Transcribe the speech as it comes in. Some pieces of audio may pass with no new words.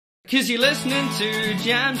'Cause you're listening to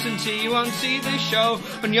Jams and Tea. You won't see the show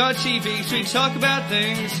on your TV, so we talk about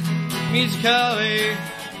things musically.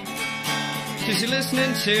 'Cause you're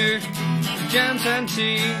listening to Jams and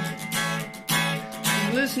Tea.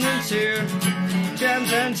 You're listening to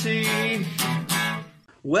Jams and Tea.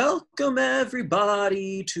 Welcome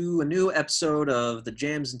everybody to a new episode of the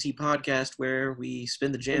Jams and Tea podcast, where we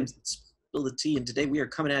spin the jams and spill the tea. And today we are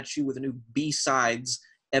coming at you with a new B-sides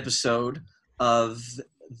episode of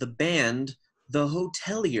the band The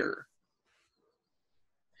Hotelier,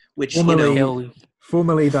 which formerly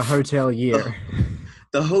the Hotelier.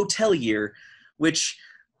 The Hotelier, which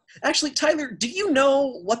actually, Tyler, do you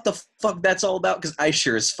know what the fuck that's all about? Because I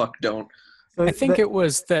sure as fuck don't. So I think it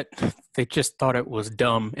was that they just thought it was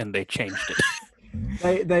dumb and they changed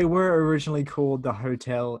it. They were originally called the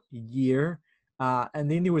Hotelier, and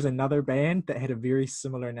then there was another band that had a very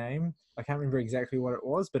similar name. I can't remember exactly what it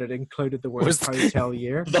was, but it included the word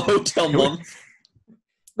Hotelier. The Hotel Month?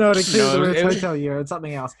 No, it included the word Hotelier and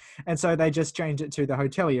something else. And so they just changed it to the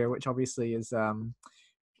Hotelier, which obviously is,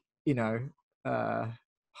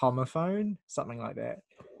 homophone, something like that.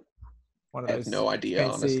 One of I have no idea,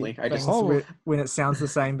 honestly. I just when it sounds the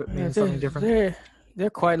same but means something different. They're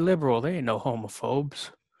quite liberal. They ain't no homophobes.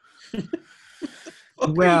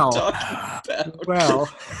 Well.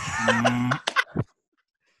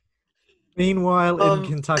 Meanwhile, in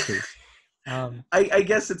Kentucky, I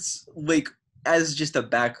guess it's like, as just a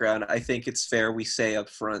background, I think it's fair we say up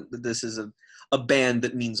front that this is a band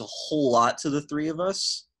that means a whole lot to the three of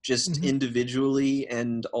us. Just individually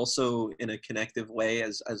and also in a connective way,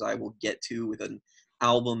 as I will get to with an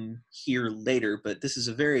album here later. But this is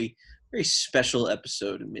a very, very special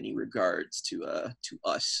episode in many regards to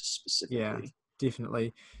us specifically. Yeah,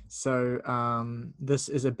 definitely. So this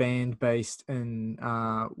is a band based in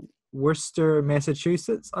Worcester,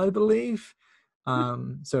 Massachusetts, I believe.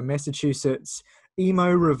 So Massachusetts emo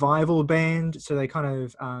revival band. So they kind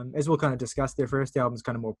of, as we'll kind of discuss, their first album is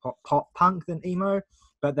kind of more pop punk than emo.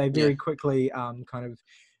 But they very quickly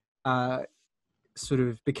sort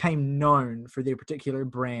of became known for their particular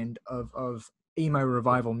brand of emo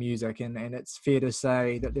revival music. And it's fair to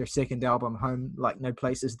say that their second album, Home Like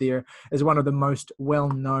Noplace Is There, is one of the most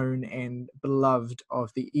well-known and beloved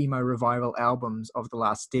of the emo revival albums of the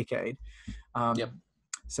last decade.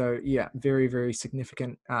 So, yeah, very, very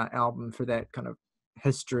significant album for that kind of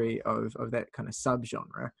history of that kind of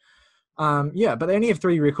subgenre. But they only have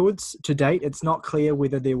 3 records to date. It's not clear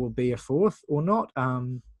whether there will be a 4th or not.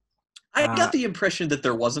 I got the impression that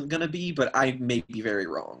there wasn't going to be, but I may be very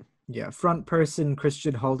wrong. Yeah, front person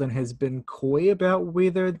Christian Holden has been coy about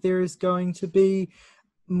whether there's going to be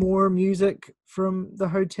more music from the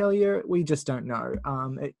Hotelier. We just don't know.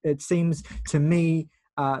 It seems to me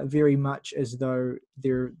very much as though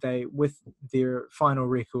they with their final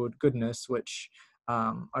record, Goodness, which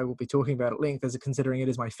I will be talking about at length, as considering it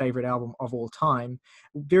is my favorite album of all time,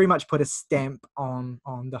 very much put a stamp on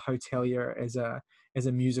the Hotelier as a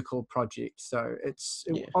musical project. So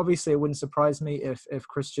obviously it wouldn't surprise me if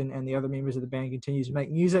Christian and the other members of the band continue to make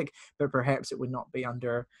music, but perhaps it would not be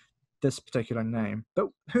under this particular name. But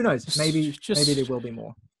who knows? Maybe there will be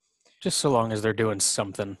more. Just so long as they're doing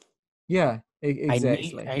something. Yeah,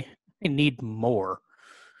 exactly. I need more.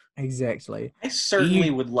 Exactly. I certainly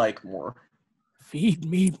would like more. Feed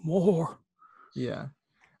me more. Yeah.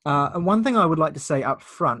 And one thing I would like to say up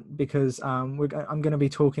front, because I'm going to be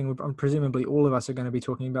talking, presumably all of us are going to be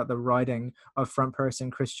talking about the writing of front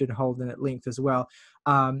person Christian Holden at length as well.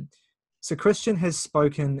 So Christian has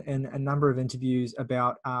spoken in a number of interviews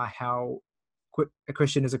about how a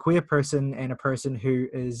Christian is a queer person and a person who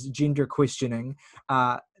is gender questioning.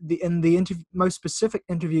 In the most specific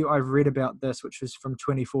interview I've read about this, which was from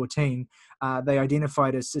 2014, they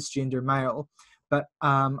identified as cisgender male. But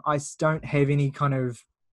I don't have any kind of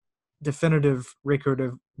definitive record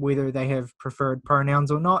of whether they have preferred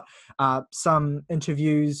pronouns or not. Some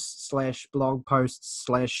interviews / blog posts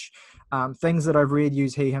 / things that I've read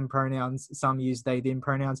use he, him pronouns. Some use they, them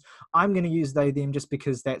pronouns. I'm going to use they, them just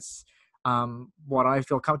because that's what I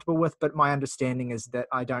feel comfortable with. But my understanding is that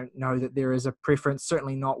I don't know that there is a preference,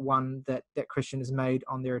 certainly not one that Christian has made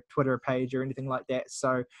on their Twitter page or anything like that.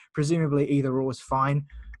 So presumably either or is fine.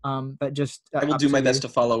 But just I will do my best to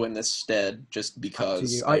follow in this stead, just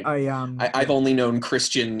because I've only known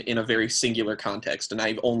Christian in a very singular context, and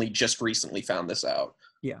I've only just recently found this out.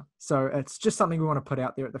 Yeah, so it's just something we want to put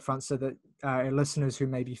out there at the front, so that our listeners who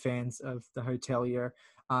may be fans of the Hotelier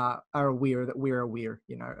are aware that we're aware,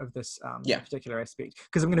 of this particular aspect.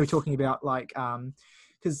 Because I'm going to be talking about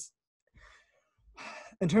because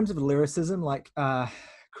in terms of lyricism,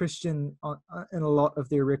 Christian, in a lot of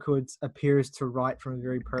their records, appears to write from a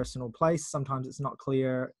very personal place. Sometimes it's not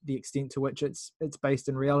clear the extent to which it's based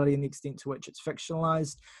in reality and the extent to which it's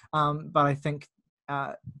fictionalized. But I think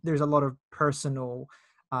there's a lot of personal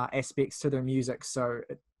aspects to their music, so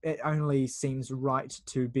it only seems right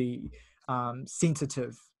to be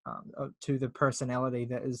sensitive to the personality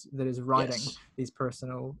that is writing these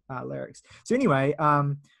personal lyrics. So anyway,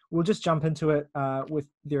 we'll just jump into it with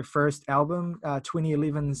their first album,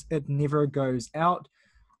 2011's It Never Goes Out,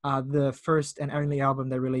 the first and only album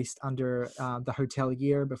they released under the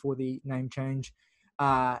Hotelier before the name change.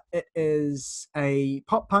 It is a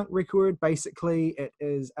pop punk record, basically. It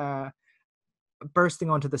is bursting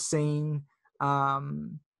onto the scene. How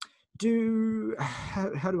do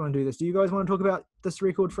we want to do this? Do you guys want to talk about this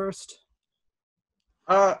record first?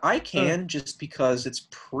 I can, just because it's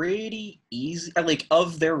pretty easy. Like,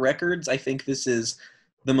 of their records, I think this is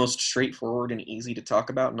the most straightforward and easy to talk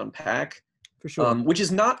about and unpack. For sure. Which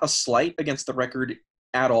is not a slight against the record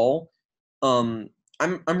at all. I'm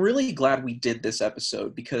really glad we did this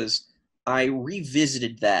episode, because I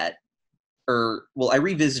revisited that, I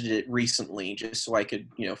revisited it recently just so I could,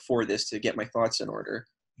 for this, to get my thoughts in order.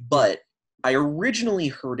 But I originally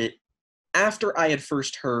heard it after I had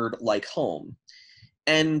first heard Like Home.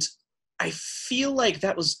 And I feel like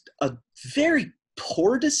that was a very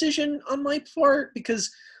poor decision on my part,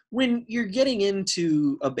 because when you're getting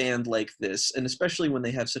into a band like this, and especially when they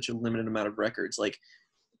have such a limited amount of records, like,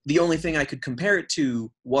 the only thing I could compare it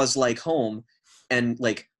to was Like Home, and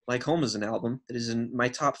Like Home is an album that is in my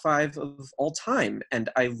top 5 of all time, and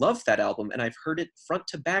I love that album, and I've heard it front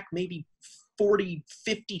to back maybe 40,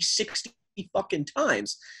 50, 60 fucking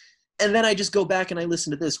times. And then I just go back and I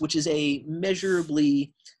listen to this, which is a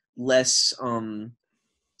measurably less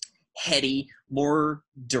heady, more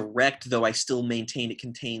direct, though I still maintain it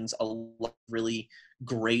contains a lot of really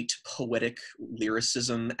great poetic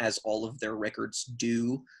lyricism, as all of their records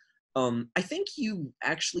do. I think you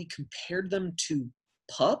actually compared them to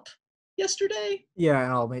Pup yesterday. Yeah,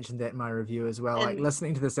 and I'll mention that in my review as well. Like, And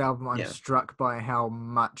listening to this album, I'm struck by how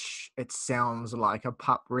much it sounds like a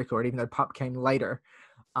Pup record, even though Pup came later.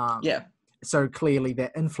 So clearly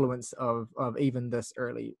that influence of even this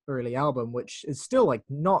early album, which is still like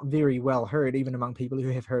not very well heard even among people who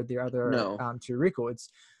have heard their other 2 records,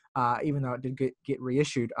 even though it did get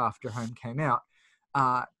reissued after Home came out.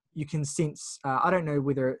 You can sense, I don't know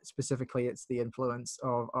whether specifically it's the influence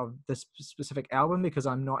of this specific album, because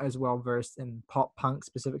I'm not as well versed in pop punk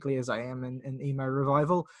specifically as I am in emo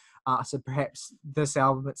revival. So perhaps this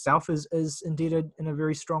album itself is indebted in a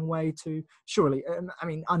very strong way to, surely, I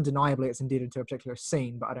mean, undeniably it's indebted to a particular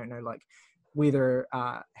scene, but I don't know, like, whether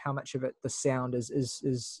how much of it the sound is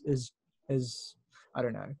I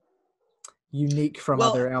don't know, unique from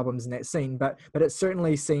other albums in that scene, but it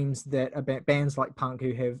certainly seems that bands like Pup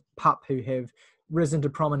who have risen to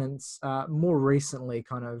prominence more recently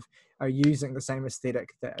kind of are using the same aesthetic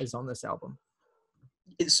that is on this album.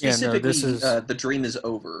 It's specifically, The Dream Is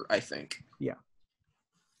Over, I think. Yeah,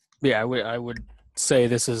 I would say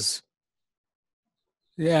this is,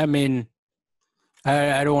 I mean,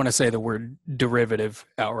 I don't want to say the word derivative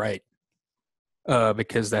outright,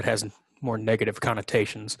 because that has more negative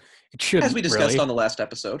connotations. It shouldn't, as we discussed really on the last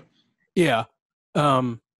episode. Yeah.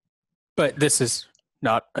 But this is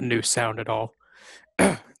not a new sound at all.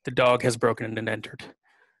 The dog has broken and entered.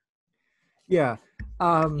 Yeah.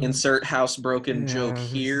 Insert housebroken joke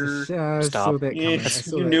here. Stop. You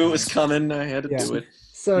knew it was coming. I had to do it.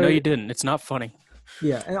 So, no, you didn't. It's not funny.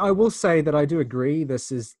 Yeah, and I will say that I do agree.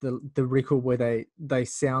 This is the record where they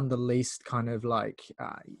sound the least kind of like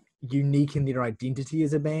unique in their identity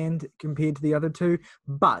as a band compared to the other 2.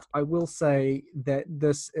 But I will say that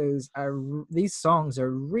these songs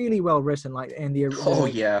are really well written. Like, and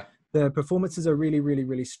the performances are really, really,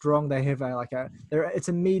 really strong. They have it's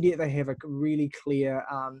immediate. They have a really clear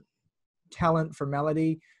talent for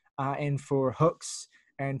melody and for hooks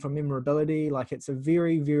and for memorability. Like, it's a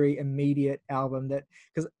very, very immediate album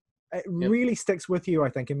because it really sticks with you, I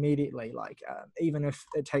think, immediately. Like, even if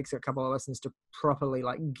it takes a couple of listens to properly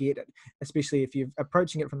like get it, especially if you're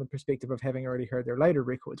approaching it from the perspective of having already heard their later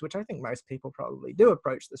records, which I think most people probably do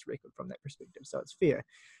approach this record from that perspective. So it's fair.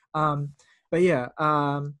 But yeah.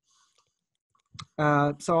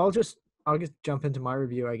 So I'll just jump into my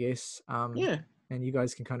review, I guess. And you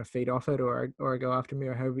guys can kind of feed off it or go after me,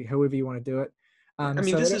 or however you want to do it. I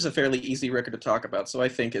mean, this is a fairly easy record to talk about, so I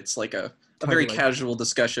think it's like a very casual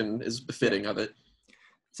discussion is befitting of it.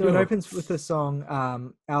 So it opens with the song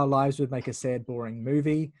Our Lives Would Make a Sad, Boring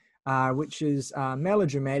Movie, which is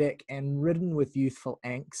melodramatic and ridden with youthful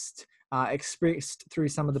angst. expressed through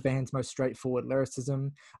some of the band's most straightforward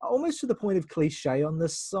lyricism, almost to the point of cliche on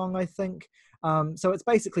this song, I think. So it's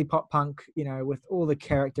basically pop punk, with all the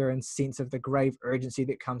character and sense of the grave urgency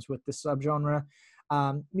that comes with the subgenre.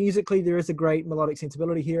 Musically, there is a great melodic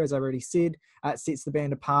sensibility here, as I already said. It sets the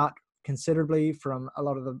band apart considerably from a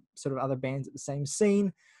lot of the sort of other bands at the same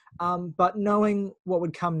scene. But knowing what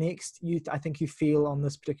would come next, I think you feel on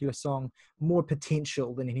this particular song more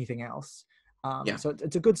potential than anything else. So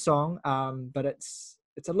it's a good song, but it's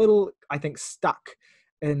a little, I think, stuck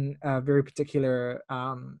in a very particular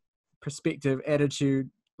perspective, attitude,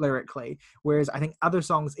 lyrically, whereas I think other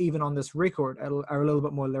songs, even on this record, are a little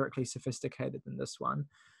bit more lyrically sophisticated than this one.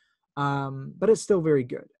 But it's still very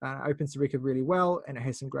good. Opens the record really well, and it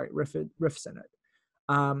has some great riffs in it.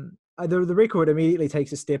 The record immediately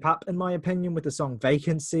takes a step up, in my opinion, with the song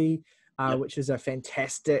Vacancy, which is a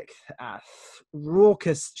fantastic,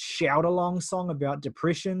 raucous shout-along song about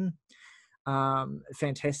depression.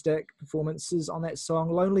 Fantastic performances on that song.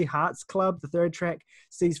 Lonely Hearts Club, the third track,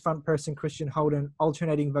 sees front person Christian Holden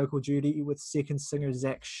alternating vocal duty with second singer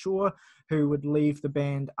Zach Shaw, who would leave the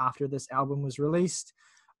band after this album was released.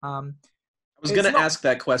 I was going to ask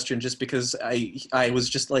that question just because I was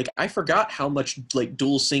just like, I forgot how much like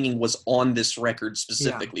dual singing was on this record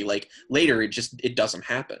specifically. Like later it doesn't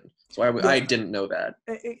happen. So I didn't know that.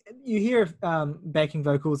 You hear backing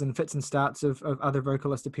vocals and fits and starts of other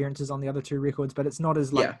vocalist appearances on the other two records, but it's not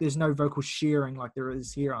as like, there's no vocal sharing like there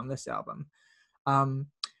is here on this album.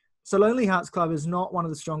 So Lonely Hearts Club is not one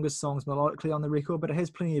of the strongest songs melodically on the record, but it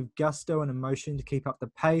has plenty of gusto and emotion to keep up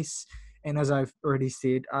the pace. And as I've already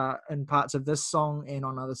said, in parts of this song and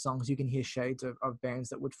on other songs, you can hear shades of bands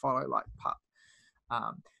that would follow, like Pup.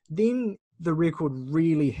 Then the record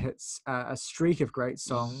really hits a streak of great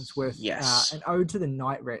songs with an ode to the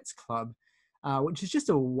Night Rats Club, which is just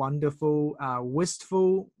a wonderful,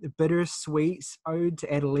 wistful, bittersweet ode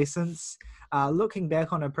to adolescence, looking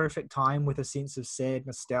back on a perfect time with a sense of sad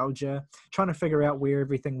nostalgia, trying to figure out where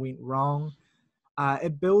everything went wrong.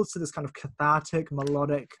 It builds to this kind of cathartic,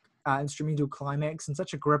 melodic, instrumental climax in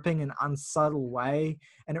such a gripping and unsubtle way,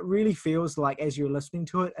 and it really feels like, as you're listening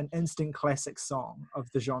to it, an instant classic song of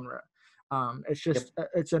the genre. It's just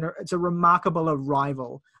it's a remarkable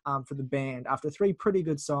arrival for the band after three pretty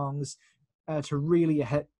good songs to really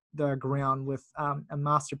hit the ground with a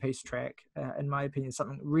masterpiece track, in my opinion,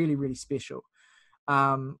 something really, really special.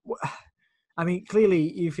 I mean,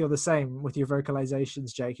 clearly you feel the same with your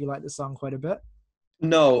vocalizations, Jake. You like the song quite a bit?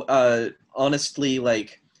 No, honestly,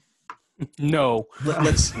 like, no.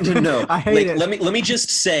 No. I hate it. Let me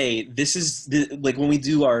just say, this is like when we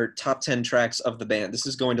do our top 10 tracks of the band, this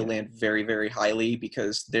is going to land very, very highly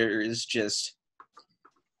because there is just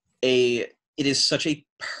it is such a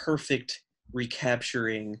perfect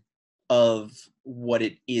recapturing of what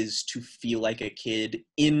it is to feel like a kid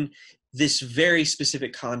in this very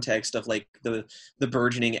specific context of like the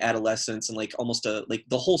burgeoning adolescence, and like almost like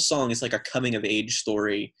the whole song is like a coming of age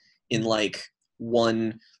story in like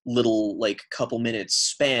one little like couple minutes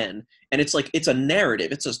span, and it's like it's a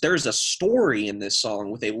narrative, there's a story in this song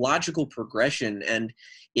with a logical progression, and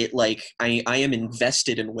it like I am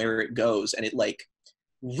invested in where it goes, and it like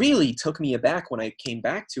really took me aback when I came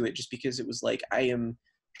back to it, just because it was like I am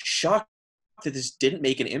shocked that this didn't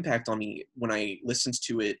make an impact on me when I listened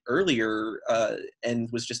to it earlier, and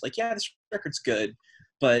was just like, yeah, this record's good,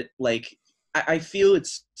 but like I feel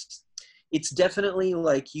it's definitely,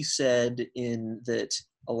 like you said, in that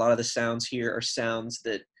a lot of the sounds here are sounds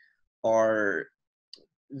that are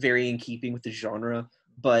very in keeping with the genre,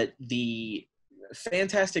 but the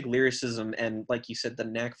fantastic lyricism and, like you said, the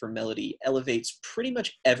knack for melody elevates pretty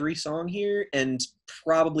much every song here, and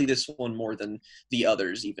probably this one more than the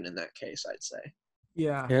others, even in that case, I'd say.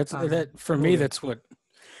 Yeah, it's that for me. That's what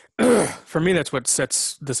that's what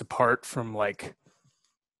sets this apart from like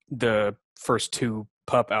the first two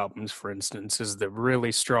Pup albums, for instance, is the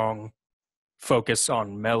really strong focus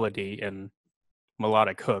on melody and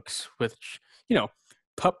melodic hooks, which, you know,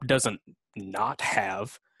 Pup doesn't not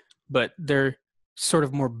have, but they're sort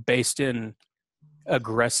of more based in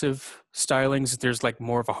aggressive stylings. There's like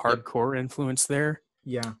more of a hardcore influence there.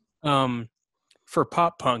 Yeah. For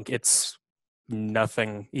pop punk, it's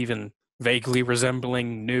nothing even vaguely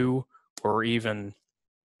resembling new or even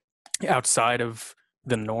outside of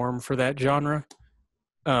the norm for that genre.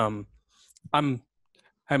 I'm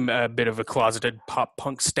a bit of a closeted pop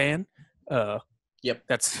punk stan.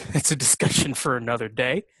 That's a discussion for another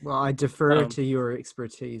day. Well, I defer to your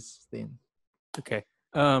expertise then. Okay.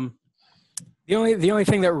 The only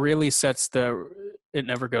thing that really sets It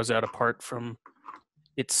Never Goes Out apart from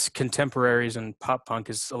its contemporaries in pop punk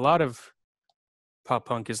is a lot of pop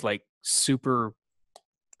punk is like super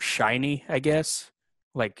shiny, I guess.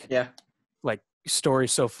 Like Yeah. Story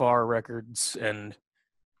So Far records and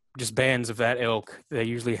just bands of that ilk, they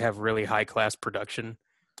usually have really high class production.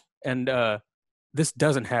 And this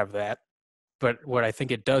doesn't have that. But what I think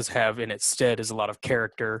it does have in its stead is a lot of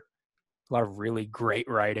character, a lot of really great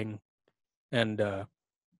writing. And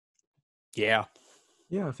yeah.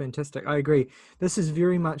 Yeah, fantastic. I agree. This is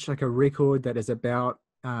very much like a record that is about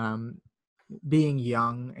being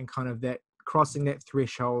young and kind of that crossing that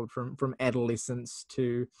threshold from adolescence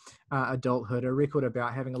to adulthood. A record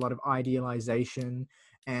about having a lot of idealization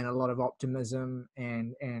and a lot of optimism,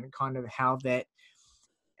 and kind of how that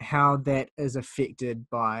is affected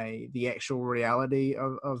by the actual reality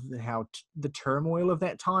of the turmoil of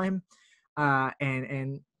that time,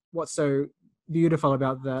 and what's so beautiful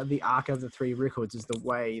about the arc of the three records is the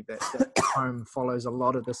way that Home follows a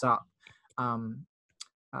lot of this up um,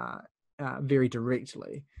 very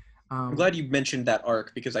directly. I'm glad you mentioned that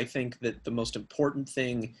arc, because I think that the most important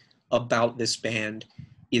thing about this band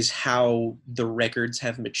is how the records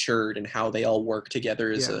have matured and how they all work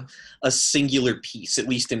together as a singular piece, at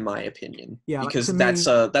least in my opinion. Yeah, because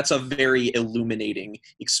like, that's a very illuminating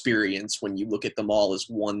experience when you look at them all as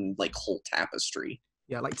one like whole tapestry.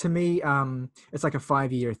 Yeah, like to me, it's like a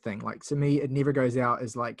 5-year thing. Like to me, It Never Goes Out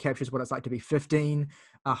is like captures what it's like to be 15.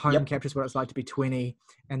 Home Yep. captures what it's like to be 20,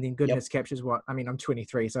 and then Goodness captures what, I mean, I'm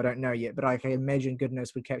 23, so I don't know yet, but I can imagine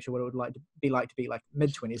Goodness would capture what it would like to be like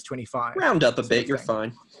mid-20s, 25. Round up a bit, you're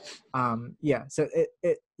fine. Yeah, so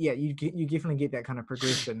you definitely get that kind of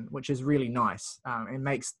progression, which is really nice. It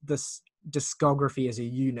makes this discography as a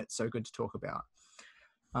unit so good to talk about.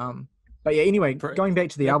 But yeah, anyway, going back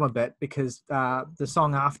to the album a bit, because the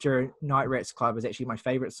song after Night Rats Club is actually my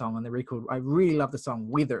favorite song on the record. I really love the song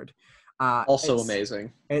Weathered. Also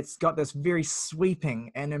amazing. It's got this very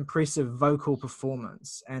sweeping and impressive vocal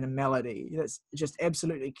performance and a melody that's just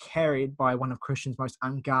absolutely carried by one of Christian's most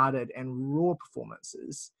unguarded and raw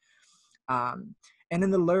performances. And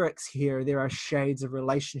in the lyrics here, there are shades of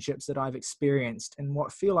relationships that I've experienced and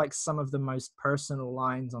what feel like some of the most personal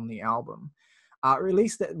lines on the album. Or at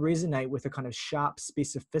least that resonate with a kind of sharp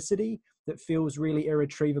specificity that feels really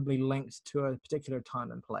irretrievably linked to a particular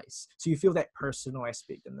time and place. So you feel that personal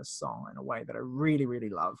aspect in this song in a way that I really, really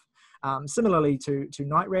love. Similarly to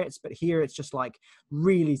Night Rats, but here it's just like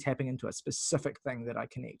really tapping into a specific thing that I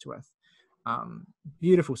connect with.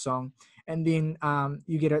 Beautiful song. And then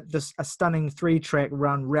you get a stunning 3-track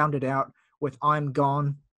run rounded out with I'm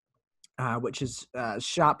Gone, which is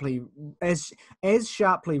sharply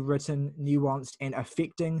written, nuanced, and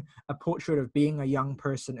affecting, a portrait of being a young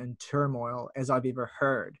person in turmoil as I've ever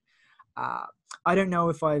heard. I don't know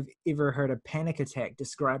if I've ever heard a panic attack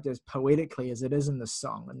described as poetically as it is in this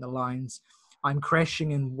song, in the lines, I'm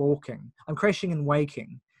crashing and waking.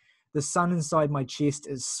 The sun inside my chest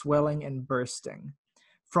is swelling and bursting.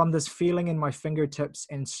 From this feeling in my fingertips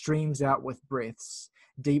and streams out with breaths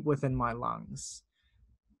deep within my lungs.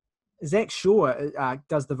 Zach Shaw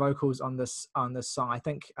does the vocals on this song. I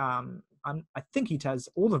think he does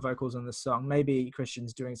all the vocals on this song. Maybe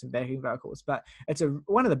Christian's doing some backing vocals, but it's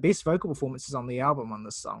one of the best vocal performances on the album on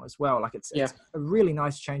this song as well. Like it's a really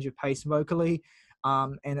nice change of pace vocally,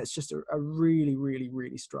 and it's just a really, really,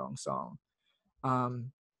 really strong song. And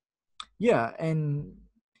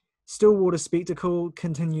Stillwater Spectacle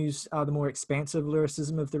continues the more expansive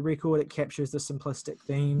lyricism of the record. It captures the simplistic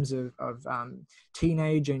themes of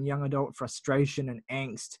teenage and young adult frustration and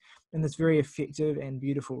angst in this very effective and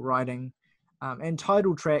beautiful writing. And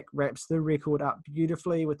Title Track wraps the record up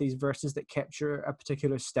beautifully with these verses that capture a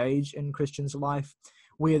particular stage in Christian's life,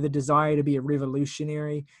 where the desire to be a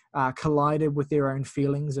revolutionary collided with their own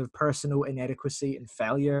feelings of personal inadequacy and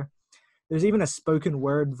failure. There's even a spoken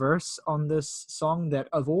word verse on this song that,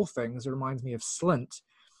 of all things, reminds me of Slint.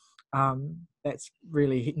 That's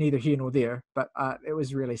really neither here nor there, but it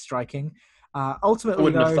was really striking. Ultimately, I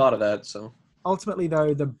wouldn't have thought of that. So ultimately,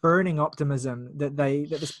 though, the burning optimism that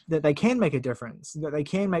they can make a difference, that they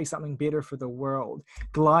can make something better for the world,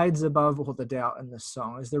 glides above all the doubt in this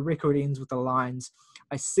song. As the record ends with the lines,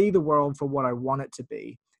 "I see the world for what I want it to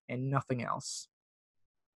be, and nothing else."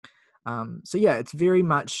 So yeah, it's very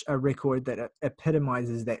much a record that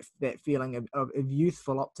epitomizes that feeling of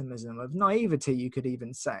youthful optimism, of naivety, you could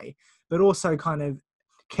even say, but also kind of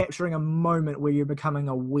capturing a moment where you're becoming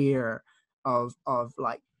aware of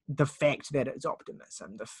like the fact that it's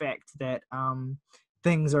optimism, the fact that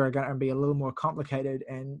things are going to be a little more complicated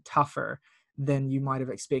and tougher than you might have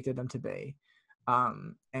expected them to be.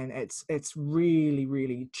 And it's really,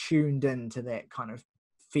 really tuned into that kind of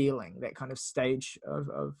feeling, that kind of stage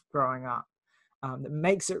of growing up, that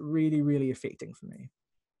makes it really, really affecting for me.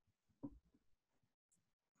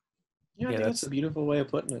 Yeah, I think that's a beautiful way of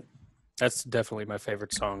putting it. That's definitely my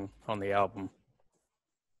favorite song on the album.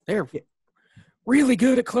 They're Yeah. really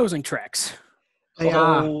good at closing tracks. They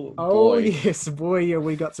are. Oh, Oh, boy. yes, boy, yeah,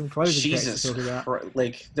 we got some closing tracks Jesus to talk about. Christ.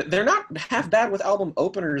 Like, they're not half bad with album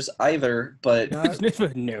openers either, but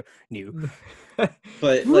No. No.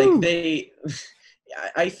 but like Woo! they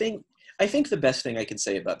I think the best thing I can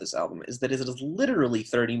say about this album is that it is literally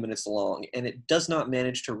 30 minutes long, and it does not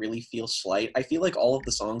manage to really feel slight. I feel like all of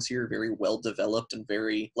the songs here are very well developed and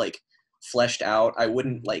very like fleshed out. I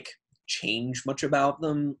wouldn't like change much about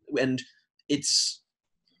them, and its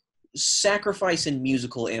sacrifice in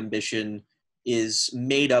musical ambition is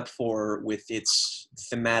made up for with its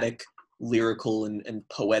thematic, lyrical, and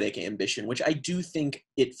poetic ambition, which I do think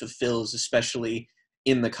it fulfills, especially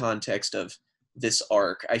in the context of this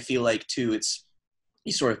arc. I feel like too,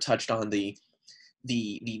 you sort of touched on the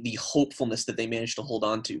hopefulness that they managed to hold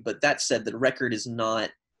on to. But that said, the record is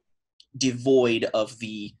not devoid of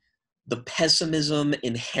the pessimism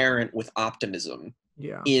inherent with optimism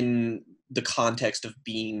Yeah. in the context of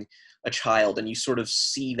being a child, and you sort of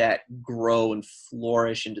see that grow and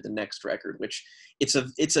flourish into the next record, which it's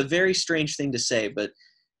a very strange thing to say, but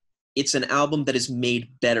it's an album that is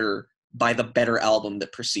made better by the better album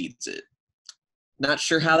that precedes it. Not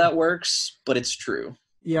sure how that works, but it's true.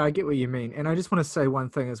 Yeah, I get what you mean. And I just want to say one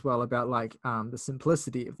thing as well about like the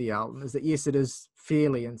simplicity of the album is that yes, it is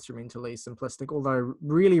fairly instrumentally simplistic, although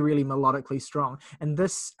really, really melodically strong. And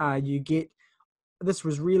this this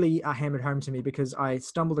was really hammered home to me because I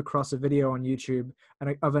stumbled across a video on YouTube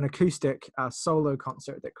of an acoustic solo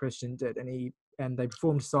concert that Christian did, and they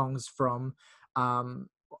performed songs from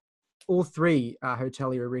all three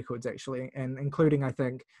Hotelier records actually, and including I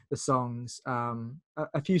think the songs,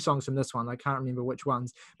 a few songs from this one. I can't remember which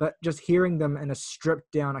ones, but just hearing them in a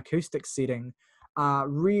stripped down acoustic setting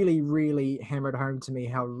really, really hammered home to me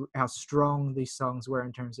how strong these songs were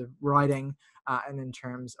in terms of writing and in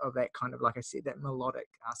terms of that kind of, like I said, that melodic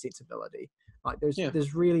sensibility. Like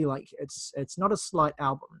there's really like it's not a slight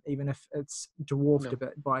album, even if it's dwarfed a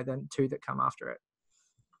bit by the two that come after it.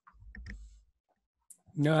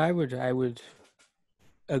 No, I would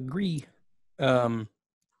agree. I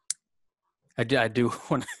do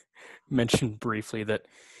want to mention briefly that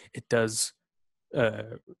it does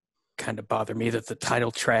kind of bother me that the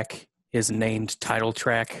title track is named title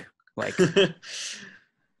track. Like,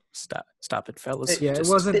 stop it, fellas. Yeah, it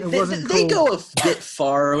wasn't they cool. go a bit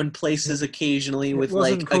far in places occasionally with,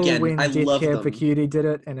 like, cool again, when I Death love Cab them. for Cutie did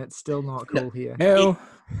it, and it's still not cool here. No.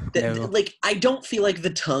 Like, I don't feel like the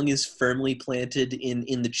tongue is firmly planted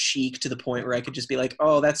in the cheek to the point where I could just be like,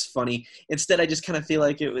 oh, that's funny. Instead, I just kind of feel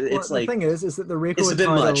like it's the like, thing is that the record it's a bit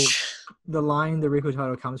title, much. the line the record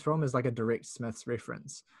title comes from is like a direct Smiths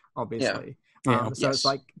reference, obviously. Yeah. So it's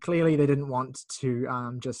like clearly they didn't want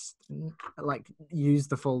to just like use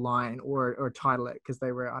the full line or title it because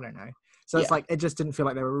they were, I don't know. So it's like it just didn't feel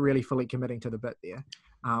like they were really fully committing to the bit there.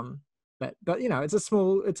 But you know, it's a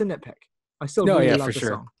nitpick. I still really love the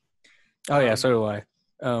song. Oh yeah, so do I.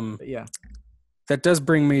 Yeah. That does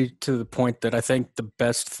bring me to the point that I think the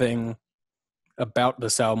best thing about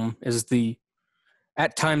this album is the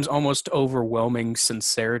at times almost overwhelming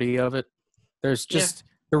sincerity of it. There's just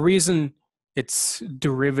the reason its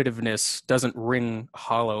derivativeness doesn't ring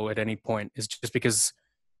hollow at any point is just because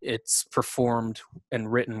it's performed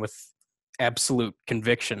and written with absolute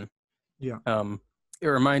conviction. Yeah. It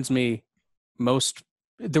reminds me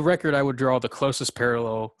the record I would draw the closest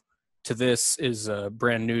parallel to this is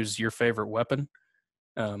Brand New's Your Favorite Weapon.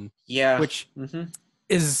 Which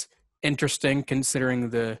is interesting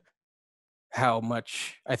considering how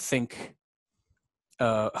much I think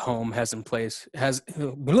Home has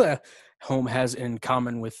in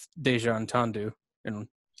common with Deja Entendu in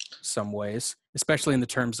some ways, especially in the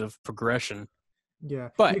terms of progression. Yeah,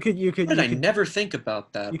 but you could. I never think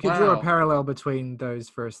about that. You could draw a parallel between those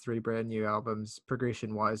first three Brand New albums,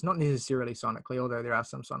 progression-wise, not necessarily sonically, although there are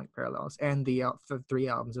some sonic parallels, and the three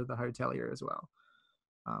albums of the Hotelier as well.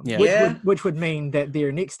 Which would mean that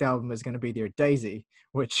their next album is going to be their Daisy,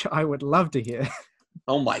 which I would love to hear.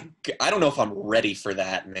 Oh my God. I don't know if I'm ready for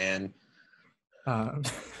that, man.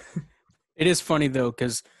 It is funny though,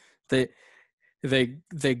 because they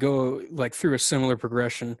go like through a similar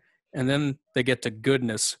progression, and then they get to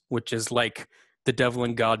Goodness, which is like the Devil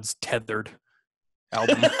and God's Tethered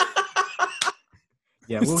album.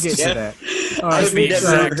 Yeah, we'll get to that. I've never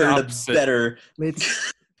heard a better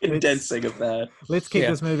condensing of that. Let's keep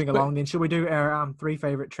this moving along then. Should we do our three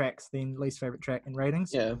favorite tracks, then least favorite track, and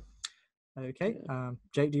ratings? Yeah. Okay.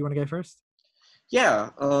 Jake, do you want to go first?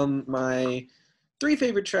 Yeah. My three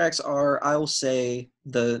favorite tracks are, I will say,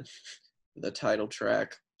 the title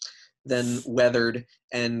track. then Weathered,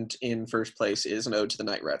 and in first place is An Ode to the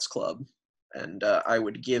Night Rats Club. And I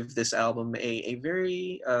would give this album a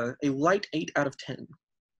very a light 8 out of 10.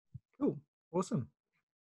 Cool. Awesome.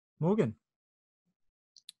 Morgan.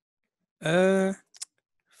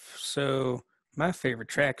 So my favorite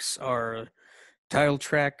tracks are title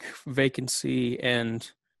track, Vacancy,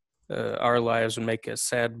 and Our Lives Would Make a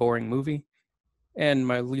Sad, Boring Movie. And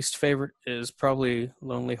my least favorite is probably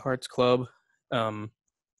Lonely Hearts Club. And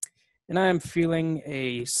I am feeling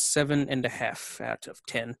a 7.5 out of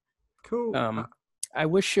 10. Cool. I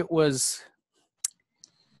wish it was,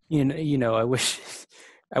 I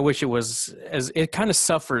wish it was, as it kind of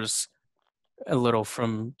suffers a little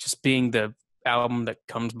from just being the album that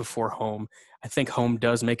comes before Home. I think Home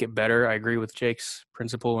does make it better. I agree with Jake's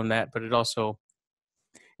principle in that, but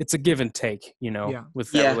it's a give and take, Yeah.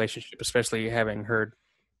 with that relationship, especially having heard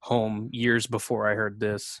Home years before I heard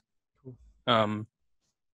this. Cool.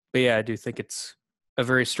 But yeah, I do think it's a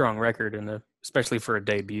very strong record, especially for a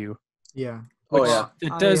debut. Yeah.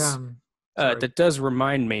 It does. That does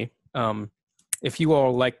remind me. If you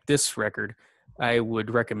all like this record, I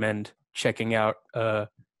would recommend checking out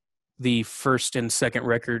the first and second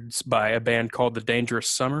records by a band called The Dangerous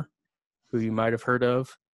Summer, who you might have heard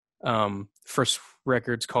of. First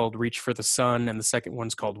record's called Reach for the Sun, and the second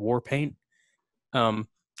one's called War Paint. I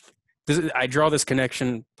draw this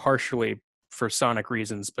connection partially for sonic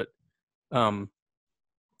reasons, but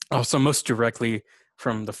also most directly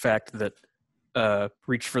from the fact that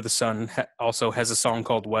Reach for the Sun also has a song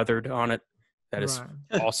called Weathered on it that is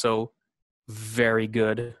also very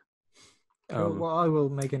good. Cool. Well, I will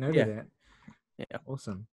make a note of that. Yeah.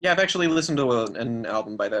 Awesome. Yeah, I've actually listened to an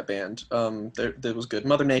album by that band. That was good.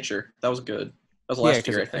 Mother Nature. That was good. That was last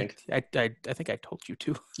year, I think. I think I told you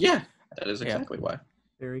to. Yeah, that is exactly why.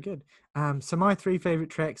 Very good. So my 3 favorite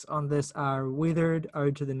tracks on this are Weathered,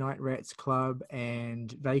 Ode to the Night Rats Club,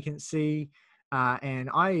 and Vacancy. And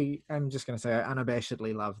I am just going to say I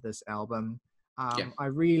unabashedly love this album. I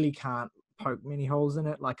really can't poke many holes in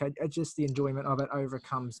it. Like I just, the enjoyment of it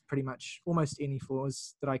overcomes pretty much almost any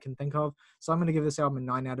flaws that I can think of. So I'm going to give this album a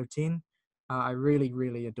 9 out of 10. I really,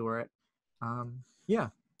 really adore it. Yeah.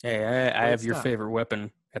 Hey, I have your favorite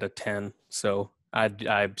weapon at a 10, so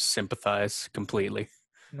I sympathize completely.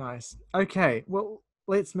 Nice. Okay, well,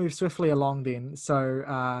 let's move swiftly along then.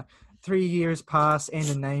 So 3 years pass and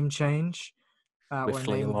a name change.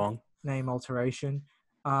 Swiftly along. Name alteration.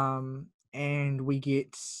 And we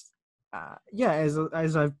get, as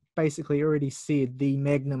I've basically already said, the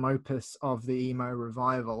magnum opus of the emo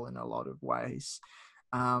revival in a lot of ways.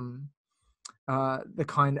 A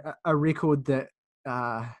record that,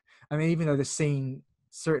 even though the scene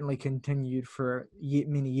certainly continued for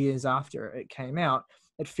many years after it came out,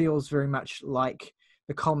 it feels very much like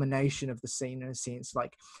the culmination of the scene in a sense,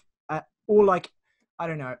 a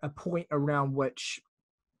point around which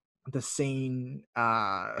the scene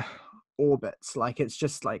orbits. Like it's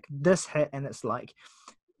just like this hit, and it's like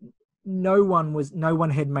no one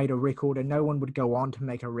had made a record, and no one would go on to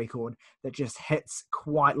make a record that just hits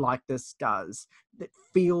quite like this does, that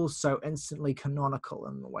feels so instantly canonical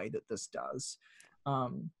in the way that this does.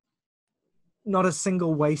 Not a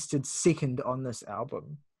single wasted second on this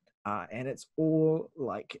album, and it's all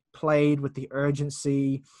like played with the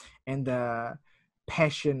urgency and the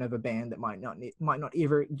passion of a band that might not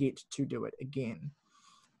ever get to do it again.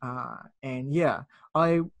 I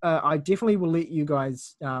definitely will let you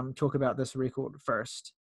guys talk about this record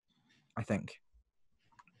first, I think.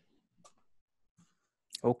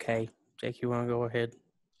 Okay, Jake, you want to go ahead?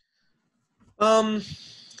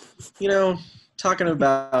 Talking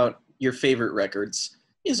about your favorite records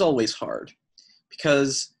is always hard,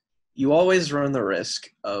 because you always run the risk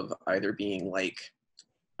of either being like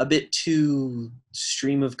a bit too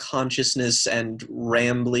stream of consciousness and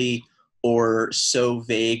rambly, or so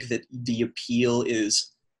vague that the appeal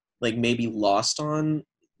is like maybe lost on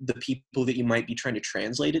the people that you might be trying to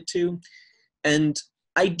translate it to. And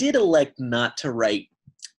I did elect not to write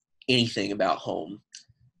anything about Home,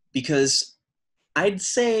 because I'd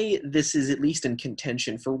say this is at least in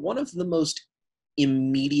contention for one of the most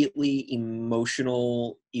immediately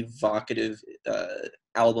emotional, evocative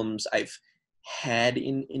albums I've had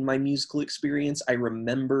in my musical experience. I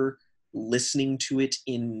remember listening to it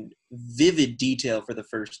in vivid detail for the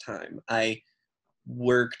first time. I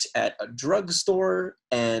worked at a drugstore,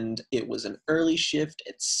 and it was an early shift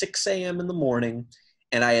at 6 a.m. in the morning,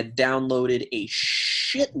 and I had downloaded a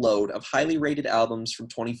shitload of highly rated albums from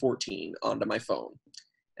 2014 onto my phone.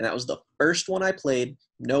 And that was the first one I played,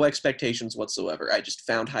 no expectations whatsoever. I just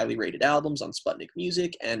found highly rated albums on Sputnik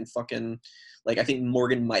Music, and fucking, I think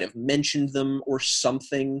Morgan might have mentioned them or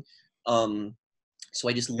something So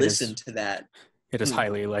I just is- listened to that. It is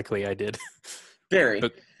highly likely I did. Very.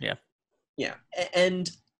 But, yeah. Yeah. And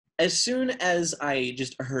as soon as I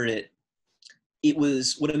just heard it, it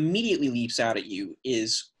was what immediately leaps out at you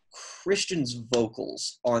is Christian's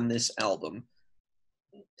vocals on this album.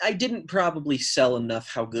 I didn't probably sell enough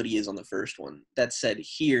how good he is on the first one. That said,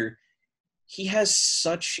 here, he has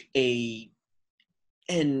such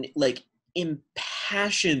an like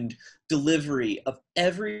impassioned delivery of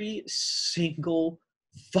every single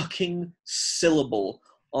fucking syllable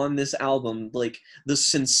on this album. Like, the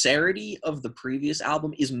sincerity of the previous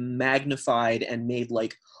album is magnified and made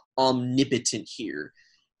like omnipotent here.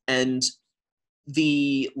 And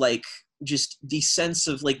the like just the sense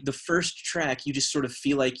of like the first track, you just sort of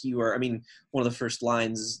feel like you are, I mean, one of the first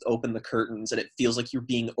lines is open the curtains and it feels like you're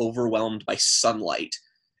being overwhelmed by sunlight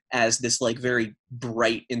as this like very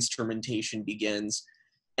bright instrumentation begins.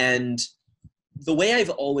 And the way I've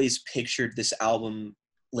always pictured this album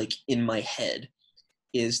like in my head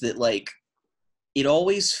is that like it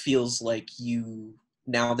always feels like you,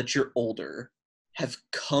 now that you're older, have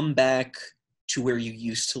come back to where you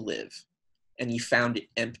used to live and you found it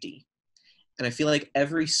empty. And I feel like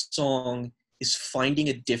every song is finding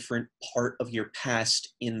a different part of your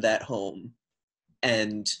past in that home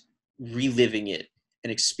and reliving it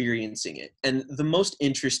and experiencing it. And the most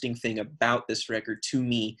interesting thing about this record to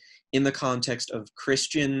me, in the context of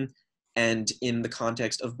Christian and in the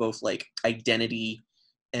context of both like identity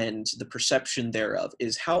and the perception thereof,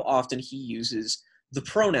 is how often he uses the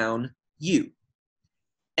pronoun you.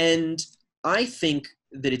 And I think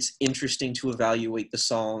that it's interesting to evaluate the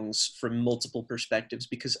songs from multiple perspectives,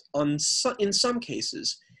 because in some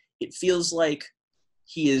cases, it feels like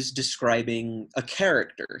he is describing a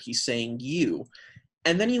character. He's saying you.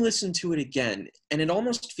 And then you listen to it again, and it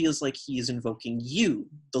almost feels like he is invoking you,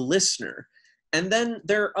 the listener. And then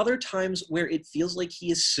there are other times where it feels like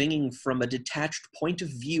he is singing from a detached point of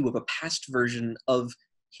view of a past version of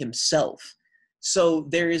himself. So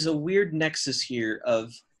there is a weird nexus here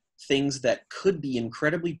of things that could be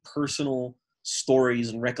incredibly personal stories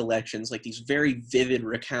and recollections, like these very vivid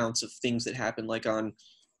recounts of things that happened, like on,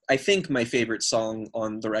 I think, my favorite song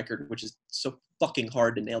on the record, which is so fucking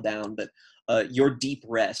hard to nail down, but Your Deep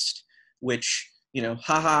Rest, which, you know,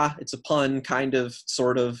 haha, it's a pun, kind of,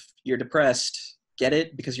 sort of, you're depressed, get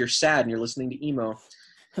it? Because you're sad and you're listening to emo.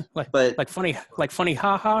 like funny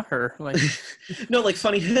haha, or like no, like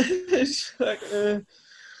funny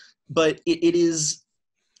but it is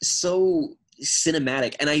so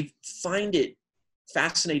cinematic, and I find it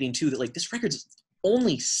fascinating too that like this record's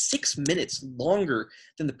only 6 minutes longer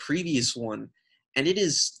than the previous one, and it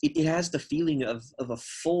has the feeling of a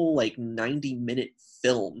full like 90-minute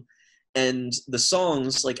film. And the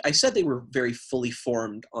songs, like I said, they were very fully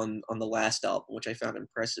formed on the last album, which I found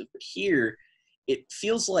impressive, but here it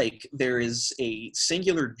feels like there is a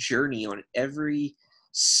singular journey on every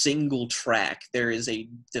single track. There is a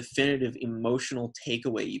definitive emotional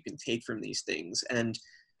takeaway you can take from these things. And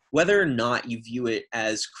whether or not you view it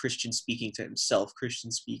as Christian speaking to himself,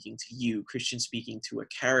 Christian speaking to you, Christian speaking to a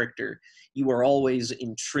character, you are always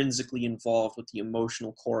intrinsically involved with the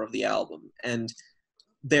emotional core of the album. And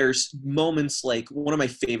there's moments like one of my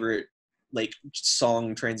favorite like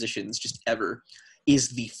song transitions just ever is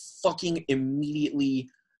the fucking immediately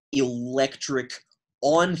electric,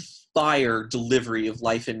 on fire delivery of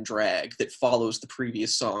Life in Drag that follows the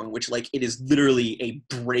previous song, which like it is literally a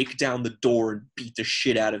break down the door and beat the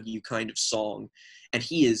shit out of you kind of song. And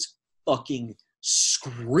he is fucking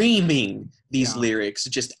screaming these lyrics,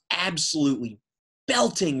 just absolutely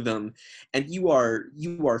belting them, and you are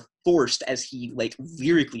forced as he like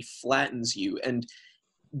lyrically flattens you. And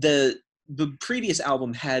the previous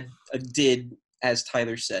album did, as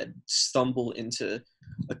Tyler said, stumble into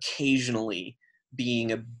occasionally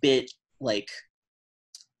being a bit like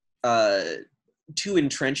too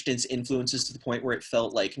entrenched in its influences to the point where it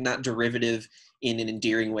felt like not derivative in an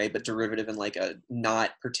endearing way, but derivative in like a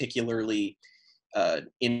not particularly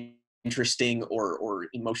interesting or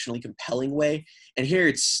emotionally compelling way. And here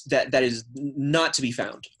it's that is not to be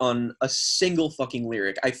found on a single fucking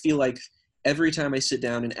lyric. I feel like every time I sit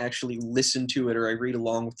down and actually listen to it or I read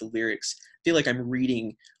along with the lyrics, I feel like I'm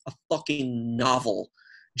reading a fucking novel,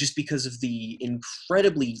 just because of the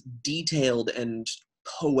incredibly detailed and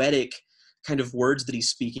poetic kind of words that he's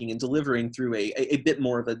speaking and delivering through a bit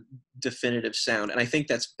more of a definitive sound. And I think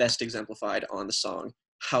that's best exemplified on the song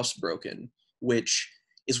Housebroken, which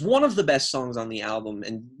is one of the best songs on the album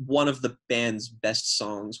and one of the band's best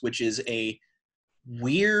songs, which is a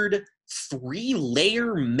weird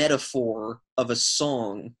 3-layer metaphor of a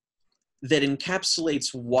song that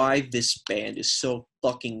encapsulates why this band is so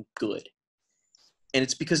fucking good. And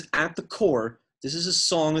it's because at the core, this is a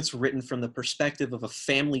song that's written from the perspective of a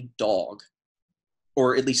family dog,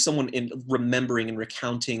 or at least someone in remembering and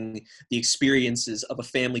recounting the experiences of a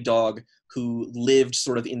family dog who lived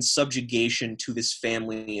sort of in subjugation to this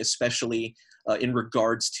family, especially in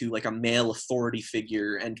regards to like a male authority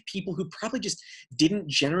figure, and people who probably just didn't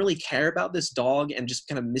generally care about this dog and just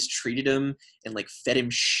kind of mistreated him and like fed him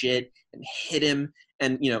shit and hit him.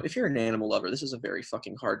 And, you know, if you're an animal lover, this is a very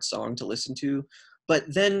fucking hard song to listen to. But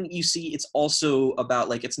then you see it's also about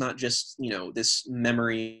like, it's not just, you know, this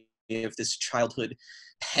memory of this childhood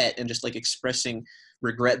pet and just like expressing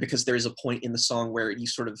regret, because there is a point in the song where you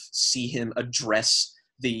sort of see him address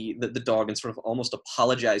the dog and sort of almost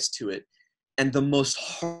apologize to it. And the most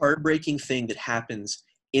heartbreaking thing that happens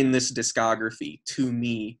in this discography to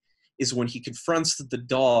me is when he confronts the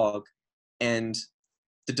dog, and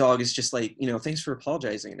the dog is just like, you know, thanks for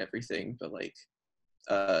apologizing and everything, but like,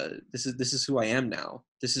 this is who I am now.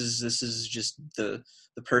 This is just the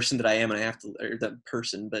person that I am, and I have to, or the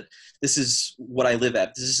person, but this is what I live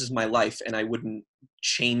at. This is my life, and I wouldn't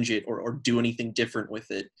change it or do anything different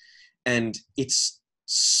with it. And it's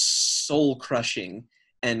soul crushing.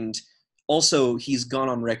 And also, he's gone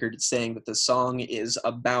on record saying that the song is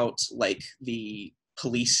about like the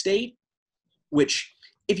police state, which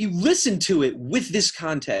if you listen to it with this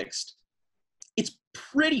context, it's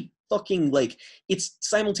pretty fucking like, it's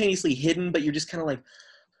simultaneously hidden, but you're just kind of like,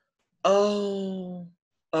 oh,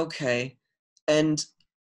 okay. And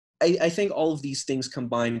I think all of these things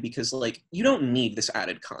combine because like, you don't need this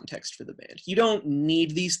added context for the band. You don't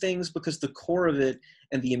need these things because the core of it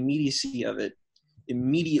and the immediacy of it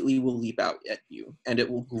immediately will leap out at you, and it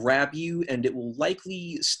will grab you, and it will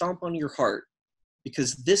likely stomp on your heart,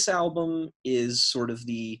 because this album is sort of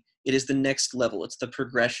it is the next level. It's the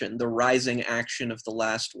progression, the rising action of the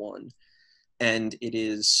last one. And it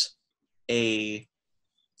is a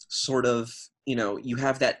sort of, you know, you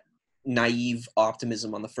have that naive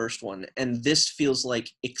optimism on the first one, and this feels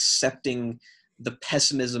like accepting the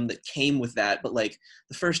pessimism that came with that. But like,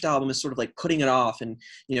 the first album is sort of like putting it off and,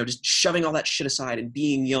 you know, just shoving all that shit aside and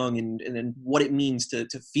being young and what it means to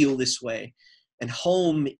feel this way. And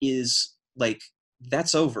Home is like,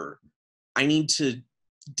 that's over. I need to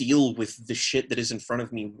deal with the shit that is in front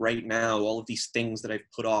of me right now, all of these things that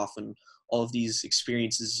I've put off, and all of these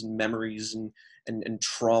experiences and memories and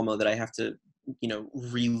trauma that I have to, you know,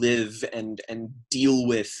 relive and deal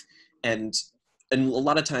with. And a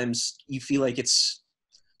lot of times you feel like it's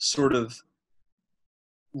sort of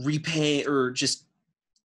repay, or just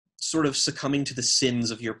sort of succumbing to the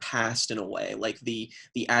sins of your past in a way, like the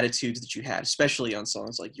attitudes that you had, especially on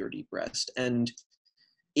songs like Your Deep Rest. And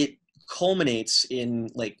it culminates in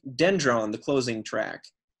like Dendron, the closing track,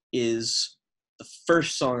 is the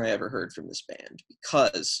first song I ever heard from this band,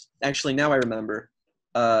 because actually now I remember,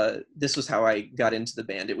 this was how I got into the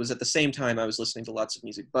band. It was at the same time I was listening to lots of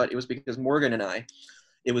music, but it was because Morgan and I,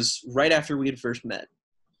 it was right after we had first met,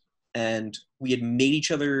 and we had made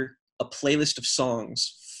each other a playlist of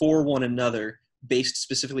songs for one another based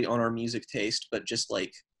specifically on our music taste, but just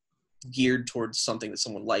like geared towards something that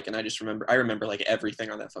someone liked. And I remember like everything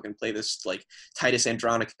on that fucking playlist. Like Titus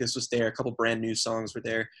Andronicus was there, a couple brand new songs were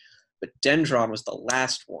there, but Dendron was the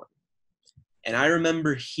last one. And I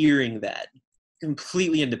remember hearing that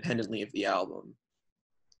completely independently of the album,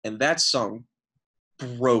 and that song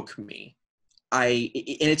broke me. And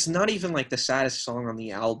it's not even like the saddest song on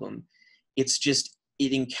the album. It's just,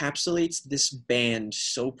 it encapsulates this band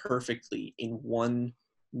so perfectly in one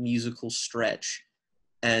musical stretch.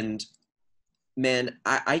 And man,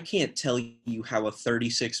 I can't tell you how a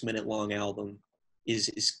 36-minute long album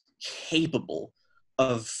is capable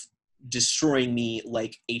of destroying me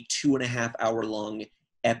like a 2.5 hour long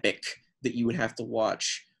epic that you would have to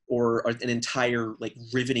watch, or an entire like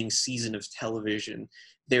riveting season of television.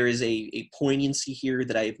 There is a poignancy here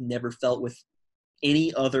that I have never felt with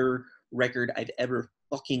any other record I've ever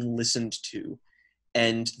fucking listened to.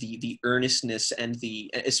 And the earnestness and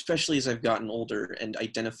especially as I've gotten older and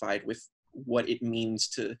identified with what it means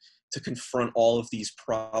to confront all of these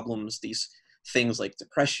problems, these things like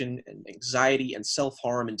depression and anxiety and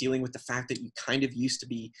self-harm, and dealing with the fact that you kind of used to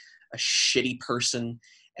be a shitty person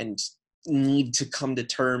and need to come to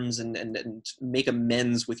terms and make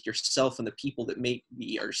amends with yourself and the people that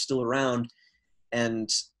maybe are still around. And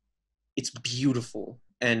it's beautiful,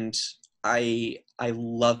 and I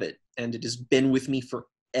love it, and it has been with me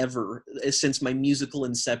forever, since my musical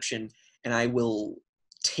inception, and I will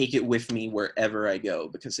take it with me wherever I go,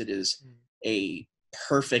 because it is a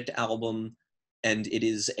perfect album, and it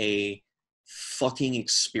is a fucking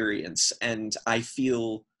experience, and I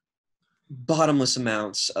feel bottomless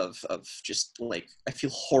amounts of just like, I feel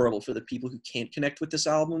horrible for the people who can't connect with this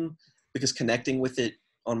album, because connecting with it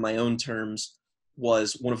on my own terms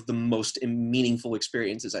was one of the most meaningful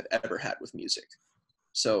experiences I've ever had with music.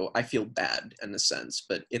 So I feel bad in a sense,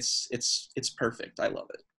 but it's perfect. I love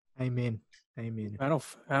it. Amen. Amen. I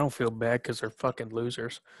don't feel bad because they're fucking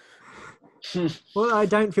losers. Well, I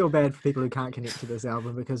don't feel bad for people who can't connect to this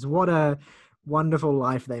album, because what a wonderful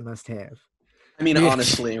life they must have. I mean, Yeah.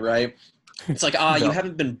 honestly, right? It's like, you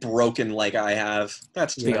haven't been broken like I have.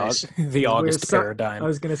 That's nice. The August paradigm. I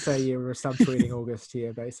was going to say you were subtweeting August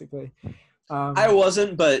here, basically. I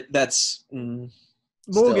wasn't, but that's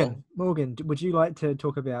Morgan. Morgan, would you like to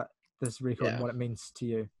talk about this record and Yeah. what it means to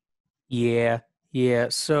you? Yeah.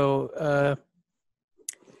 So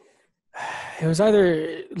it was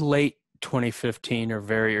either late 2015 or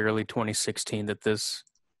very early 2016 that this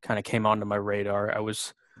kind of came onto my radar. I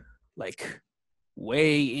was like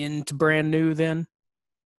way into Brand New then.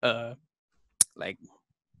 Like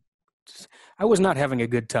I was not having a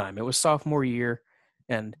good time. It was sophomore year,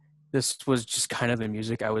 and this was just kind of the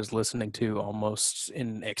music I was listening to almost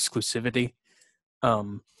in exclusivity.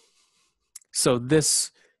 So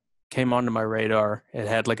this came onto my radar. It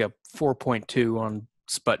had like a 4.2 on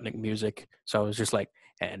Sputnik Music. So I was just like,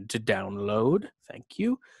 and to download, thank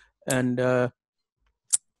you. And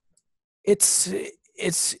it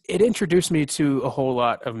introduced me to a whole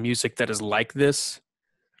lot of music that is like this.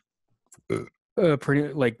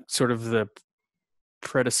 Pretty like sort of the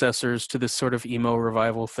predecessors to this sort of emo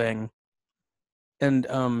revival thing. And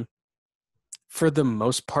for the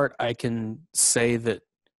most part, I can say that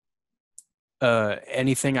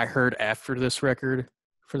anything I heard after this record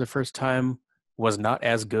for the first time was not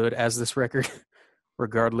as good as this record,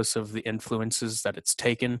 regardless of the influences that it's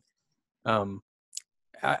taken.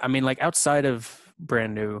 I mean, like outside of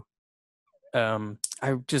Brand New,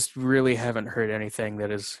 I just really haven't heard anything that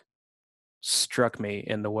has struck me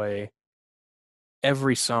in the way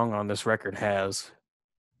every song on this record has.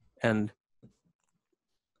 And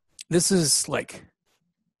this is like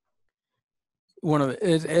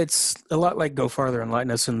it's a lot like Go Farther and Lighten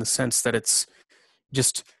Us in the sense that it's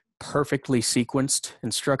just perfectly sequenced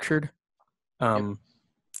and structured.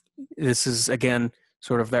 This is again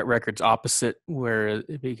sort of that record's opposite,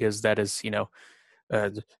 because that is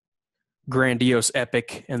grandiose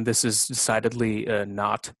epic, and this is decidedly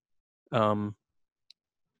not.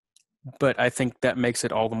 But I think that makes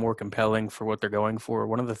it all the more compelling for what they're going for.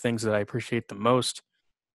 One of the things that I appreciate the most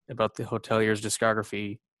about the Hotelier's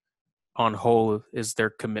discography on whole is their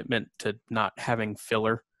commitment to not having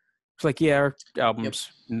filler. It's like, yeah, our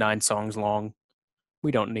album's 9 songs long.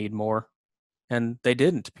 We don't need more. And they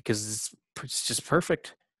didn't, because it's just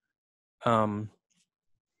perfect. From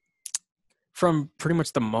pretty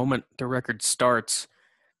much the moment the record starts,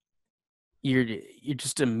 you're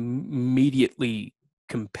just immediately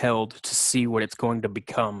compelled to see what it's going to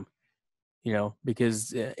become,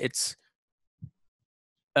 because it's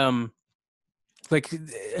like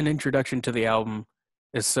an introduction to the album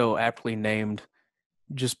is so aptly named,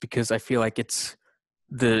 just because I feel like it's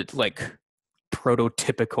the like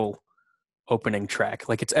prototypical opening track.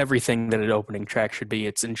 Like it's everything that an opening track should be.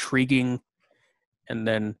 It's intriguing, and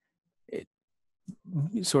then it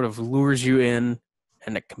sort of lures you in,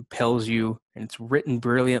 and it compels you, and it's written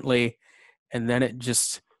brilliantly, and then it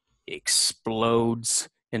just explodes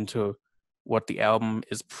into what the album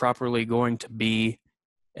is properly going to be,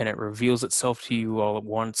 and it reveals itself to you all at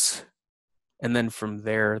once. And then from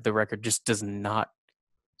there, the record just does not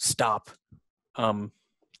stop. The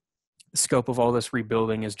scope of all this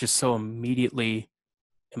rebuilding is just so immediately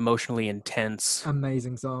emotionally intense.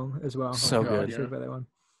 Amazing song as well. So good. Sure about that one.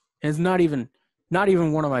 And it's not even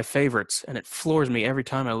one of my favorites, and it floors me every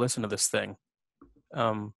time I listen to this thing.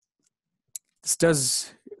 This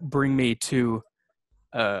does bring me to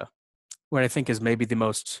what I think is maybe the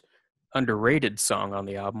most underrated song on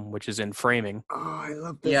the album, which is In Framing. Oh, I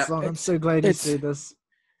love this song. I'm so glad you said this.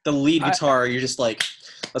 The lead guitar, you're just like,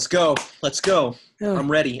 let's go.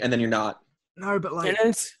 I'm ready, and then you're not. No, but like,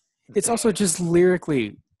 and it's also just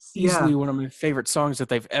lyrically easily one of my favorite songs that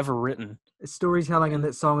they've ever written. Storytelling in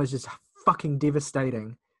that song is just fucking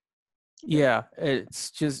devastating. Yeah,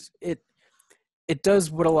 it's just it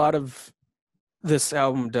does what a lot of this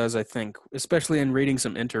album does, I think, especially in reading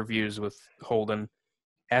some interviews with Holden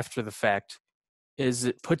after the fact, is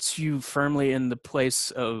it puts you firmly in the place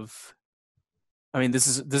of, I mean, this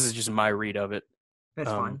is just my read of it. That's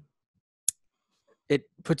fine. It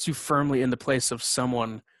puts you firmly in the place of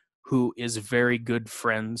someone who is very good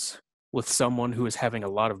friends with someone who is having a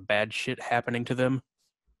lot of bad shit happening to them.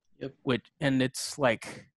 Yep. And it's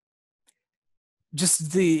like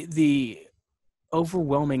just the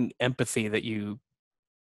overwhelming empathy that you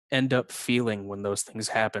end up feeling when those things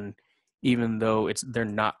happen, even though they're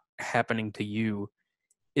not happening to you,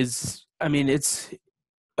 is, I mean, it's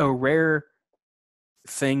a rare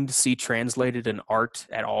thing to see translated in art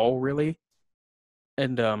at all, really.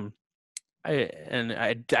 And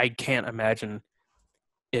I can't imagine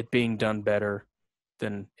it being done better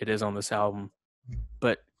than it is on this album.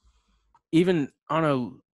 But even on a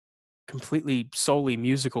completely solely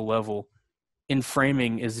musical level, In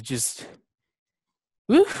Framing is just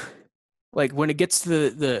woo. Like when it gets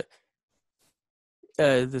to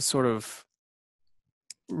the sort of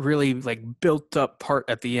really like built up part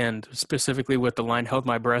at the end, specifically with the line "held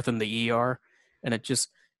my breath" in the ER, and it just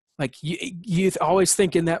like you always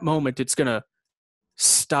think in that moment it's gonna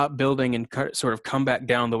stop building and sort of come back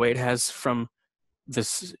down the way it has from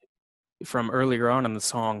earlier on in the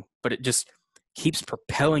song, but it just keeps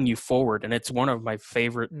propelling you forward, and it's one of my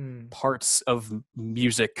favorite parts of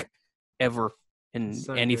music ever in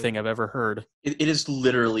So anything good. I've ever heard. It is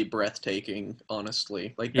literally breathtaking,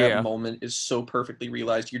 honestly. Like that Yeah. moment is so perfectly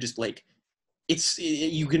realized. You're just like,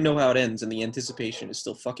 you can know how it ends, and the anticipation is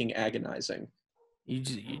still fucking agonizing. You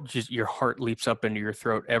just your heart leaps up into your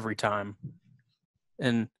throat every time.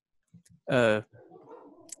 And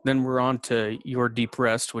then we're on to Your Deep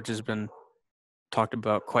Rest, which has been talked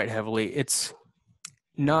about quite heavily. It's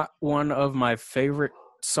not one of my favorite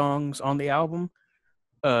songs on the album,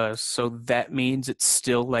 so that means it's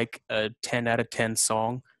still like a 10 out of 10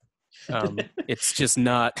 song. It's just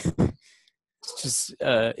not. It's just.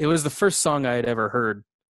 It was the first song I had ever heard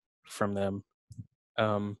from them,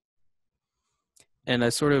 and I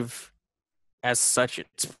sort of, as such,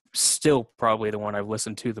 it's still probably the one I've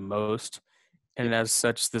listened to the most. And as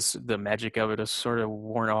such, the magic of it has sort of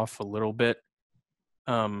worn off a little bit.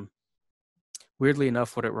 Weirdly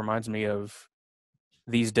enough, what it reminds me of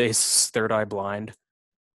these days is Third Eye Blind.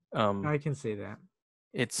 I can see that.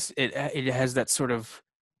 It has that sort of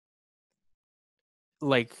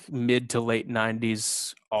like mid to late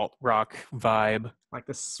 90s alt rock vibe. Like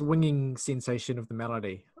the swinging sensation of the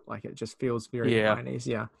melody. Like it just feels very Yeah. 90s.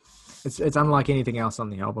 Yeah. It's unlike anything else on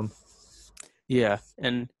the album. Yeah,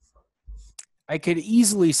 and I could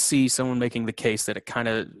easily see someone making the case that it kind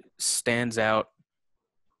of stands out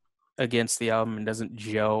against the album and doesn't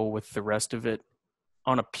gel with the rest of it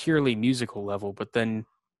on a purely musical level, but then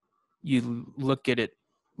you look at it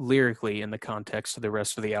lyrically in the context of the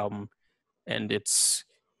rest of the album, and it's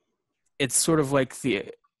sort of like the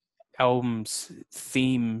album's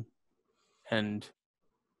theme and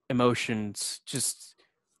emotions just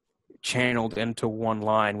channeled into one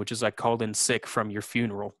line, which is "I called in sick from your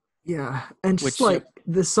funeral." Yeah, and just Which like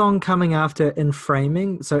the song coming after "In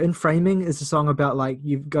Framing." So "In Framing" is a song about like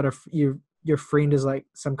you've got your friend is like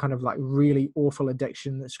some kind of like really awful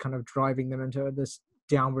addiction that's kind of driving them into this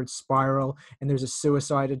downward spiral, and there's a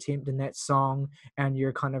suicide attempt in that song, and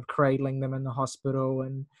you're kind of cradling them in the hospital,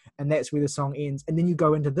 and that's where the song ends. And then you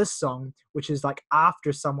go into this song, which is like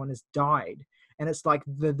after someone has died, and it's like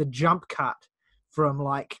the jump cut from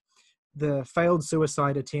like the failed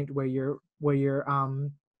suicide attempt where you're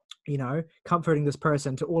comforting this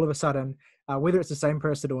person to all of a sudden, whether it's the same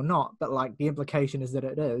person or not, but like the implication is that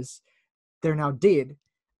they're now dead.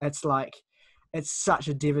 It's like, it's such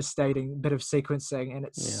a devastating bit of sequencing, and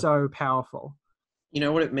it's so powerful. You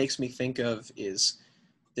know what it makes me think of is,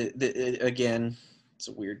 again, it's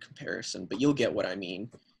a weird comparison, but you'll get what I mean,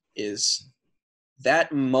 is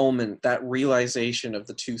that moment, that realization of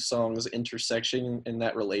the two songs intersection in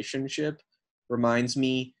that relationship reminds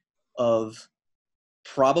me of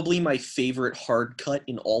probably my favorite hard cut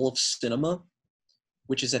in all of cinema,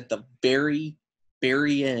 which is at the very,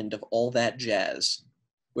 very end of All That Jazz,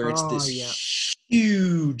 where it's this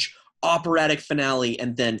huge operatic finale,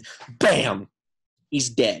 and then bam, he's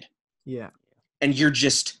dead. Yeah. And you're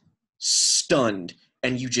just stunned,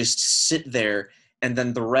 and you just sit there, and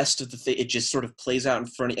then the rest of the thing, it just sort of plays out in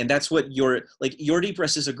front of you. And that's what Your Deep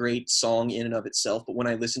Rest is a great song in and of itself, but when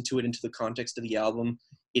I listen to it into the context of the album,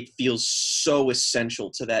 it feels so essential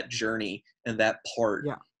to that journey and that part.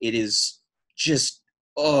 Yeah. It is just,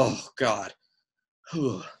 oh God.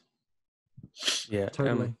 Yeah,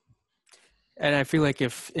 totally. And I feel like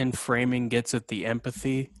if In Framing gets at the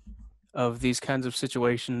empathy of these kinds of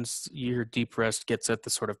situations, Your Deep Rest gets at the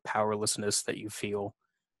sort of powerlessness that you feel.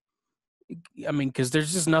 I mean, because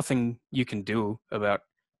there's just nothing you can do about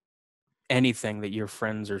anything that your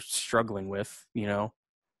friends are struggling with, you know?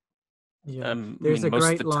 Yeah. There's a most of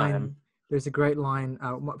great the line. time. There's a great line.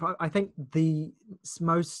 I think the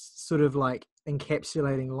most sort of like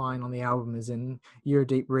encapsulating line on the album is in Your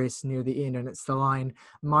Deep Rest near the end, and it's the line,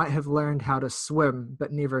 "Might have learned how to swim,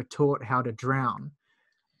 but never taught how to drown."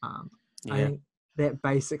 I Yeah. think that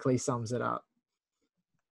basically sums it up.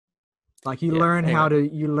 Like you Yeah. learn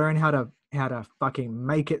Anyway. how to fucking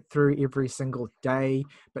make it through every single day,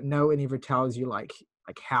 but no one ever tells you like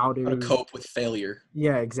how How to to. cope with failure.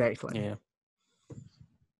 Yeah, exactly. Yeah.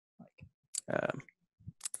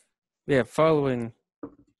 Yeah. Following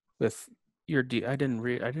with I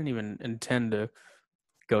didn't even intend to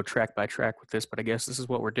go track by track with this, but I guess this is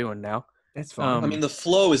what we're doing now. That's fine. I mean, the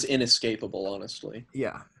flow is inescapable, honestly.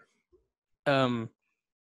 Yeah.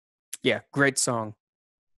 Yeah, great song.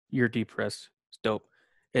 You're Depressed. It's dope.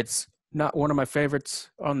 It's not one of my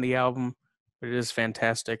favorites on the album, but it is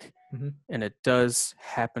fantastic. Mhm. And it does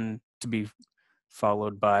happen to be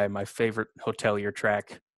followed by my favorite Hotelier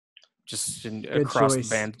track, just across choice.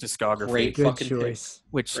 the band's discography. Great Good fucking choice. pick.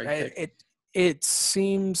 Which Great pick. it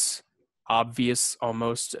seems obvious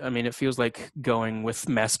almost. I mean, it feels like going with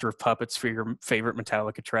Master of Puppets for your favorite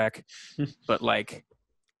Metallica track, but like,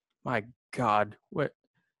 my God, what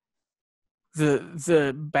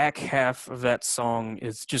the back half of that song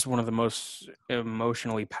is just one of the most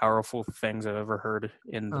emotionally powerful things I've ever heard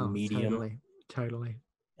in the medium. Totally.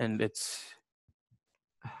 And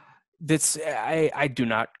I do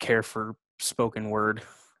not care for spoken word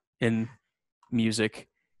in music.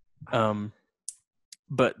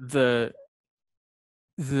 But the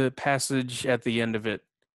passage at the end of it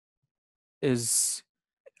is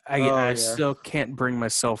I still can't bring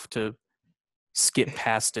myself to skip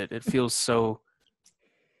past it. It feels so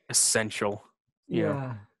essential. You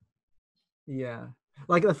know? Yeah.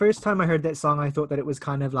 Like the first time I heard that song, I thought that it was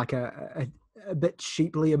kind of like a bit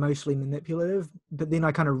cheaply emotionally manipulative. But then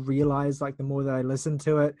I kind of realized, like the more that I listened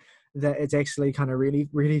to it, that it's actually kind of really,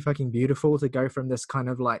 really fucking beautiful to go from this kind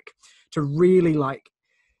of like to really like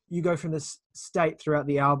you go from this state throughout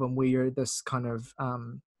the album where you're this kind of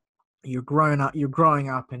you're growing up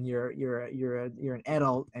and you're an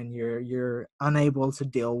adult and you're unable to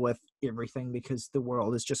deal with everything because the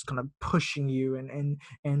world is just kind of pushing you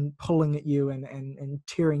and pulling at you and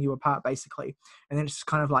tearing you apart basically. And then it's just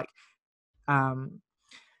kind of like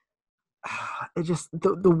it just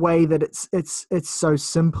the way that it's so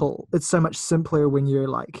simple. It's so much simpler when you're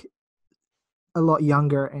like a lot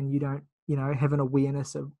younger and you don't have an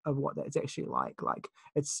awareness of what that's actually like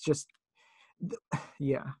it's just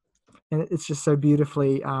yeah. And it's just so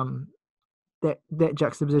beautifully that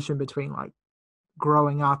juxtaposition between like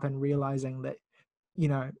growing up and realizing that you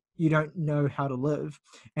don't know how to live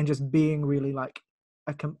and just being really like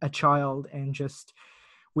a child and just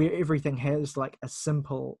where everything has like a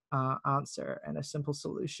simple answer and a simple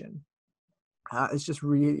solution. It's just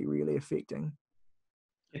really, really affecting.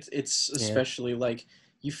 It's especially like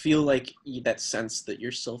you feel like that sense that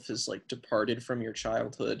yourself is like departed from your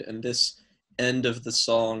childhood, and this end of the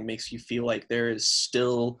song makes you feel like there is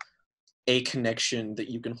still a connection that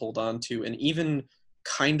you can hold on to and even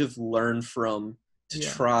kind of learn from to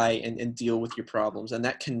try and deal with your problems. And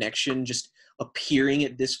that connection just appearing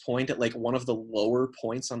at this point at like one of the lower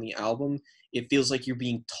points on the album, it feels like you're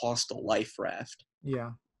being tossed a life raft.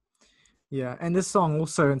 Yeah, and this song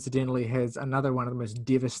also incidentally has another one of the most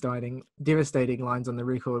devastating lines on the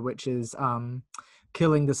record, which is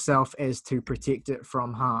killing the self as to protect it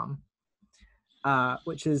from harm,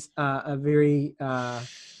 which is a very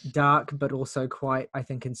dark but also quite, I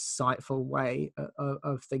think, insightful way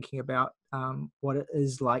of thinking about what it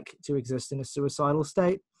is like to exist in a suicidal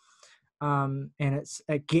state. And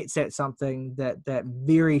it gets at something that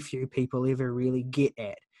very few people ever really get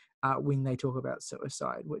at when they talk about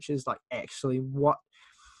suicide, which is like actually what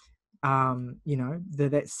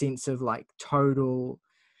that sense of like total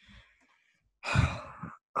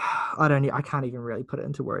I can't even really put it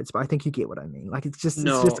into words, but I think you get what I mean. Like it's just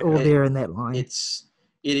all there in that line. It's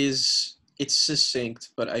succinct,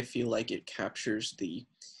 but I feel like it captures the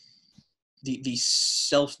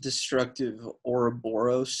self-destructive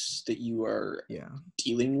Ouroboros that you are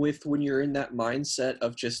dealing with when you're in that mindset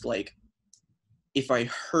of just like, if I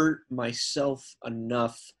hurt myself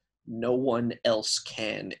enough, no one else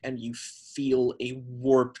can, and you feel a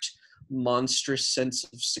warped, monstrous sense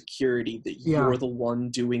of security that you're the one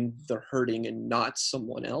doing the hurting and not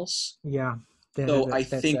someone else. I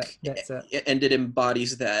think and it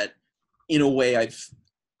embodies that in a way. I've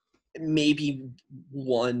maybe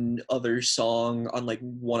one other song on like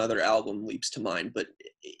one other album leaps to mind, but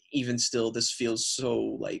even still, this feels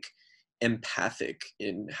so like empathic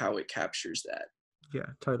in how it captures that. Yeah,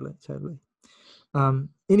 totally.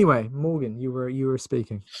 Anyway, Morgan, you were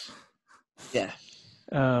speaking. Yeah.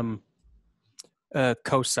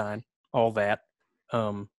 Cosign all that.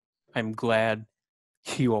 I'm glad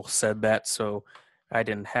you all said that, so I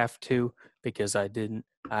didn't have to, because I don't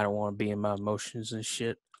want to be in my emotions and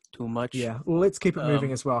shit too much. Yeah. Well, let's keep it moving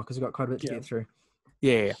Um, as well, because we've got quite a bit to yeah. get through.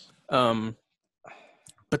 Yeah.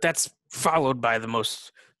 But that's followed by the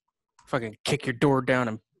most fucking kick your door down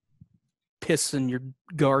and piss in your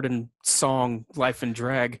garden song, Life and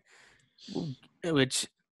Drag, which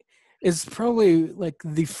is probably like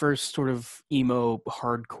the first sort of emo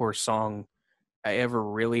hardcore song I ever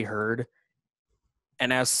really heard.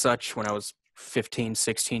 And as such, when I was 15,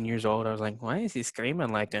 16 years old, I was like, why is he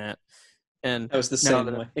screaming like that? And I was the now same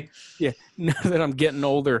that way. now that I'm getting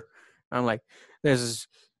older, I'm like, this is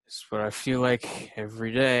what I feel like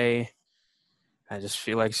every day. I just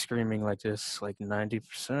feel like screaming like this, like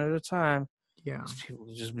 90% of the time. Yeah. People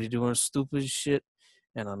just be doing stupid shit,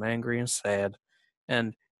 and I'm angry and sad.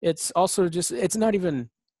 And it's also just, it's not even,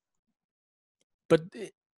 but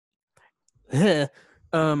that's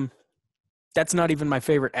not even my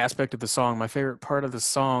favorite aspect of the song. My favorite part of the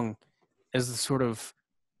song is the sort of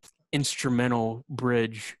instrumental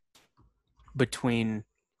bridge between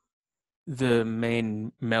the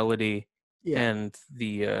main melody Yeah. and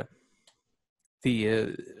the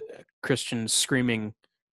Christian screaming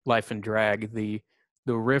Life and Drag. The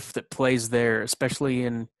riff that plays there, especially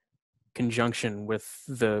in conjunction with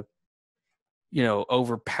the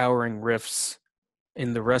overpowering riffs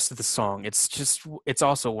in the rest of the song. It's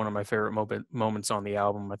also one of my favorite moments on the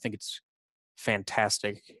album. I think it's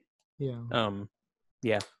fantastic. Yeah.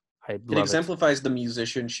 Yeah, I It love it. exemplifies the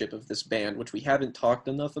musicianship of this band, which we haven't talked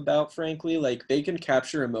enough about, frankly. Like, they can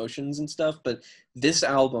capture emotions and stuff, but this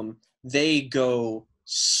album, they go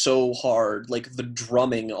so hard. Like, the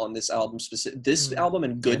drumming on this album, this album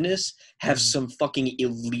and Goodness have some fucking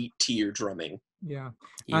elite tier drumming. Yeah.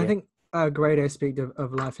 Yeah. I think a great aspect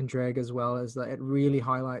of Life and Drag as well is that it really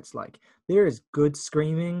highlights, like, there is good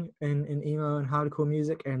screaming in emo and hardcore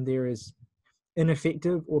music, and there is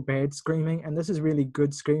ineffective or bad screaming, and this is really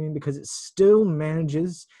good screaming because it still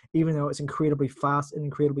manages, even though it's incredibly fast and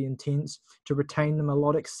incredibly intense, to retain the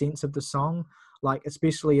melodic sense of the song, like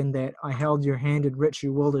especially in that I held your hand in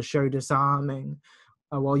ritual to show disarming,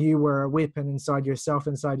 while you were a weapon inside yourself,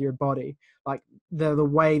 inside your body. Like the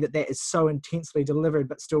way that is so intensely delivered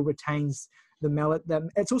but still retains the melody.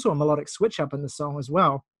 It's also a melodic switch up in the song as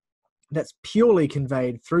well that's purely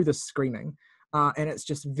conveyed through the screaming. And it's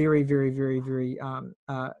just very, very, very, very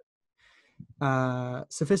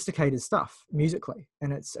sophisticated stuff musically,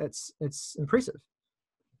 and it's impressive.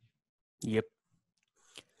 Yep.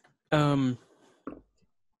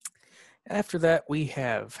 After that, we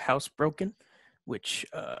have Housebroken, which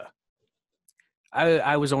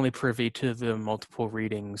I was only privy to the multiple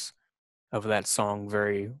readings of that song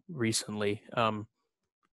very recently. To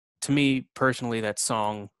me personally, that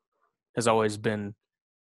song has always been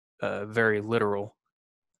very literal,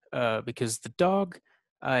 because the dog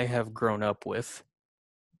I have grown up with,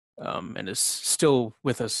 and is still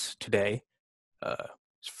with us today, is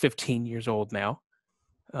 15 years old now.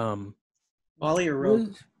 Wally or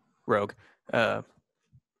Rogue? Rogue.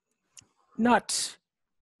 Not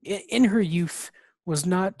in her youth, was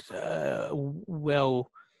not a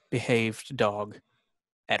well-behaved dog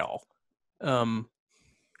at all.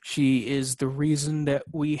 She is the reason that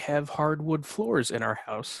we have hardwood floors in our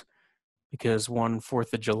house, because one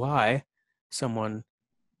 4th of July, someone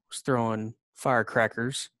was throwing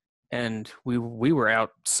firecrackers, and we were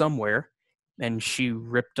out somewhere, and she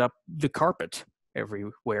ripped up the carpet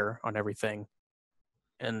everywhere on everything.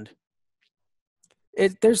 And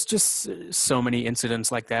there's just so many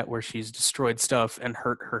incidents like that where she's destroyed stuff and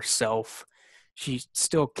hurt herself. She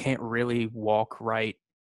still can't really walk right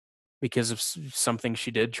because of something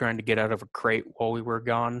she did trying to get out of a crate while we were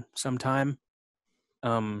gone sometime.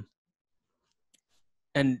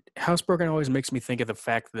 And Housebroken always makes me think of the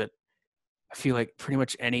fact that I feel like pretty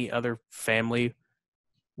much any other family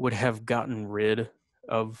would have gotten rid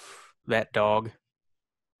of that dog,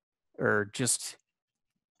 or just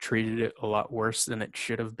treated it a lot worse than it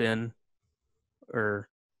should have been, or,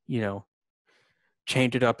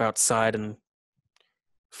 chained it up outside and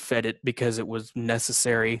fed it because it was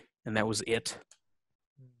necessary and that was it.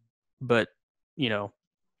 But,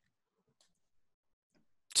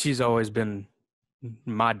 she's always been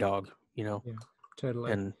my dog, Yeah,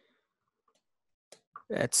 totally. and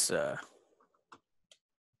that's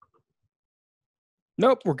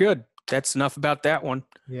nope, we're good. That's enough about that one.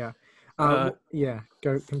 Yeah. Yeah,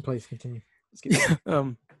 please continue.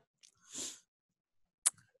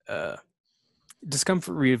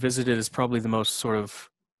 Discomfort Revisited is probably the most sort of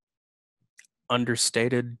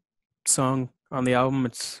understated song on the album.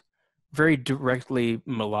 It's very directly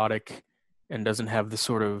melodic and doesn't have the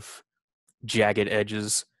sort of jagged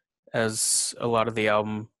edges as a lot of the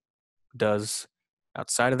album does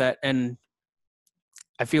outside of that. And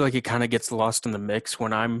I feel like it kind of gets lost in the mix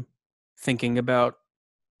when I'm thinking about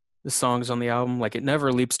the songs on the album. Like, it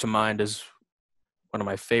never leaps to mind as one of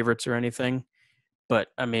my favorites or anything. But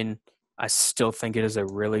I mean, I still think it is a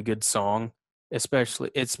really good song.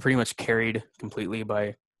 Especially, it's pretty much carried completely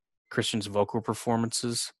by Christian's vocal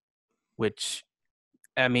performances, which,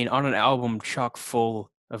 I mean, on an album chock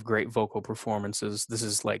full of great vocal performances, this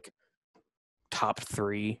is like top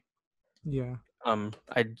 3. Yeah.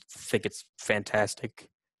 I think it's fantastic.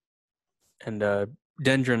 And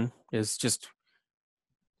Dendron is just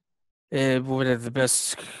one of the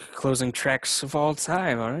best closing tracks of all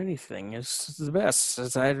time on anything. It's the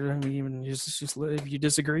best. I mean, just if you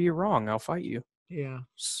disagree, you're wrong. I'll fight you. Yeah.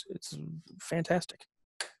 It's fantastic.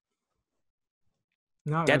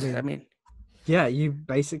 No, I mean, yeah, you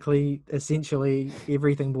basically, essentially,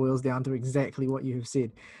 everything boils down to exactly what you have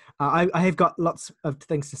said. I have got lots of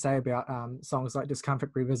things to say about songs like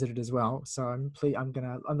Discomfort Revisited as well. So I'm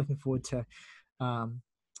looking forward to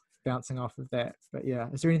bouncing off of that. But yeah,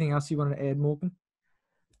 is there anything else you wanted to add, Morgan?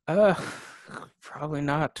 probably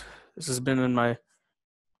not. This has been in my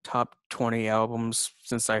top 20 albums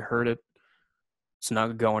since I heard it. It's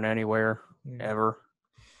not going anywhere ever.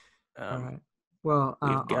 All right. Well,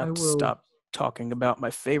 we've got to stop talking about my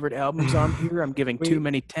favorite albums on here. I'm giving too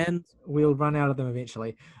many 10s. We'll run out of them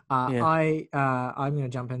eventually. Yeah. I'm going to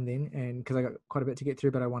jump in then, and because I got quite a bit to get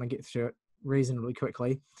through, but I want to get through it reasonably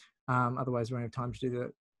quickly. Otherwise, we won't have time to do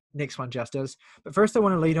the next one justice. But first, I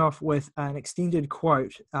want to lead off with an extended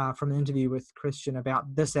quote from an interview with Christian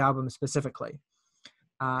about this album specifically.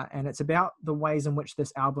 And it's about the ways in which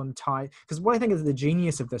this album ties, because what I think is the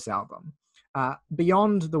genius of this album,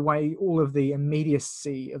 beyond the way all of the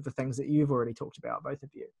immediacy of the things that you've already talked about, both of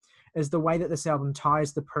you, is the way that this album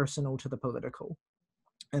ties the personal to the political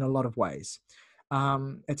in a lot of ways.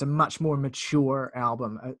 It's a much more mature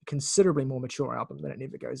album, a considerably more mature album than It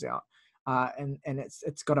Never Goes Out. And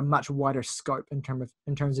it's got a much wider scope in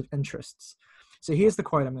terms of interests. So here's the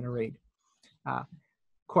quote I'm going to read.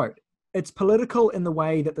 Quote, "It's political in the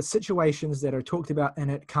way that the situations that are talked about in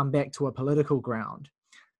it come back to a political ground.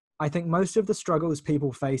 I think most of the struggles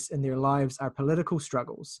people face in their lives are political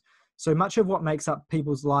struggles. So much of what makes up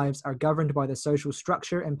people's lives are governed by the social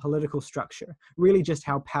structure and political structure, really just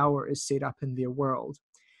how power is set up in their world.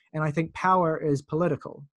 And I think power is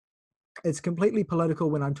political. It's completely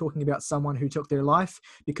political when I'm talking about someone who took their life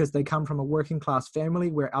because they come from a working class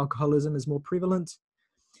family where alcoholism is more prevalent.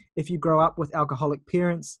 If you grow up with alcoholic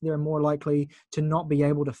parents, they're more likely to not be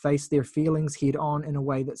able to face their feelings head on in a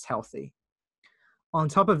way that's healthy. On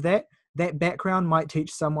top of that, that background might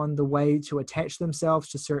teach someone the way to attach themselves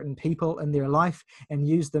to certain people in their life and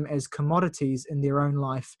use them as commodities in their own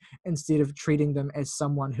life instead of treating them as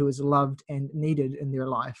someone who is loved and needed in their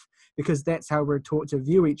life, because that's how we're taught to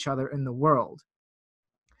view each other in the world.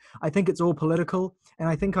 I think it's all political, and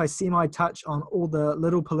I think I semi-touch on all the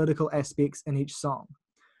little political aspects in each song.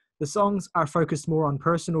 The songs are focused more on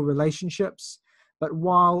personal relationships, but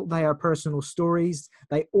while they are personal stories,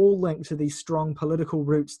 they all link to these strong political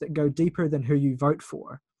roots that go deeper than who you vote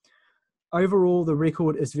for. Overall, the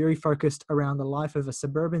record is very focused around the life of a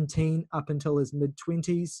suburban teen up until his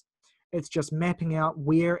mid-20s. It's just mapping out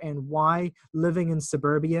where and why living in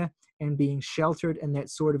suburbia and being sheltered in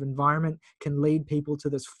that sort of environment can lead people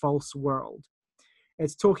to this false world.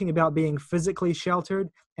 It's talking about being physically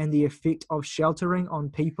sheltered and the effect of sheltering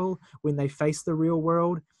on people when they face the real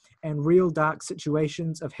world, and real dark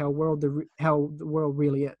situations of how the world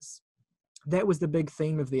really is. That was the big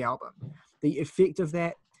theme of the album, the effect of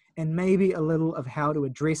that, and maybe a little of how to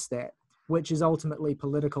address that, which is ultimately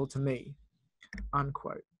political to me,"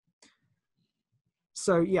 unquote.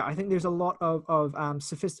 So yeah, I think there's a lot of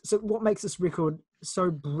so what makes this record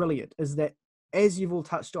so brilliant is that, as you've all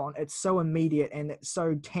touched on, it's so immediate and it's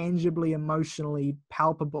so tangibly, emotionally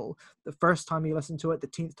palpable. The first time you listen to it, the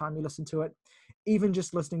 10th time you listen to it, even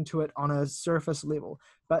just listening to it on a surface level.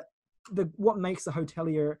 But what makes the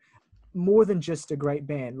Hotelier more than just a great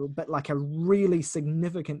band, but like a really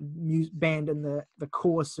significant band in the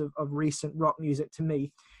course of recent rock music to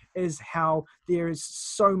me, is how there is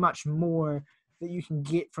so much more that you can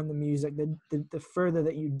get from the music, the further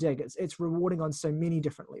that you dig. It's rewarding on so many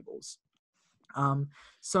different levels.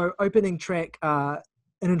 So opening track, an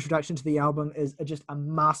introduction to the album, is just a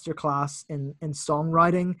masterclass in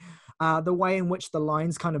songwriting. the way in which the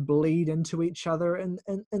lines kind of bleed into each other in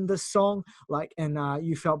this song, like, and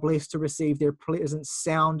you felt blessed to receive their pleasant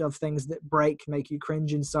sound of things that break, make you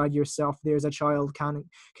cringe inside yourself. There's a child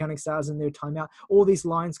counting stars in their time out. All these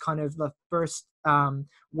lines, kind of the first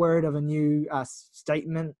word of a new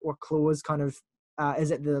statement or clause, kind of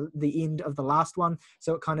is at the end of the last one.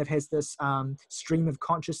 So it kind of has this stream of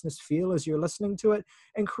consciousness feel as you're listening to it.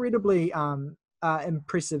 Incredibly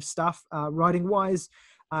impressive stuff writing wise.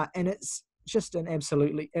 And it's just an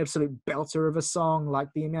absolute belter of a song. Like,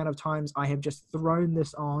 the amount of times I have just thrown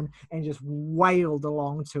this on and just wailed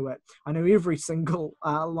along to it. I know every single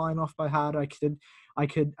line off by heart. I could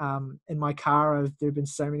in my car, there have been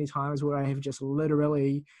so many times where I have just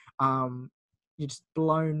literally just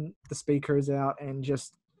blown the speakers out and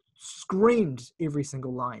just screamed every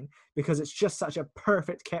single line, because it's just such a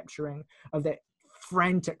perfect capturing of that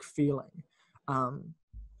frantic feeling.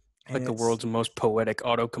 Like the world's most poetic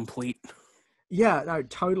autocomplete. Yeah, no,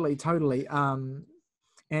 totally. And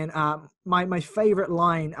my favorite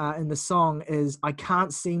line in the song is, "I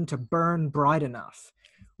can't seem to burn bright enough,"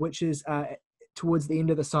 which is towards the end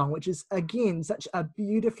of the song, which is again such a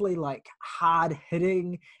beautifully like hard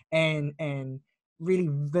hitting and really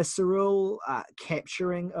visceral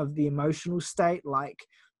capturing of the emotional state. Like,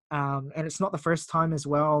 and it's not the first time as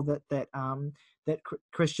well that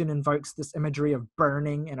Christian invokes this imagery of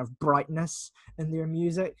burning and of brightness in their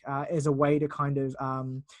music as a way to kind of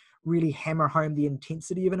really hammer home the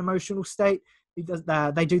intensity of an emotional state.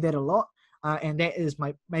 They do that a lot, and that is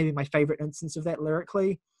maybe my favorite instance of that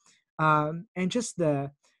lyrically. And just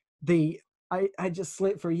I just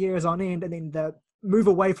slept for years on end, and then the move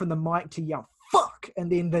away from the mic to yell "fuck,"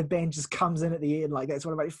 and then the band just comes in at the end. Like, that's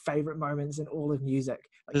one of my favorite moments in all of music.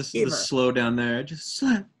 Like, the slow down there. I just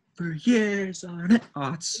slept for years on it.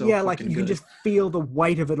 Oh, it's so yeah, like fucking you good. can just feel the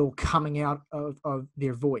weight of it all coming out of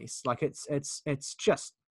their voice. Like, it's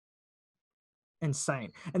just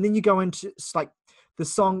insane. And then you go into, it's like the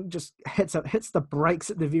song just hits the brakes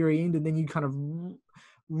at the very end, and then you kind of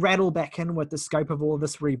rattle back in with the scope of all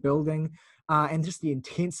this rebuilding and just the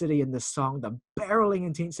intensity in this song, the barreling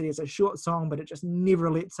intensity. It's a short song, but it just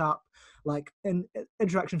never lets up. Like, an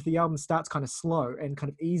introduction to the album starts kind of slow and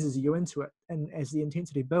kind of eases you into it, and as the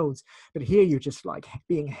intensity builds, but here you're just like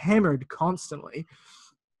being hammered constantly.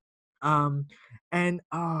 One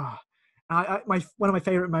of my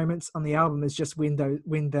favorite moments on the album is just when the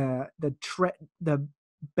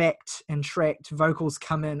backed and tracked vocals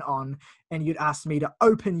come in on, and you'd asked me to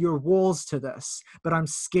open your walls to this, but I'm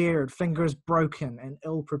scared, fingers broken, and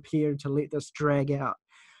ill prepared to let this drag out.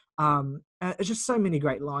 It's just so many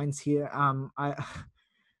great lines here. And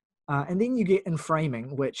then you get In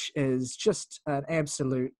Framing, which is just an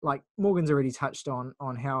absolute, like Morgan's already touched on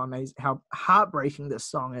how amazing, how heartbreaking this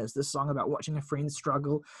song is. This song about watching a friend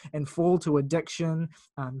struggle and fall to addiction,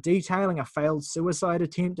 detailing a failed suicide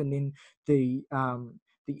attempt, and then the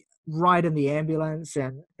ride in the ambulance,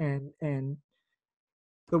 and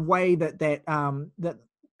the way that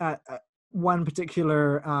one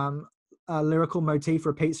particular lyrical motif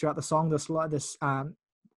repeats throughout the song. This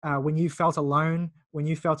when you felt alone,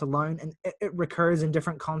 and it recurs in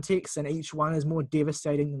different contexts, and each one is more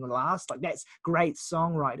devastating than the last. Like, that's great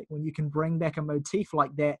songwriting when you can bring back a motif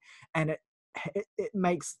like that, and it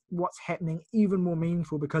makes what's happening even more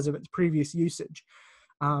meaningful because of its previous usage.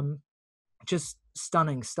 Just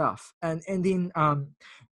stunning stuff. And then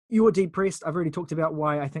You're Depressed, I've already talked about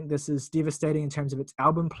why I think this is devastating in terms of its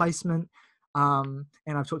album placement. And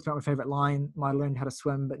I've talked about my favorite line, "I learned how to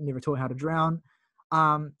swim but never taught how to drown."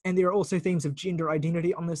 And there are also themes of gender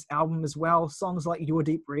identity on this album as well. Songs like You're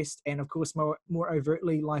Depressed, and of course more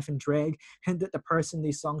overtly Life in Drag, hint that the person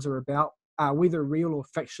these songs are about, whether real or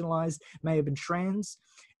fictionalized, may have been trans.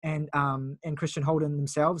 And Christian Holden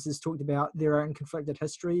themselves has talked about their own conflicted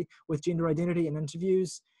history with gender identity in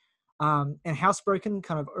interviews. And Housebroken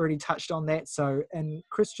kind of already touched on that. So in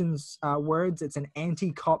Christian's words, it's an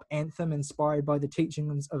anti-cop anthem inspired by the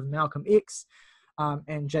teachings of Malcolm X.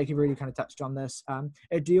 And Jake, you've already kind of touched on this.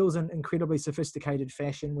 It deals in incredibly sophisticated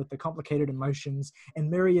fashion with the complicated emotions and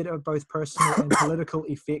myriad of both personal and political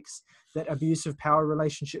effects that abusive power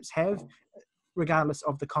relationships have, regardless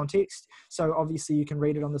of the context. So obviously you can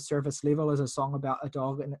read it on the surface level as a song about a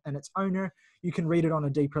dog and its owner. You can read it on a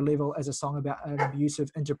deeper level as a song about an abusive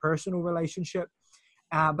interpersonal relationship.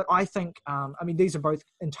 But I think, these are both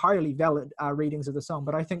entirely valid readings of the song,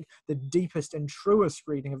 but I think the deepest and truest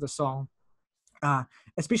reading of the song,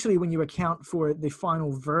 especially when you account for the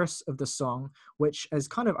final verse of the song, which is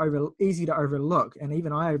kind of easy to overlook, and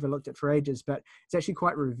even I overlooked it for ages, but it's actually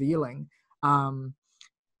quite revealing.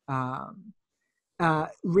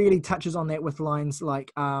 really touches on that with lines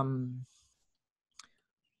like,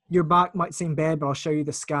 your bark might seem bad, but I'll show you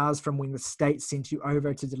the scars from when the state sent you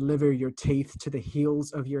over to deliver your teeth to the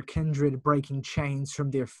heels of your kindred, breaking chains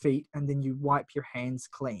from their feet, and then you wipe your hands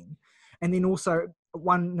clean. And then also,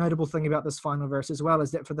 one notable thing about this final verse as well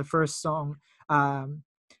is that for the first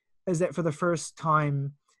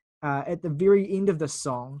time, at the very end of the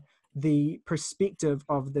song, the perspective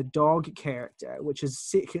of the dog character, which is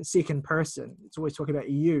second person, it's always talking about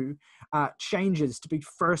you, changes to be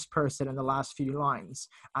first person in the last few lines.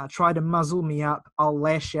 Try to muzzle me up, I'll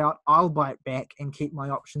lash out, I'll bite back, and keep my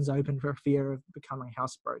options open for fear of becoming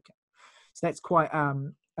housebroken. So that's quite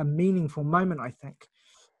a meaningful moment, I think.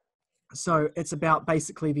 So it's about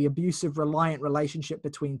basically the abusive, reliant relationship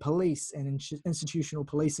between police and institutional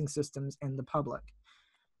policing systems and the public.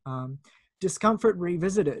 Discomfort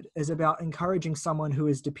Revisited is about encouraging someone who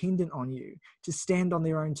is dependent on you to stand on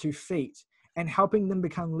their own 2 feet and helping them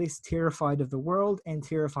become less terrified of the world and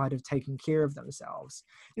terrified of taking care of themselves.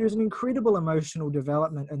 There's an incredible emotional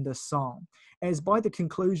development in this song, as by the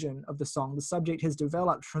conclusion of the song, the subject has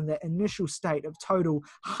developed from that initial state of total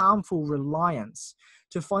harmful reliance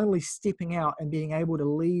to finally stepping out and being able to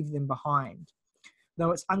leave them behind.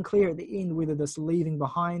 Though it's unclear at the end whether this leaving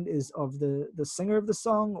behind is of the singer of the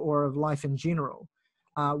song or of life in general.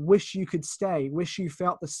 Wish you could stay, wish you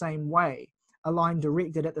felt the same way. A line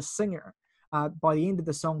directed at the singer by the end of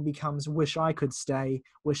the song becomes wish I could stay,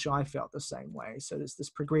 wish I felt the same way. So there's this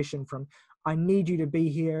progression from I need you to be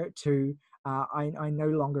here to I no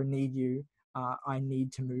longer need you, I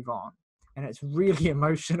need to move on. And it's really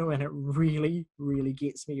emotional, and it really, really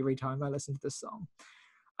gets me every time I listen to this song.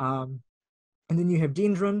 And then you have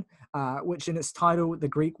Dendron, which in its title, the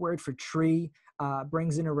Greek word for tree,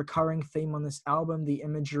 brings in a recurring theme on this album, the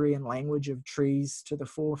imagery and language of trees to the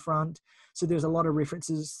forefront. So there's a lot of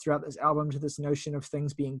references throughout this album to this notion of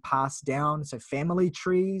things being passed down. So family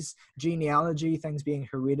trees, genealogy, things being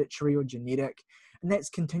hereditary or genetic. And that's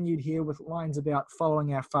continued here with lines about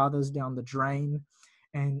following our fathers down the drain.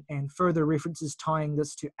 And further references tying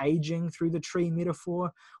this to aging through the tree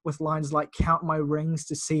metaphor with lines like count my rings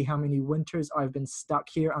to see how many winters I've been stuck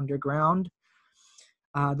here underground.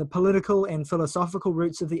 The political and philosophical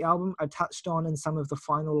roots of the album are touched on in some of the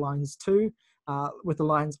final lines too, with the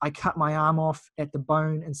lines, I cut my arm off at the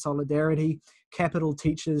bone in solidarity. Capital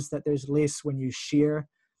teaches that there's less when you share.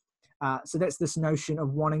 So that's this notion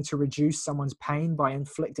of wanting to reduce someone's pain by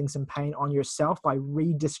inflicting some pain on yourself, by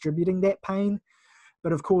redistributing that pain.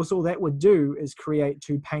 But of course, all that would do is create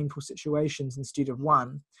 2 painful situations instead of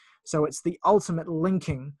 1. So it's the ultimate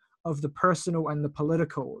linking of the personal and the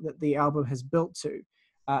political that the album has built to.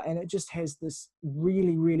 And it just has this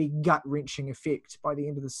really, really gut-wrenching effect by the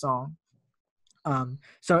end of the song.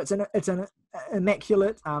 So it's an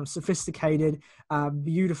immaculate, sophisticated,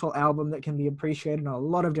 beautiful album that can be appreciated on a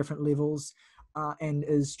lot of different levels, and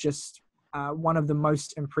is just one of the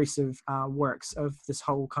most impressive works of this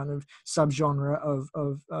whole kind of subgenre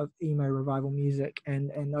of emo revival music, and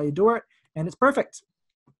I adore it, and it's perfect.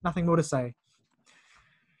 Nothing more to say.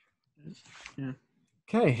 Yeah.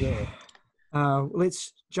 Okay.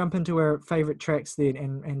 Let's jump into our favorite tracks then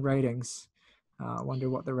and ratings. I wonder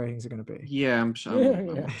what the ratings are going to be. Yeah,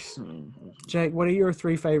 Jake, what are your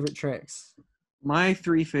 3 favorite tracks? My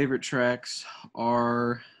 3 favorite tracks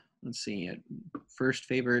are, let's see, first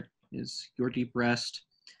favorite is Your Deep Rest,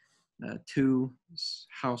 2 is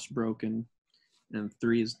Housebroken, and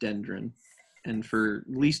 3 is Dendron. And for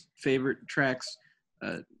least favorite tracks,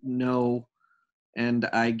 No, and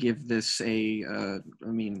I give this in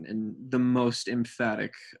the most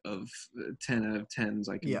emphatic of 10 out of 10s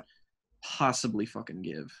I can possibly fucking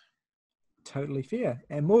give. Totally fair.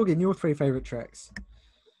 And Morgan, your 3 favorite tracks?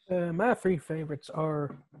 My 3 favorites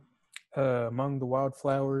are Among the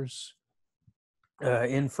Wildflowers,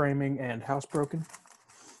 In Framing, and Housebroken.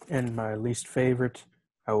 And my least favorite,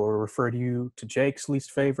 I will refer you to Jake's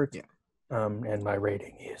least favorite. Yeah. And my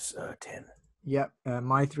rating is 10. Yep.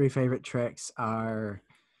 My 3 favorite tracks are,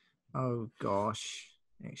 oh gosh,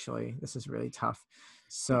 actually, this is really tough.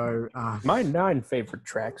 So my 9 favorite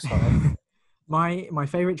tracks are my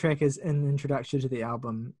favorite track is In Introduction to the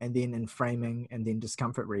Album, and then In Framing, and then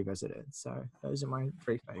Discomfort Revisited. So those are my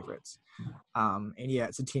 3 favorites. And yeah,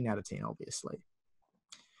 it's a 10 out of 10, obviously.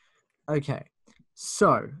 Okay,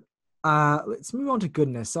 so let's move on to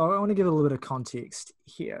Goodness. So I want to give a little bit of context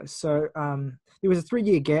here. So there was a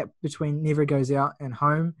 3-year gap between Never Goes Out and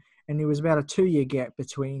Home, and there was about a 2-year gap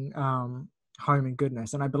between Home and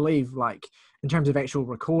Goodness. And I believe, like, in terms of actual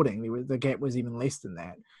recording, the gap was even less than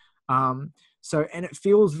that. And it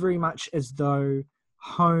feels very much as though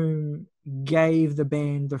Home gave the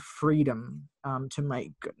band the freedom to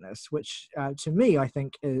make goodness, which to me I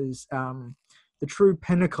think is the true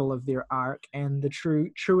pinnacle of their arc and the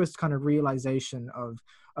truest kind of realization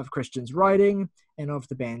of Christian's writing and of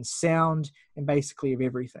the band's sound and basically of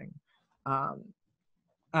everything. I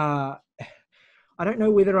don't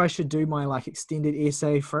know whether I should do my like extended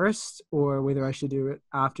essay first or whether I should do it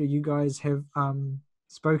after you guys have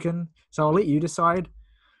spoken. So I'll let you decide.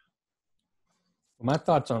 My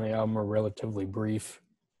thoughts on the album are relatively brief.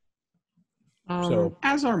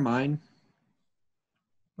 As are mine.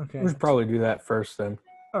 Okay. We should probably do that first then.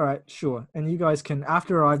 All right, sure. And you guys can,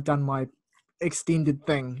 after I've done my extended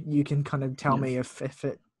thing, you can kind of tell me if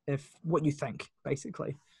what you think,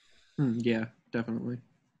 basically. Yeah, definitely.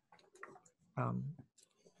 Okay.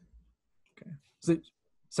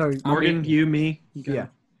 So Morgan, you, me, you go.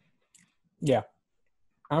 Yeah.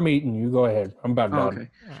 I'm eating. You go ahead. I'm about done. Okay.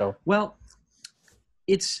 So well,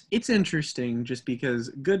 it's interesting just because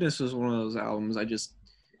Goodness was one of those albums I just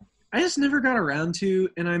never got around to,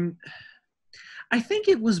 and I think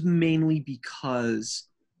it was mainly because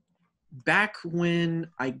back when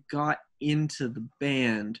I got into the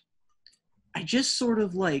band, I just sort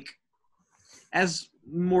of like, as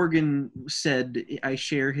Morgan said, I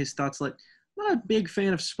share his thoughts, like, I'm not a big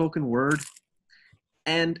fan of spoken word.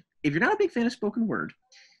 And if you're not a big fan of spoken word,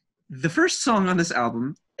 the first song on this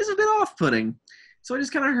album is a bit off-putting. So I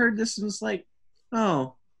just kind of heard this and was like,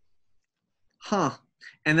 oh, huh.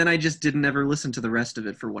 And then I just didn't ever listen to the rest of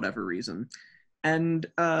it for whatever reason. And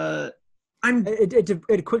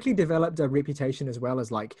it quickly developed a reputation as well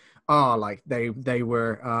as like, they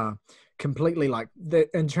were completely like,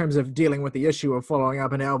 in terms of dealing with the issue of following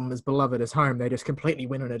up an album as beloved as Home, they just completely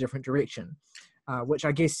went in a different direction, which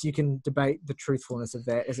I guess you can debate the truthfulness of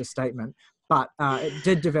that as a statement, but it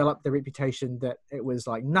did develop the reputation that it was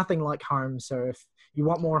like nothing like Home, so if you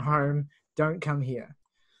want more Home, don't come here,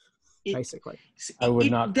 basically. I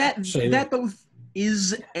would not say that both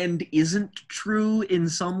is and isn't true in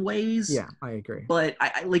some ways. Yeah, I agree. But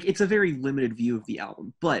I like, it's a very limited view of the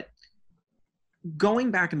album. But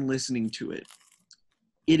going back and listening to it,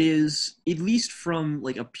 it is, at least from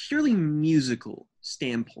like a purely musical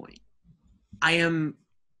standpoint, I am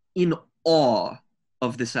in awe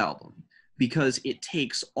of this album because it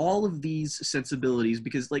takes all of these sensibilities,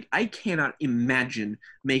 because like I cannot imagine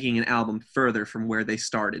making an album further from where they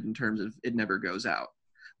started in terms of It Never Goes Out.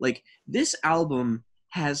 Like, this album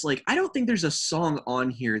has, like, I don't think there's a song on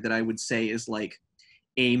here that I would say is, like,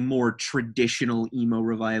 a more traditional emo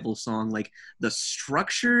revival song. Like, the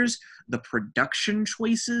structures, the production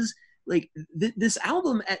choices, like, this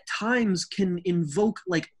album at times can invoke,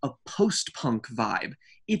 like, a post-punk vibe.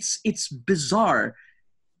 It's bizarre.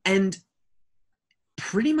 And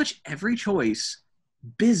pretty much every choice,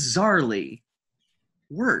 bizarrely,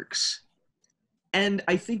 works. And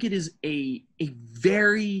I think it is a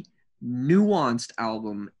very nuanced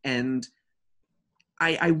album, and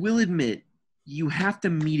I will admit, you have to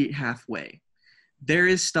meet it halfway. There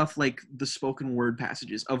is stuff like the spoken word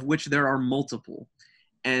passages, of which there are multiple,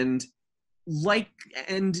 and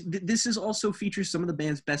this is also features some of the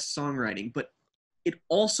band's best songwriting, but it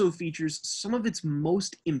also features some of its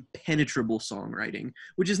most impenetrable songwriting,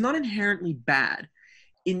 which is not inherently bad.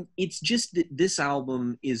 It's just that this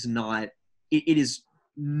album is not, it is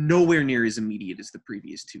nowhere near as immediate as the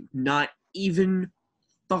previous two. Not even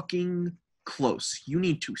fucking close. You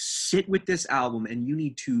need to sit with this album and you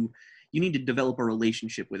need to develop a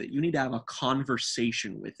relationship with it. You need to have a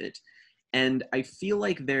conversation with it. And I feel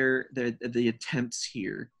like the attempts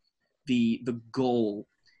here, the goal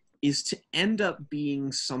is to end up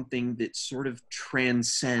being something that sort of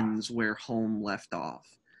transcends where Home left off.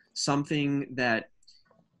 Something that,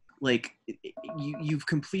 like, you've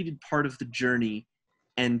completed part of the journey,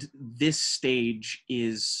 and this stage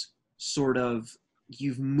is sort of,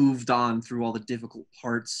 you've moved on through all the difficult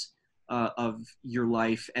parts of your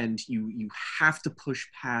life, and you have to push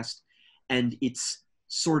past, and it's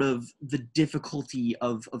sort of the difficulty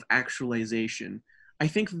of actualization. I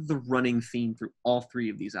think the running theme through all three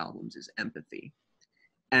of these albums is empathy.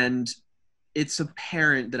 And it's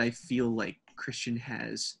apparent that I feel like Christian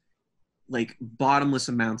has, like, bottomless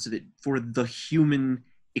amounts of it for the human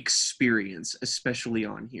experience, especially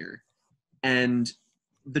on here. And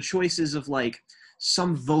the choices of, like,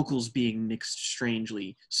 some vocals being mixed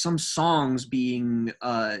strangely, some songs being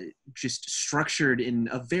just structured in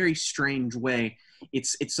a very strange way.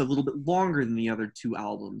 It's a little bit longer than the other two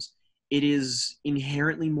albums. It is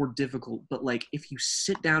inherently more difficult, but, like, if you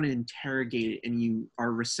sit down and interrogate it and you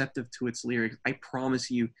are receptive to its lyrics, I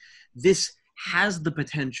promise you, this has the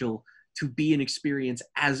potential to be an experience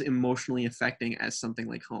as emotionally affecting as something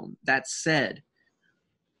like Home. That said,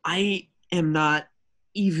 I am not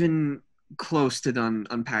even close to done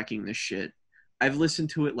unpacking this shit. I've listened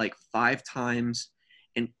to it like 5 times,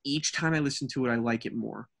 and each time I listen to it, I like it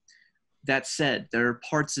more. That said, there are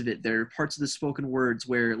parts of the spoken words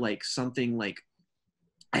where like something like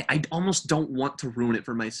I almost don't want to ruin it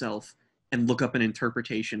for myself and look up an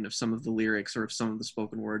interpretation of some of the lyrics or of some of the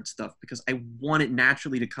spoken word stuff, because I want it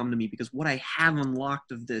naturally to come to me, because what I have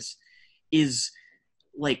unlocked of this is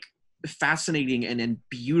like fascinating and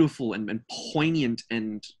beautiful and poignant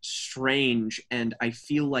and strange, and I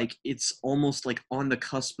feel like it's almost like on the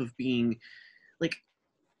cusp of being like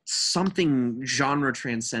something genre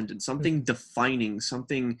transcendent, something defining,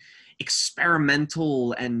 something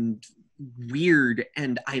experimental and weird.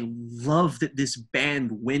 And I love that this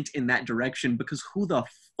band went in that direction, because who the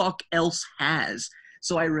fuck else has?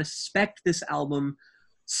 So I respect this album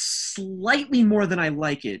slightly more than I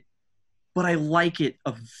like it, but I like it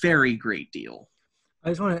a very great deal. I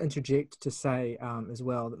just want to interject to say as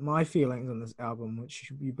well that my feelings on this album,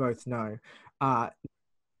 which you both know,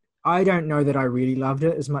 I don't know that I really loved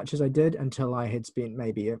it as much as I did until I had spent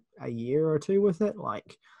maybe a year or two with it.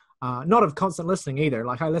 Like, not of constant listening either.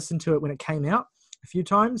 Like, I listened to it when it came out a few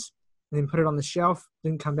times and then put it on the shelf,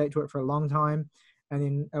 didn't come back to it for a long time. And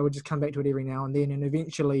then I would just come back to it every now and then. And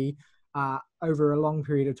eventually, over a long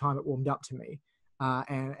period of time, it warmed up to me.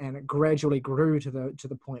 And it gradually grew to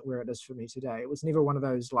the point where it is for me today. It was never one of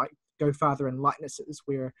those like Go Farther and Lightnesses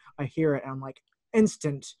where I hear it and I'm like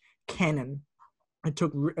instant canon. It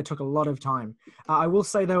took a lot of time. I will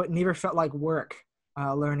say though, it never felt like work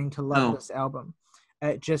learning to love this album.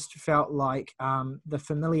 It just felt like the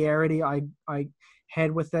familiarity I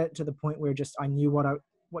had with it, to the point where just I knew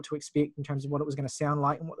what to expect in terms of what it was going to sound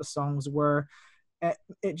like and what the songs were.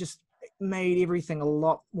 It just made everything a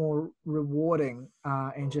lot more rewarding,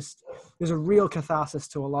 and just there's a real catharsis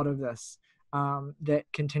to a lot of this that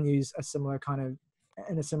continues in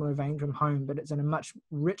a similar vein from Home, but it's in a much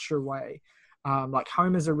richer way. Like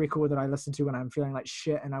Home is a record that I listen to when I'm feeling like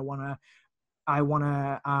shit and I wanna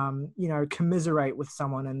commiserate with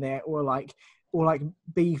someone in there, or like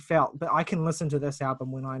be felt. But I can listen to this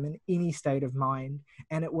album when I'm in any state of mind,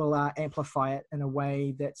 and it will amplify it in a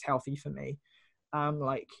way that's healthy for me.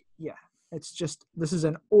 It's just, this is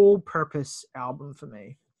an all-purpose album for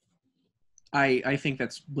me. I think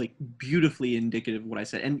that's like beautifully indicative of what I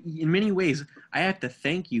said. And in many ways, I have to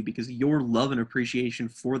thank you, because your love and appreciation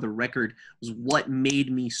for the record was what made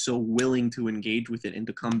me so willing to engage with it and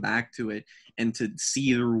to come back to it and to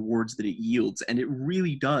see the rewards that it yields. And it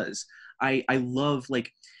really does. I love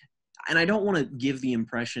like, and I don't want to give the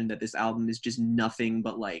impression that this album is just nothing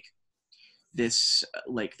but like this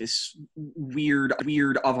weird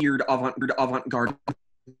avant-garde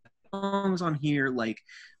songs on here, like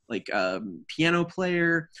Piano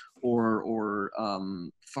Player or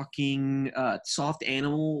fucking Soft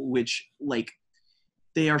Animal, which like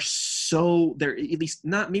they're at least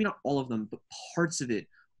maybe not all of them, but parts of it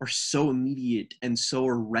are so immediate and so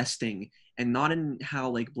arresting, and not in how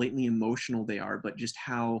like blatantly emotional they are, but just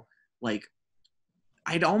how like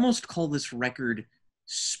I'd almost call this record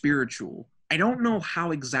spiritual. I don't know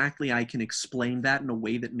how exactly I can explain that in a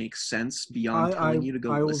way that makes sense beyond telling you to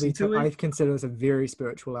go listen to it. I consider this a very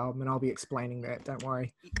spiritual album, and I'll be explaining that. Don't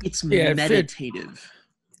worry. It's meditative.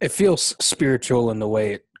 It feels spiritual in the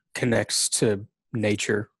way it connects to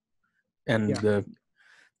nature and the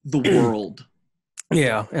world.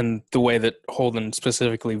 Yeah, and the way that Holden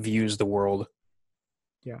specifically views the world.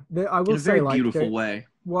 Yeah, I will in a say, very like, beautiful way.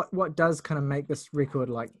 What does kind of make this record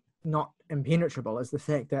like not impenetrable is the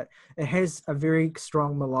fact that it has a very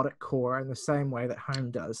strong melodic core in the same way that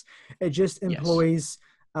Home does. It just employs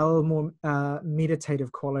a little more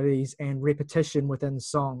meditative qualities and repetition within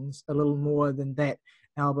songs, a little more than that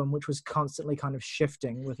album, which was constantly kind of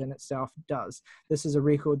shifting within itself, does. This is a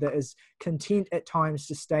record that is content at times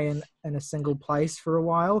to stay in a single place for a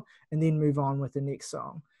while and then move on with the next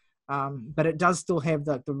song. But it does still have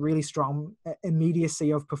the really strong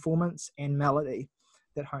immediacy of performance and melody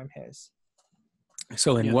that Home has.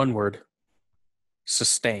 So in one word,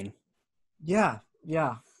 sustain. Yeah.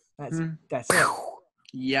 That's it.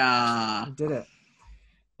 Yeah. I did it.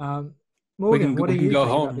 Morgan, what do you go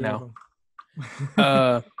think home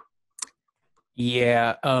about the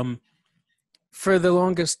album? For the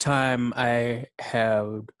longest time, I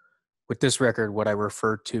have, with this record, what I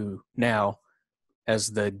refer to now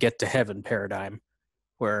as the get to heaven paradigm,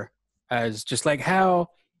 where I was just like, how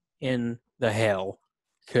in the hell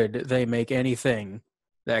could they make anything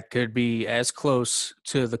that could be as close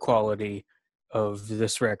to the quality of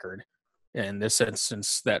this record? In this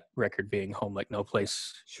instance, that record being Home Like No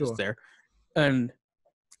Place Sure. is there. And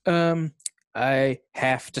I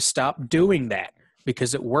have to stop doing that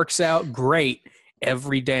because it works out great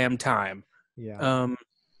every damn time. Yeah.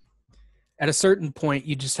 At a certain point,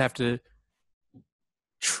 you just have to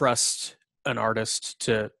trust an artist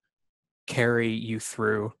to carry you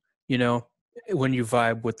through. You know, when you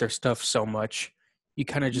vibe with their stuff so much, you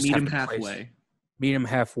kind of just Meet have him to halfway. meet them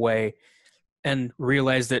halfway, and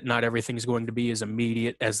realize that not everything's going to be as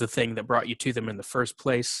immediate as the thing that brought you to them in the first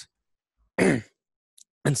place, and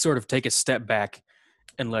sort of take a step back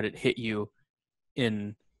and let it hit you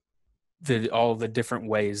in all the different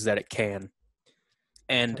ways that it can.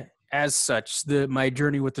 And as such, my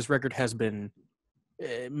journey with this record has been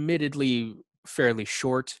admittedly fairly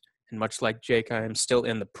short, and much like Jake, I am still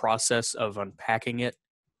in the process of unpacking it.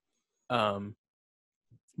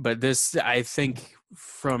 But this, I think,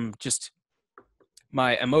 from just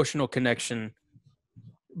my emotional connection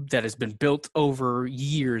that has been built over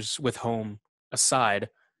years with Home aside,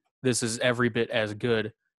 this is every bit as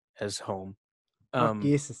good as Home. Fuck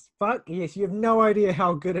yes. Fuck yes. You have no idea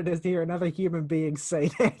how good it is to hear another human being say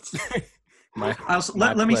that.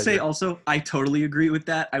 Let me say also, I totally agree with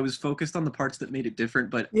that. I was focused on the parts that made it different,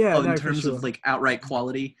 but in terms of like outright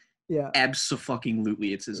quality,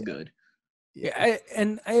 abso-fucking-lutely, it's as good. Yeah,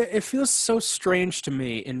 it feels so strange to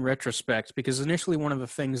me in retrospect, because initially one of the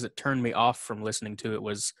things that turned me off from listening to it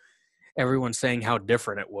was everyone saying how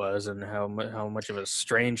different it was and how much of a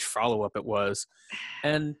strange follow-up it was,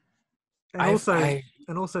 and also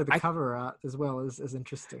the cover art as well is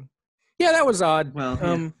interesting. Yeah, that was odd.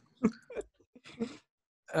 Well,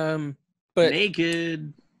 but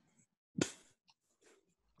naked.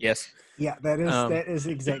 Yes. Yeah, that is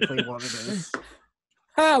exactly what it is.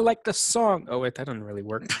 Like the song. Oh wait, that doesn't really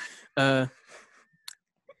work. The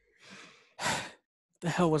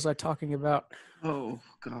hell was I talking about? Oh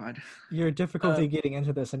God. Your difficulty getting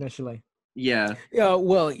into this initially. Yeah. Yeah.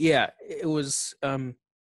 Well, yeah. It was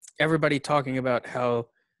everybody talking about how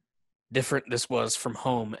different this was from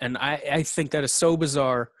Home, and I think that is so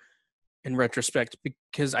bizarre in retrospect,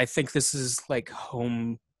 because I think this is like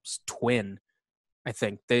Home's twin. I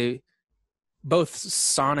think they both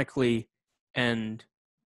sonically and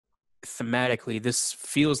thematically, this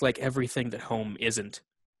feels like everything that Home isn't.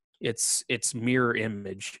 It's mirror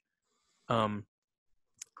image. I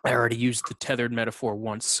already used the tethered metaphor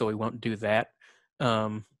once, so we won't do that.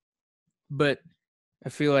 But I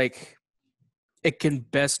feel like it can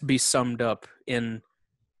best be summed up in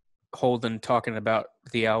Holden talking about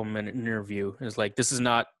the album in an interview. It's like, this is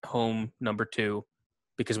not Home number 2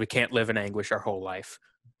 because we can't live in anguish our whole life.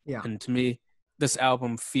 Yeah. And to me, this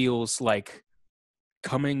album feels like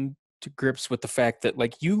coming to grips with the fact that,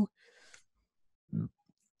 like,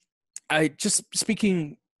 I just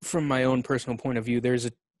speaking from my own personal point of view, there's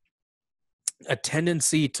a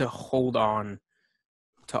tendency to hold on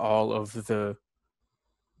to all of the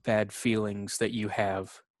bad feelings that you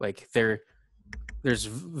have. Like, there's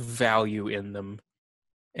value in them,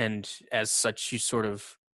 and as such, you sort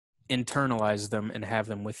of internalize them and have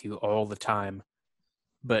them with you all the time.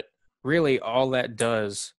 But really, all that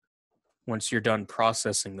does, once you're done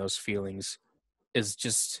processing those feelings, is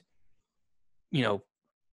just,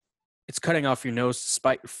 it's cutting off your nose to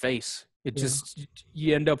spite your face.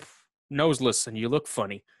 You end up noseless and you look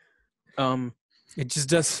funny. It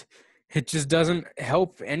just doesn't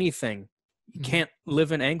help anything. You can't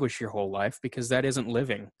live in anguish your whole life, because that isn't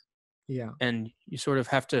living. Yeah. And you sort of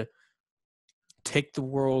have to take the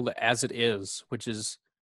world as it is, which is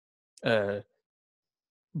a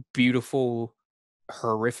beautiful,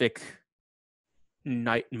 horrific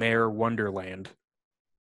nightmare wonderland.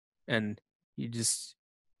 And you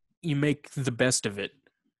make the best of it,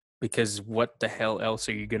 because what the hell else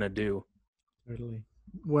are you going to do? Totally.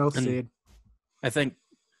 Well said.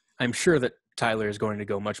 I'm sure that Tyler is going to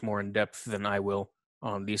go much more in depth than I will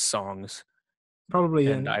on these songs.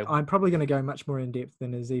 Probably, and I'm probably going to go much more in depth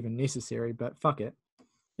than is even necessary, but fuck it.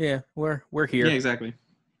 Yeah, we're here. Yeah, exactly.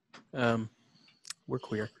 We're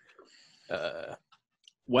queer.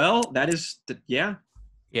 Well, that is yeah.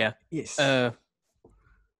 Yeah. Yes. But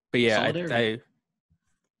yeah,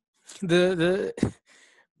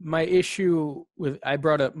 I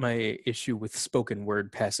brought up my issue with spoken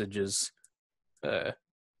word passages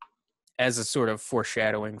as a sort of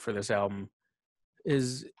foreshadowing for this album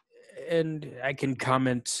and I can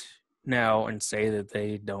comment now and say that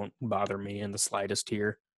they don't bother me in the slightest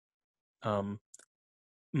here.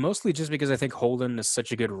 Mostly just because I think Holden is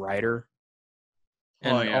such a good writer,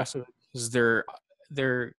 and also because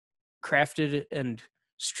they're crafted and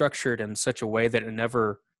structured in such a way that it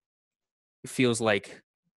never feels like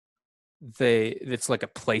it's like a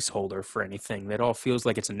placeholder for anything. That all feels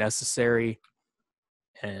like it's necessary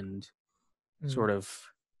and sort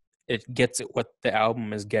of it gets at what the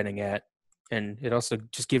album is getting at. And it also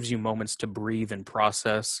just gives you moments to breathe and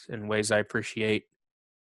process in ways I appreciate.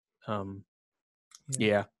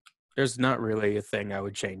 Yeah. There's not really a thing I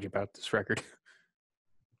would change about this record.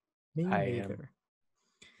 Me I neither.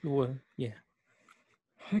 Well, yeah.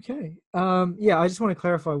 Okay. I just want to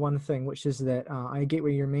clarify one thing, which is that I get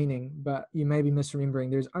what you're meaning, but you may be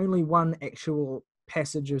misremembering. There's only one actual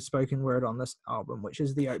passage of spoken word on this album, which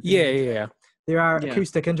is the opening. Yeah. There are Yeah.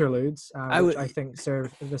 acoustic interludes, I which would- I think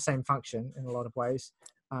serve the same function in a lot of ways.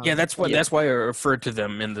 That's why I referred to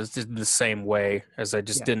them in the same way, as I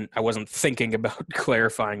just I wasn't thinking about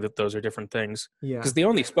clarifying that those are different things. Yeah. Because the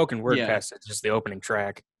only spoken word Yeah. passage is the opening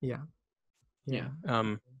track. Yeah. Yeah.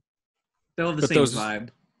 Um, They'll have the But same those- vibe.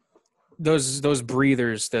 those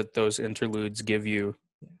breathers that those interludes give you.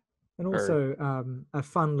 And also, a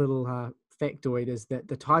fun little factoid is that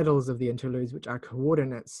the titles of the interludes, which are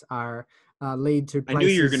coordinates, are lead to places. I knew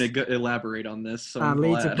you were going to elaborate on this, so I'm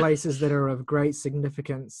lead to glad. places that are of great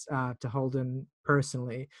significance to Holden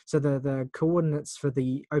personally. So the coordinates for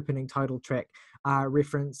the opening title track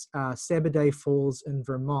reference Saturday Falls in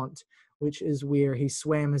Vermont, which is where he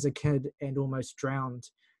swam as a kid and almost drowned.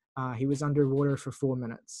 He was underwater for 4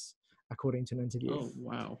 minutes, according to an interview. Oh,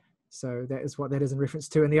 wow. So that is what that is in reference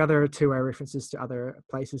to. And the other two are references to other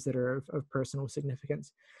places that are of personal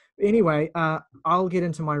significance. Anyway, I'll get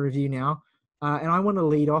into my review now. And I want to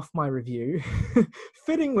lead off my review,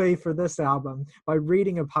 fittingly for this album, by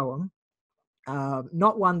reading a poem.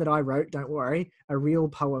 Not one that I wrote, don't worry. A real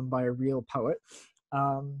poem by a real poet.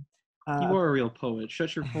 You are a real poet.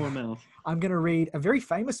 Shut your poor mouth. I'm going to read a very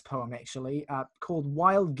famous poem, actually, called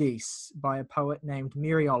Wild Geese by a poet named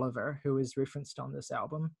Mary Oliver, who is referenced on this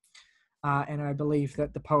album. And I believe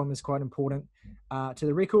that the poem is quite important to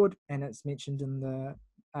the record, and it's mentioned in the...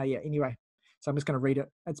 anyway. So I'm just going to read it.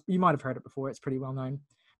 You might have heard it before. It's pretty well known.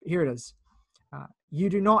 But here it is. You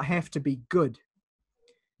do not have to be good.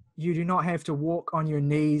 You do not have to walk on your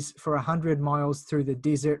knees for 100 miles through the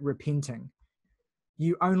desert repenting.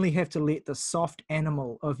 You only have to let the soft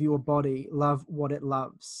animal of your body love what it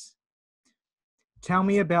loves. Tell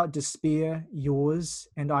me about despair, yours,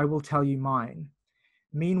 and I will tell you mine.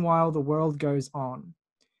 Meanwhile, the world goes on.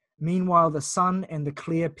 Meanwhile, the sun and the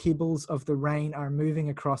clear pebbles of the rain are moving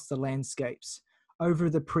across the landscapes, over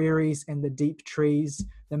the prairies and the deep trees,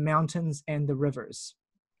 the mountains and the rivers.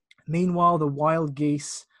 Meanwhile, the wild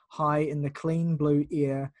geese, high in the clean blue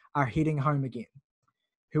air, are heading home again.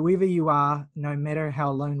 Whoever you are, no matter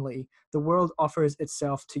how lonely, the world offers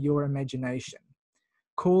itself to your imagination,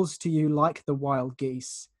 calls to you like the wild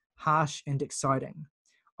geese, harsh and exciting,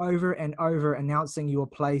 over and over announcing your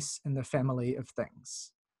place in the family of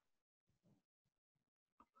things.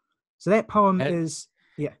 So that poem is,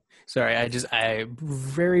 Sorry, I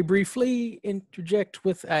very briefly interject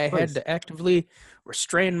with, I Please. had to actively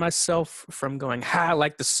restrain myself from going, ha,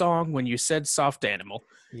 like the song when you said soft animal.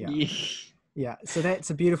 Yeah, so that's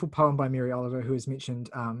a beautiful poem by Mary Oliver, who is mentioned.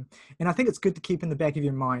 And I think it's good to keep in the back of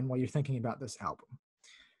your mind while you're thinking about this album.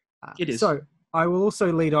 It is. So I will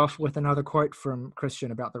also lead off with another quote from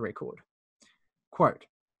Christian about the record. Quote,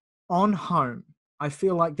 on home, I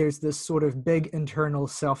feel like there's this sort of big internal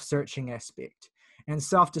self-searching aspect and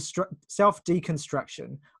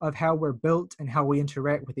self-deconstruction of how we're built and how we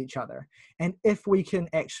interact with each other, and if we can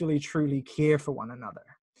actually truly care for one another.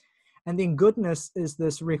 And then Goodness is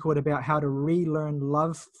this record about how to relearn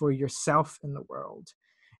love for yourself in the world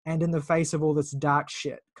and in the face of all this dark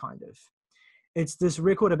shit, kind of. It's this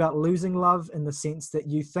record about losing love in the sense that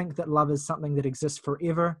you think that love is something that exists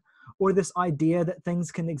forever, or this idea that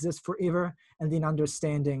things can exist forever, and then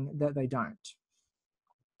understanding that they don't.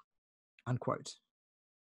 Unquote.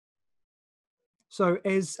 So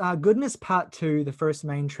as Goodness Part 2, the first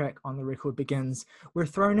main track on the record, begins, we're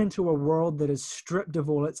thrown into a world that is stripped of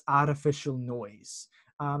all its artificial noise.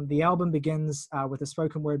 The album begins with a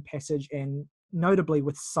spoken word passage and notably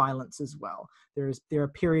with silence as well. There are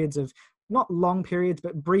periods of, not long periods,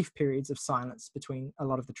 but brief periods of silence between a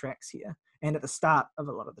lot of the tracks here and at the start of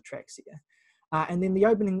a lot of the tracks here. And then the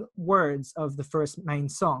opening words of the first main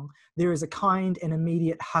song, there is a kind and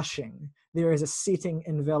immediate hushing. There is a setting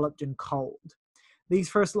enveloped in cold. These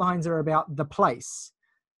first lines are about the place.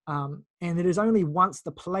 And it is only once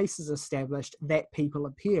the place is established that people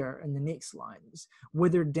appear in the next lines.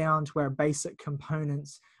 Withered down to our basic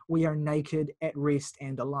components, we are naked, at rest,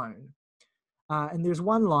 and alone. And there's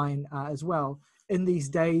one line as well. In these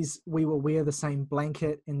days, we will wear the same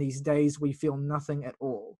blanket. In these days, we feel nothing at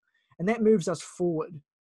all. And that moves us forward.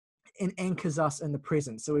 and anchors us in the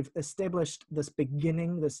present. So we've established this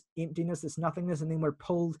beginning, this emptiness, this nothingness, and then we're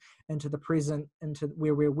pulled into the present, into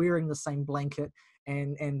where we're wearing the same blanket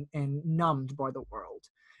and numbed by the world.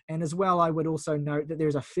 And as well, I would also note that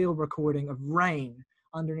there's a field recording of rain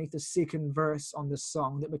underneath the second verse on this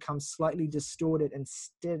song that becomes slightly distorted and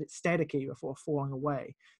staticky before falling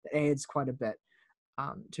away. That adds quite a bit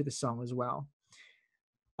to the song as well.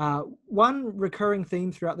 One recurring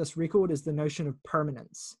theme throughout this record is the notion of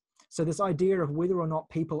permanence. So this idea of whether or not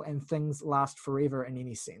people and things last forever in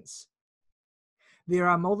any sense. There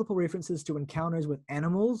are multiple references to encounters with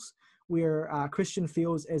animals where Christian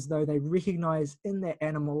feels as though they recognize in that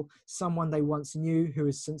animal someone they once knew who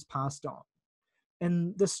has since passed on.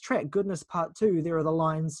 In this track, Goodness Part 2, there are the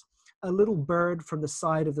lines, "A little bird from the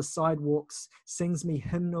side of the sidewalks sings me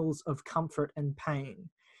hymnals of comfort and pain,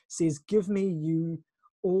 says, give me you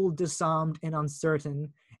all disarmed and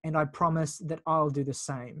uncertain, and I promise that I'll do the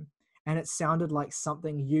same." And it sounded like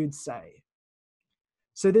something you'd say.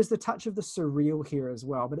 So there's the touch of the surreal here as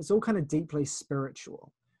well, but it's all kind of deeply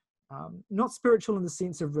spiritual. Not spiritual in the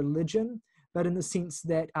sense of religion, but in the sense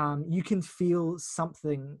that you can feel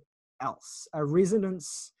something else, a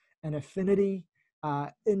resonance, an affinity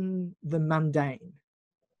in the mundane.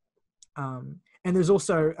 And there's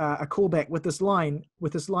also a callback with this line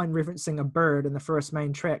referencing a bird in the first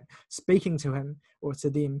main track speaking to him or to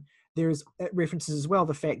them. There's references as well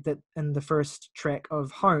the fact that in the first track of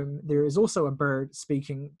Home, there is also a bird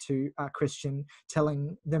speaking to Christian,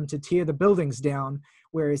 telling them to tear the buildings down,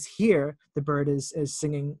 whereas here the bird is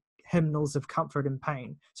singing hymnals of comfort and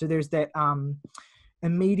pain. So there's that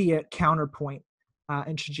immediate counterpoint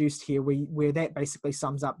introduced here where that basically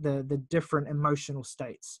sums up the different emotional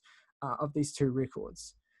states of these two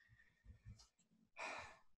records.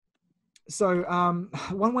 So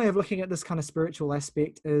one way of looking at this kind of spiritual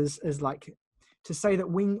aspect is like to say that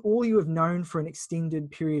when all you have known for an extended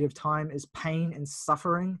period of time is pain and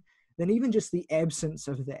suffering, then even just the absence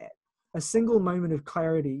of that, a single moment of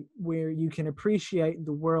clarity where you can appreciate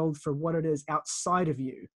the world for what it is outside of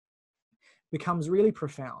you, becomes really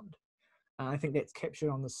profound. I think that's captured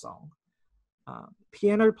on this song.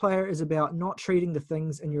 Piano Player is about not treating the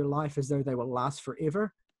things in your life as though they will last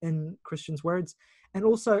forever, in Christian's words, and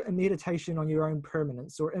also a meditation on your own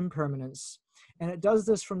permanence or impermanence. And it does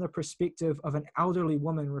this from the perspective of an elderly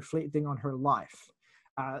woman reflecting on her life.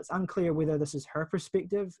 It's unclear whether this is her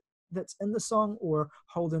perspective that's in the song or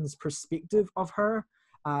Holden's perspective of her.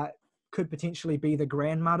 Could potentially be the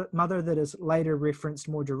grandmother that is later referenced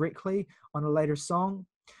more directly on a later song.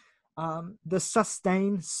 The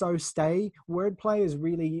sustain, so stay wordplay is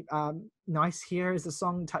really nice here as the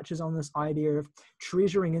song touches on this idea of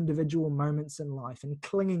treasuring individual moments in life and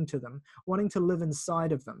clinging to them, wanting to live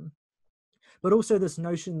inside of them. But also this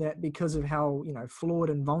notion that because of how flawed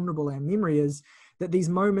and vulnerable our memory is, that these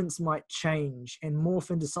moments might change and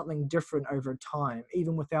morph into something different over time,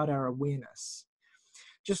 even without our awareness.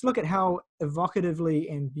 Just look at how evocatively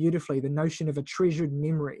and beautifully the notion of a treasured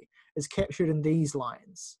memory is captured in these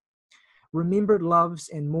lines. Remembered loves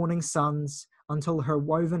and morning suns until her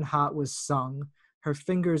woven heart was sung, her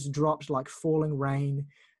fingers dropped like falling rain,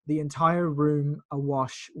 the entire room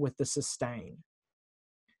awash with the sustain.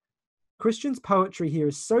 Christian's poetry here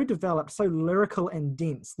is so developed, so lyrical and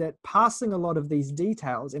dense, that passing a lot of these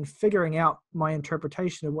details and figuring out my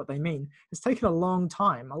interpretation of what they mean has taken a long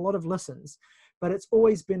time, a lot of listens, but it's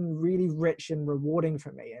always been really rich and rewarding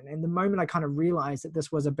for me. And the moment I kind of realized that this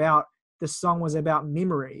song was about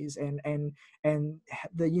memories and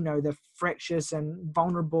the fractious and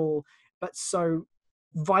vulnerable, but so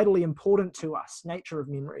vitally important to us nature of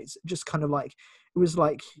memories, just kind of like, it was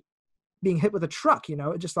like being hit with a truck, it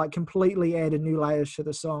just like completely added new layers to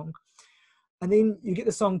the song. And then you get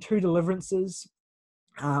the song Two Deliverances,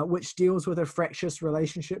 which deals with a fractious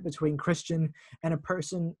relationship between Christian and a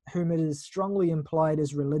person whom it is strongly implied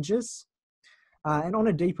is religious. And on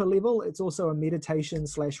a deeper level, it's also a meditation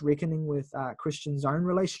 / reckoning with Christian's own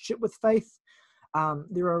relationship with faith.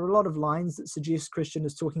 There are a lot of lines that suggest Christian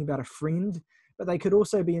is talking about a friend, but they could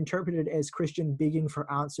also be interpreted as Christian begging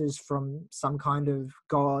for answers from some kind of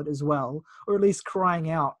God as well, or at least crying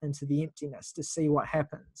out into the emptiness to see what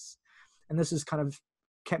happens. And this is kind of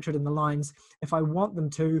captured in the lines, if I want them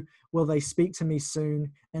to, will they speak to me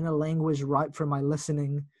soon in a language ripe for my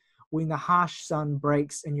listening? When the harsh sun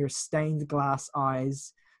breaks in your stained glass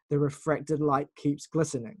eyes, the refracted light keeps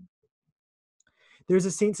glistening. There's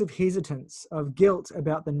a sense of hesitance, of guilt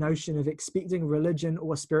about the notion of expecting religion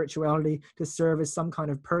or spirituality to serve as some kind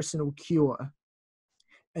of personal cure.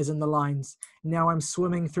 As in the lines, now I'm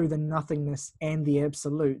swimming through the nothingness and the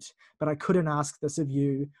absolute, but I couldn't ask this of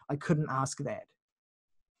you, I couldn't ask that.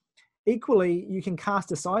 Equally, you can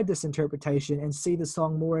cast aside this interpretation and see the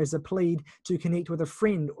song more as a plead to connect with a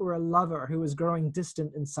friend or a lover who is growing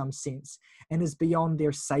distant in some sense and is beyond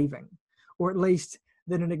their saving, or at least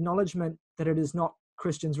that an acknowledgement that it is not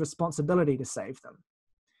Christians' responsibility to save them.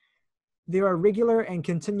 There are regular and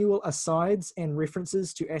continual asides and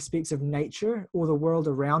references to aspects of nature or the world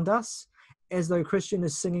around us, as though Christian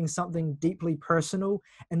is singing something deeply personal,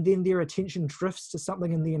 and then their attention drifts to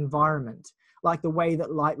something in the environment, like the way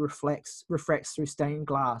that light refracts through stained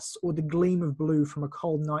glass, or the gleam of blue from a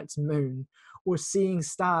cold night's moon, or seeing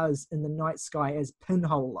stars in the night sky as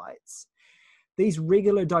pinhole lights. These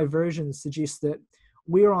regular diversions suggest that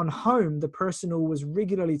where on home the personal was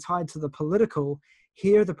regularly tied to the political,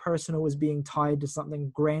 here the personal is being tied to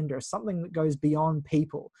something grander, something that goes beyond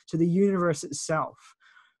people, to the universe itself,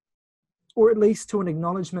 or at least to an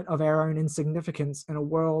acknowledgement of our own insignificance in a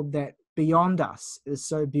world that beyond us is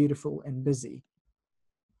so beautiful and busy.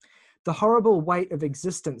 The horrible weight of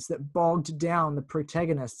existence that bogged down the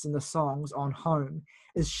protagonists in the songs on home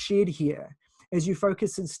is shed here, as you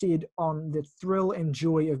focus instead on the thrill and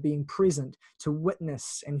joy of being present to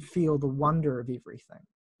witness and feel the wonder of everything.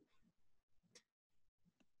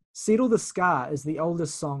 Settle the Scar is the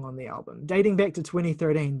oldest song on the album, dating back to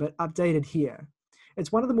 2013, but updated here.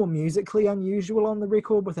 It's one of the more musically unusual on the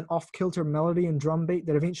record, with an off-kilter melody and drum beat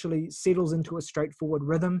that eventually settles into a straightforward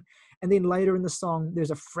rhythm. And then later in the song,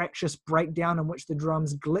 there's a fractious breakdown in which the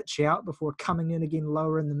drums glitch out before coming in again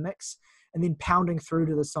lower in the mix, and then pounding through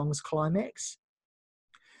to the song's climax.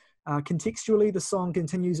 Contextually, the song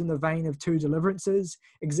continues in the vein of Two Deliverances,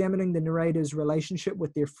 examining the narrator's relationship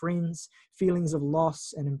with their friends, feelings of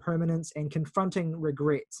loss and impermanence, and confronting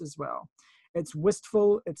regrets as well. It's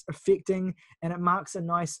wistful, it's affecting, and it marks a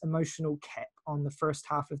nice emotional cap on the first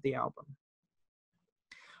half of the album.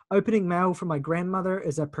 Opening Mail from My Grandmother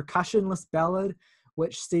is a percussionless ballad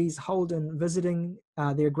which sees Holden visiting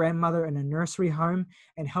their grandmother in a nursery home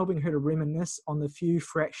and helping her to reminisce on the few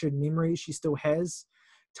fractured memories she still has,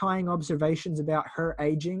 tying observations about her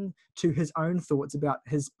aging to his own thoughts about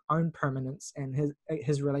his own permanence and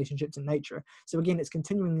his relationship to nature. So again, it's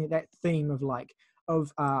continuing that theme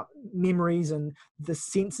of memories and the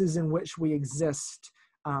senses in which we exist,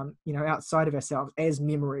 outside of ourselves, as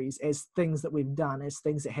memories, as things that we've done, as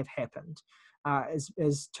things that have happened,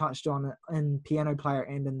 as touched on in Piano Player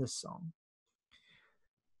and in this song.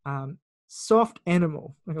 Soft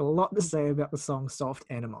Animal. I've got a lot to say about the song Soft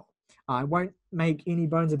Animal. I won't make any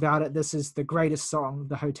bones about it. This is the greatest song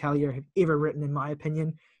the Hotelier have ever written, in my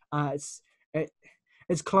opinion. It's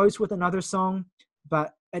close with another song,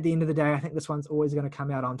 but at the end of the day, I think this one's always going to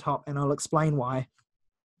come out on top, and I'll explain why.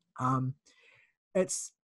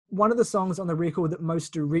 It's one of the songs on the record that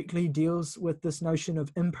most directly deals with this notion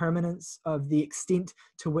of impermanence, of the extent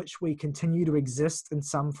to which we continue to exist in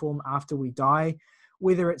some form after we die,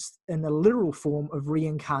 whether it's in a literal form of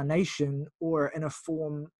reincarnation or in a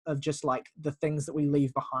form of just like the things that we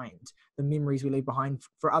leave behind, the memories we leave behind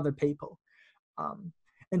for other people.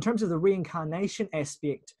 In terms of the reincarnation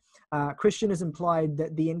aspect, Christian has implied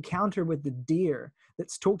that the encounter with the deer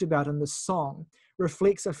that's talked about in this song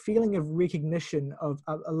reflects a feeling of recognition of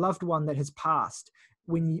a loved one that has passed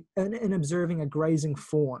when in observing a grazing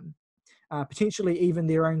fawn, potentially even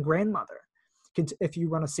their own grandmother, if you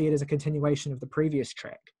want to see it as a continuation of the previous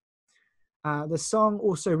track. The song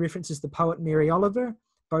also references the poet Mary Oliver,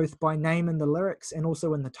 both by name in the lyrics and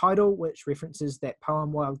also in the title, which references that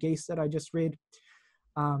poem Wild Geese that I just read.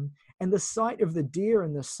 And the sight of the deer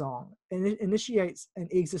in this song initiates an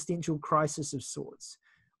existential crisis of sorts,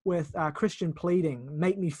 with Christian pleading,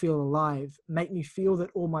 make me feel alive, make me feel that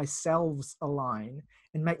all my selves align,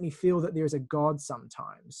 and make me feel that there's a God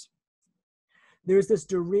sometimes. There's this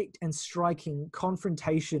direct and striking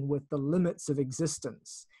confrontation with the limits of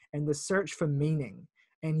existence and the search for meaning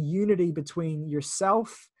and unity between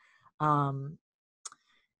yourself and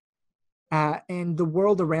the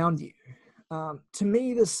world around you. To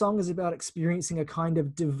me, this song is about experiencing a kind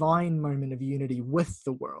of divine moment of unity with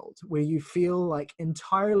the world, where you feel like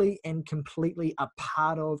entirely and completely a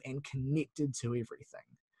part of and connected to everything,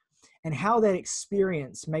 and how that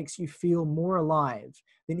experience makes you feel more alive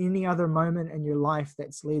than any other moment in your life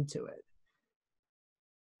that's led to it.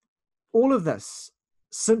 All of this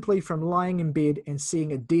simply from lying in bed and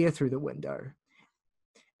seeing a deer through the window,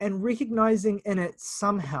 and recognizing in it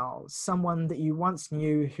somehow someone that you once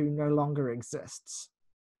knew who no longer exists,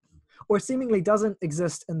 or seemingly doesn't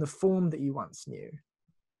exist in the form that you once knew.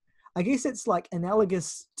 I guess it's like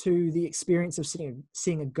analogous to the experience of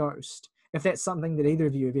seeing a ghost, if that's something that either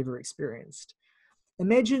of you have ever experienced.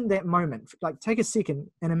 Imagine that moment, like take a second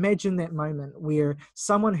and imagine that moment where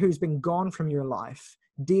someone who's been gone from your life,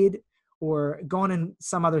 dead, or gone in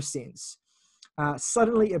some other sense,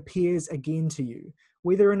 suddenly appears again to you,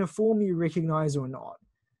 whether in a form you recognize or not.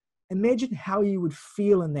 Imagine how you would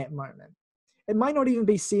feel in that moment. It might not even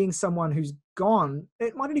be seeing someone who's gone.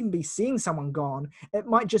 It might not even be seeing someone gone. It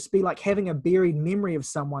might just be like having a buried memory of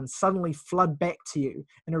someone suddenly flood back to you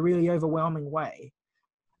in a really overwhelming way.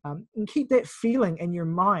 And keep that feeling in your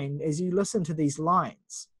mind as you listen to these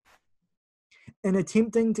lines. In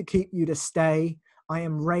attempting to keep you to stay, I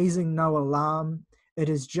am raising no alarm. It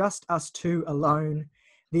is just us two alone.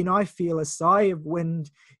 Then I feel a sigh of wind,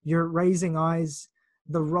 your raising eyes,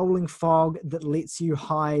 the rolling fog that lets you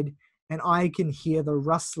hide, and I can hear the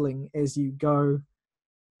rustling as you go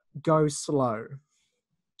slow.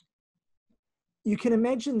 You can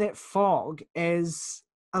imagine that fog as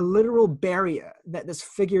a literal barrier that this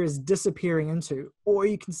figure is disappearing into, or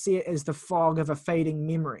you can see it as the fog of a fading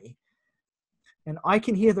memory. And I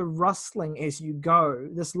can hear the rustling as you go.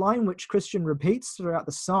 This line, which Christian repeats throughout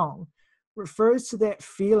the song, refers to that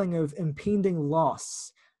feeling of impending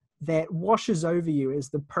loss that washes over you as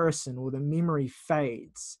the person or the memory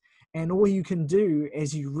fades. And all you can do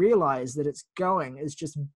as you realize that it's going is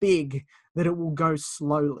just beg that it will go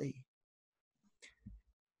slowly.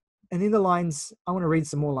 And then the lines, I want to read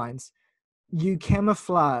some more lines. You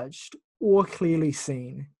camouflaged or clearly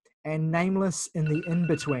seen, and nameless in the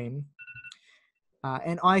in-between.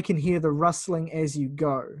 And I can hear the rustling as you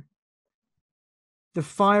go. The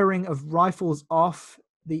firing of rifles off,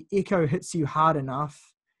 the echo hits you hard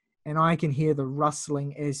enough, and I can hear the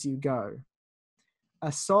rustling as you go.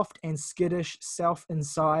 A soft and skittish self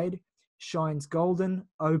inside shines golden,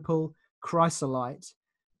 opal, chrysolite,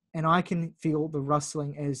 and I can feel the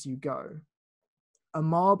rustling as you go. A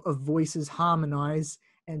mob of voices harmonize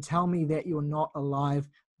and tell me that you're not alive,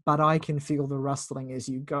 but I can feel the rustling as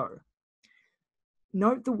you go.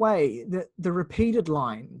 Note the way that the repeated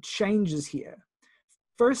line changes here.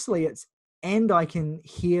 Firstly, it's, and I can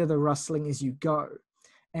hear the rustling as you go,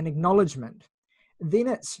 an acknowledgement. Then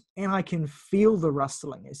it's, and I can feel the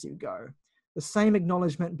rustling as you go. The same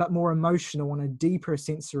acknowledgement, but more emotional on a deeper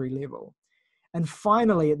sensory level. And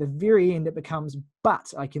finally, at the very end, it becomes,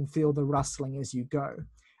 but I can feel the rustling as you go.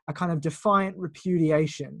 A kind of defiant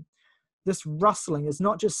repudiation. This rustling is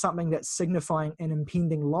not just something that's signifying an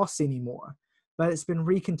impending loss anymore, but it's been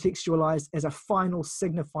recontextualized as a final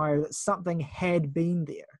signifier that something had been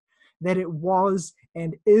there, that it was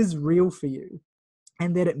and is real for you,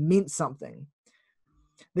 and that it meant something.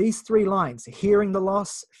 These three lines, hearing the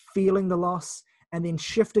loss, feeling the loss, and then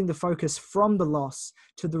shifting the focus from the loss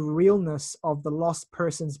to the realness of the lost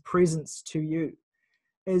person's presence to you,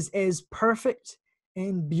 is as perfect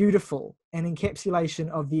and beautiful an encapsulation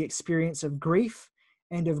of the experience of grief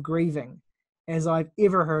and of grieving as I've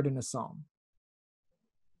ever heard in a song.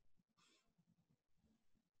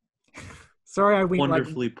 Sorry, I went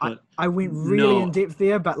Wonderfully put. I went really No. in depth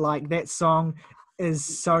there, but like that song is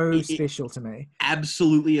so special to me.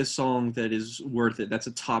 Absolutely a song that is worth it. That's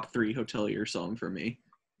a top 3 Hotelier song for me.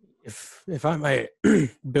 If I might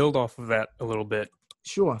build off of that a little bit.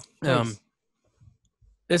 Sure. Please.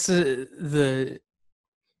 This is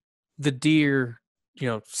the deer,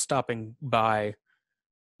 stopping by,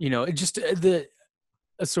 it just a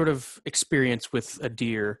sort of experience with a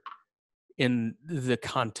deer in the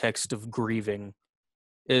context of grieving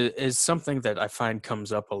is something that I find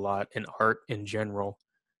comes up a lot in art in general.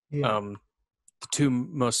 Yeah. The two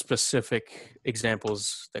most specific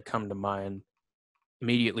examples that come to mind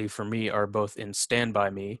immediately for me are both in Stand By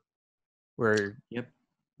Me, where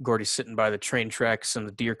Gordy's sitting by the train tracks and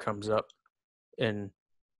the deer comes up, and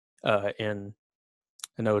I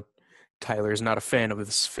know Tyler's not a fan of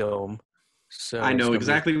this film, so I know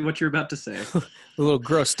exactly what you're about to say. A little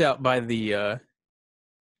grossed out by the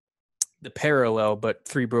parallel, but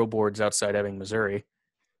 3 billboards outside Ebbing, Missouri.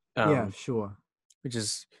 Yeah, sure.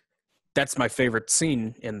 That's my favorite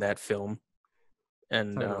scene in that film,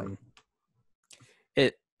 and Totally.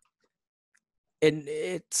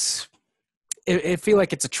 I feel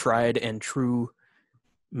like it's a tried and true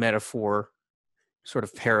metaphor, sort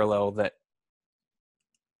of parallel that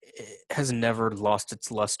has never lost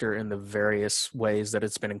its luster in the various ways that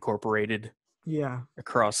it's been incorporated. Yeah.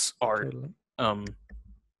 Across art. Totally.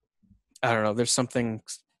 I don't know. There's something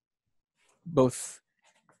both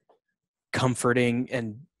comforting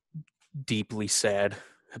and deeply sad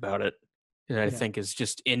about it, and I think is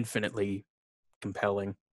just infinitely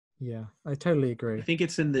compelling. Yeah, I totally agree. I think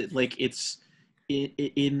it's in the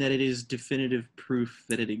in that it is definitive proof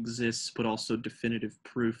that it exists, but also definitive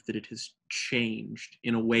proof that it has changed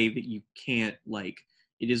in a way that you can't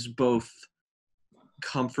it is both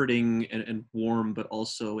comforting and warm, but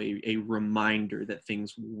also a reminder that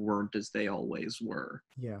things weren't as they always were.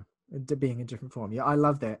 Yeah, being in different form. Yeah, I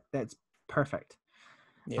love that. That's perfect.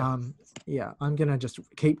 Yeah. Yeah, I'm gonna just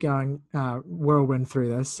keep going whirlwind through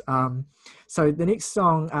this. So the next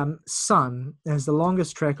song, Sun, is the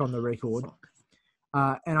longest track on the record.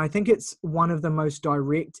 And I think it's one of the most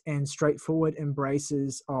direct and straightforward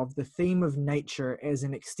embraces of the theme of nature as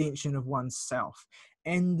an extension of oneself,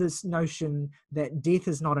 and this notion that death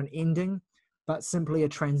is not an ending, but simply a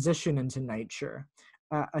transition into nature,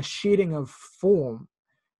 a shedding of form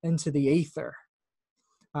into the ether.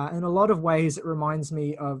 In a lot of ways, it reminds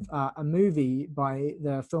me of a movie by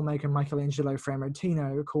the filmmaker Michelangelo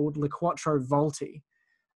Framantino called Le Quattro Volti,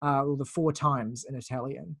 or the Four Times in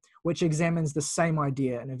Italian, which examines the same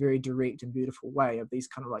idea in a very direct and beautiful way of these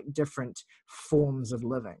kind of like different forms of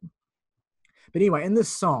living. But anyway, in this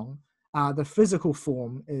song, the physical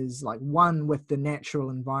form is like one with the natural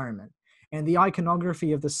environment, and the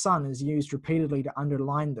iconography of the sun is used repeatedly to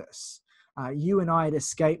underline this. You and I'd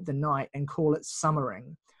escape the night and call it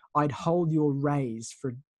summering. I'd hold your rays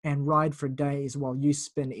and ride for days while you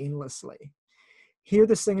spin endlessly. Here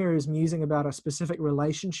the singer is musing about a specific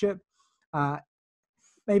relationship,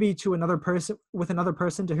 maybe to another person, with another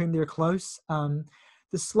person to whom they're close.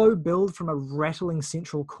 The slow build from a rattling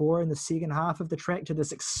central core in the second half of the track to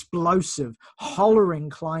this explosive, hollering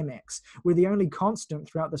climax, where the only constant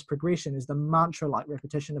throughout this progression is the mantra-like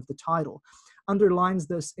repetition of the title, underlines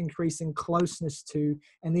this increasing closeness to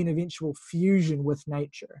and then eventual fusion with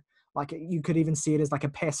nature. Like you could even see it as like a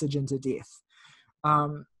passage into death.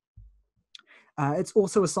 It's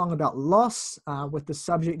also a song about loss, with the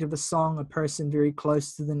subject of the song, a person very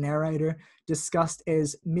close to the narrator, discussed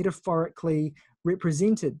as metaphorically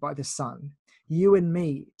represented by the sun. You and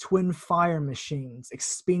me, twin fire machines,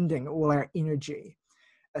 expending all our energy.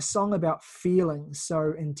 A song about feeling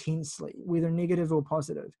so intensely, whether negative or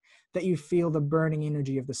positive, that you feel the burning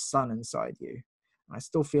energy of the sun inside you. I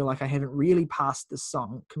still feel like I haven't really passed this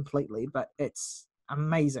song completely, but it's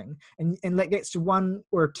amazing. And that gets to one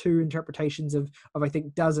or two interpretations of I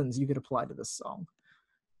think dozens you could apply to this song.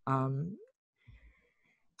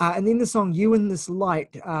 And then the song You in This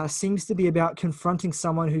Light seems to be about confronting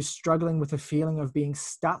someone who's struggling with a feeling of being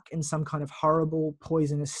stuck in some kind of horrible,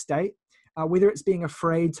 poisonous state, whether it's being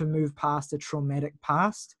afraid to move past a traumatic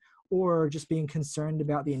past or just being concerned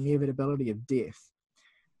about the inevitability of death.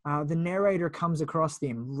 The narrator comes across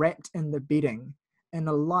them wrapped in the bedding in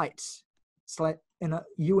a light,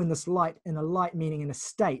 you in this light, in a light meaning in a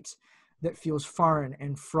state that feels foreign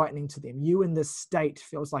and frightening to them. You in this state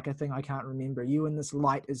feels like a thing I can't remember. You in this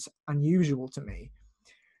light is unusual to me.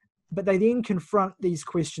 But they then confront these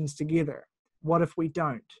questions together. What if we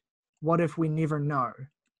don't? What if we never know?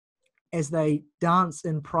 As they dance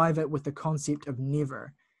in private with the concept of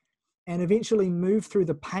never, and eventually move through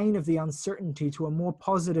the pain of the uncertainty to a more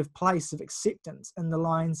positive place of acceptance in the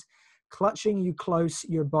lines, clutching you close,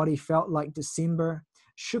 your body felt like December,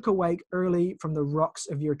 shook awake early from the rocks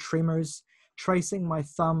of your tremors, tracing my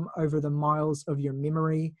thumb over the miles of your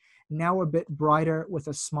memory, now a bit brighter with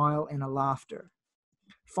a smile and a laughter.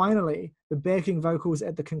 Finally, the backing vocals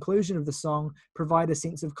at the conclusion of the song provide a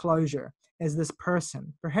sense of closure, as this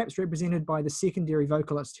person, perhaps represented by the secondary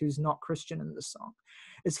vocalist who's not Christian in the song,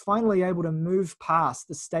 is finally able to move past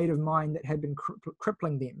the state of mind that had been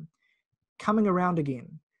crippling them, coming around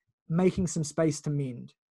again, making some space to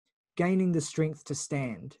mend, gaining the strength to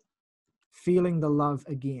stand, feeling the love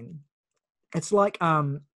again. It's like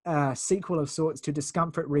a sequel of sorts to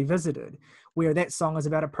Discomfort Revisited, where that song is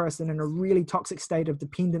about a person in a really toxic state of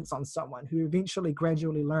dependence on someone who eventually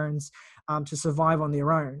gradually learns to survive on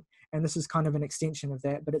their own. And this is kind of an extension of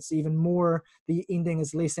that, but it's even more, the ending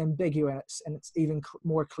is less ambiguous and it's even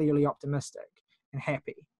more clearly optimistic and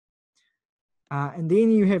happy. And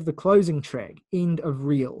then you have the closing track, End of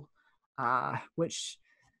Real, which...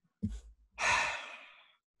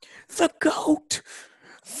 The goat.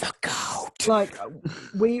 Like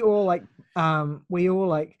we all like the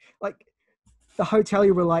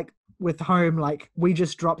Hotelier were like with Home, like we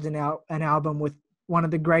just dropped an album with one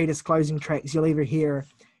of the greatest closing tracks you'll ever hear,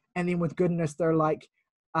 and then with Goodness they're like,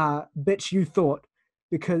 bitch you thought,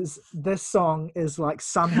 because this song is like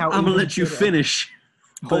somehow I'm gonna let you better. finish.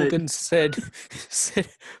 Holden said,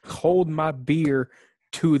 hold my beer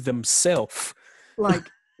to themself.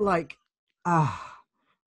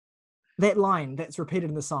 That line that's repeated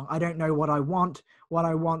in the song, I don't know what I want what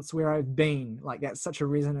I want's where I've been. Like, that's such a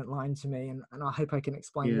resonant line to me, and I hope I can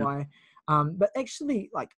explain why. But actually,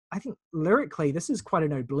 like, I think lyrically, this is quite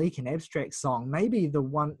an oblique and abstract song. Maybe the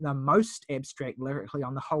most abstract lyrically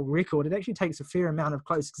on the whole record. It actually takes a fair amount of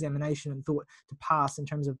close examination and thought to pass in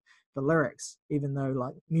terms of the lyrics, even though,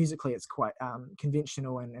 like, musically it's quite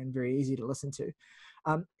conventional and very easy to listen to.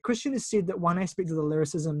 Christian has said that one aspect of the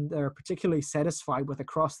lyricism they're particularly satisfied with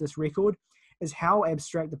across this record is how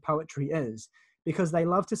abstract the poetry is, because they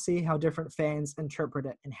love to see how different fans interpret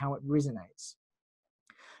it and how it resonates.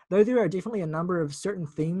 Though there are definitely a number of certain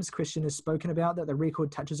themes Christian has spoken about that the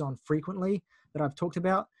record touches on frequently, that I've talked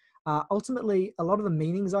about, ultimately, a lot of the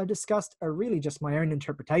meanings I've discussed are really just my own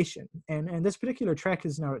interpretation, and this particular track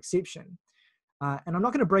is no exception. And I'm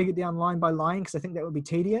not going to break it down line by line because I think that would be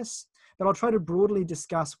tedious, but I'll try to broadly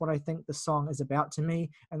discuss what I think the song is about to me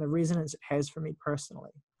and the resonance it has for me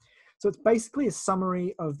personally. So it's basically a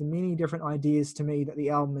summary of the many different ideas to me that the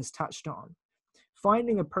album has touched on.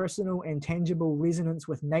 Finding a personal and tangible resonance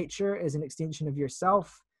with nature as an extension of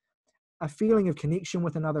yourself, a feeling of connection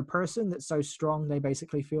with another person that's so strong they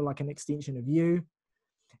basically feel like an extension of you,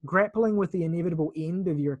 grappling with the inevitable end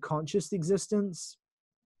of your conscious existence,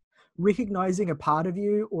 recognizing a part of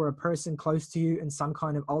you or a person close to you in some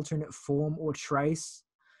kind of alternate form or trace,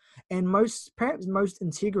 and perhaps most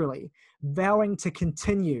integrally, vowing to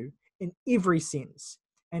continue in every sense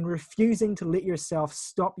and refusing to let yourself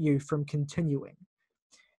stop you from continuing.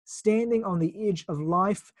 Standing on the edge of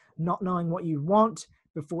life, not knowing what you want,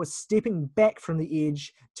 before stepping back from the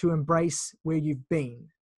edge to embrace where you've been,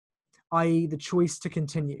 i.e. the choice to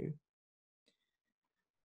continue.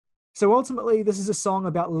 So ultimately, this is a song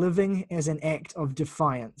about living as an act of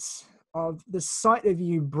defiance, of the sight of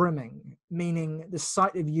you brimming, meaning the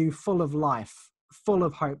sight of you full of life, full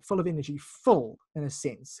of hope, full of energy, full in a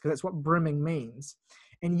sense, because that's what brimming means,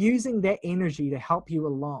 and using that energy to help you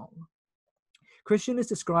along. Christian has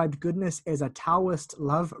described Goodness as a Taoist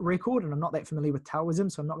love record, and I'm not that familiar with Taoism,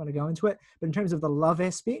 so I'm not going to go into it, but in terms of the love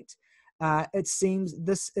aspect, it seems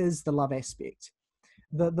this is the love aspect.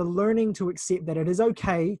 The learning to accept that it is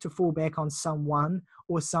okay to fall back on someone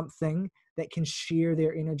or something that can share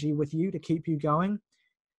their energy with you to keep you going.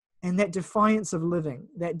 And that defiance of living,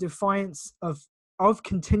 that defiance of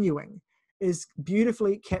continuing is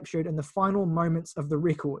beautifully captured in the final moments of the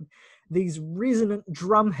record. These resonant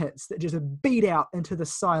drum hits that just beat out into the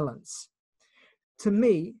silence. To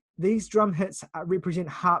me, these drum hits represent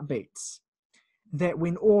heartbeats, that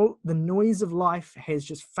when all the noise of life has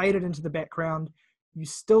just faded into the background, you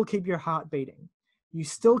still keep your heart beating. You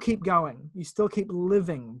still keep going. You still keep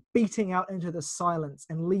living, beating out into the silence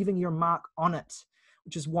and leaving your mark on it,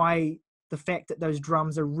 which is why the fact that those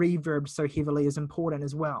drums are reverbed so heavily is important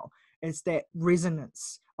as well. It's that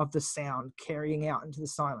resonance of the sound carrying out into the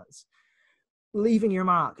silence. Leaving your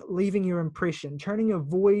mark, leaving your impression, turning a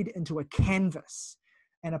void into a canvas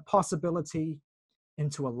and a possibility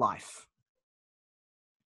into a life.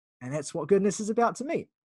 And that's what Goodness is about to me.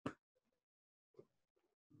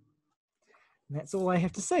 And that's all I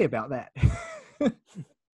have to say about that.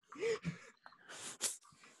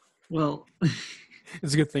 Well,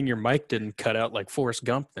 It's a good thing your mic didn't cut out like Forrest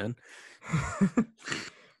Gump then.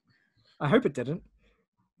 I hope it didn't.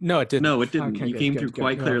 No, it didn't. no, it didn't. Okay, you good, came good, through good.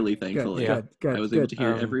 quite Yeah. clearly, thankfully. Good, I was able good. to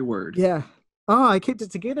hear every word. Yeah. Oh, I kept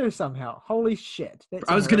it together somehow. Holy shit. That's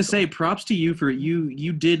I was gonna say, miracle. props to you for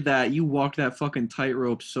you did that. You walked that fucking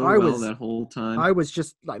tightrope so well that whole time. I was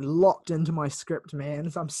just like locked into my script, man.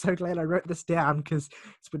 So I'm so glad I wrote this down because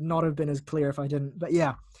this would not have been as clear if I didn't. But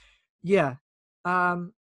yeah.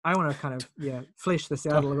 I want to kind of flesh this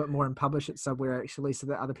out a little bit more and publish it somewhere actually, so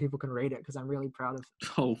that other people can read it because I'm really proud of.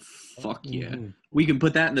 Oh fuck yeah! Mm-hmm. We can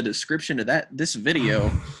put that in the description of this video.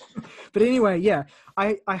 But anyway, yeah,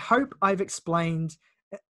 I hope I've explained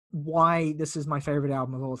why this is my favorite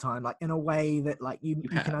album of all time, like in a way that like you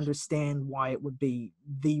can understand why it would be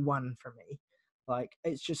the one for me. Like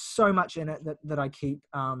it's just so much in it that I keep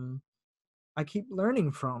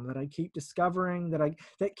learning from, that I keep discovering,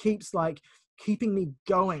 that keeps like keeping me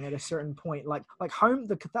going at a certain point. Like Home,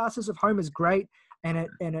 the catharsis of Home is great, and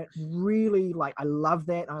it really, like, I love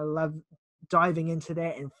that. I love diving into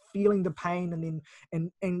that and feeling the pain and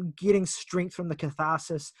then and getting strength from the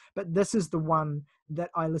catharsis. But this is the one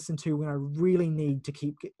that I listen to when I really need to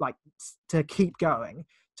keep going,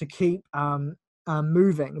 to keep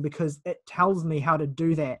moving, because it tells me how to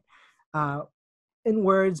do that in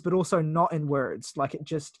words, but also not in words. Like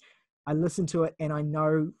I listen to it and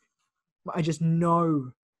I just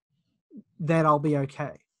know that I'll be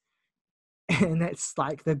okay. And that's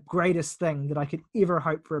like the greatest thing that I could ever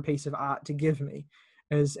hope for a piece of art to give me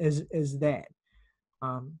is that.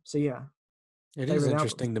 So yeah, It favorite is album.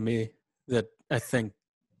 interesting to me that I think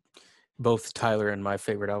both Tyler and my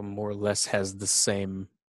favorite album more or less has the same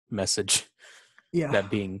message. Yeah, That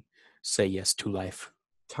being say yes to life.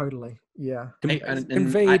 totally. Yeah.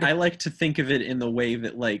 Conveyed. I like to think of it in the way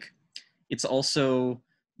that like it's also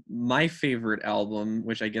my favorite album,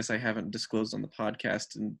 which I guess I haven't disclosed on the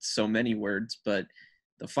podcast in so many words, but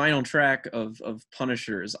the final track of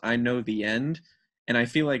Punisher's I Know the End. And I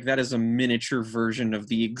feel like that is a miniature version of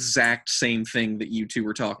the exact same thing that you two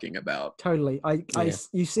were talking about. Totally. Yeah.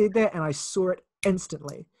 You said that and I saw it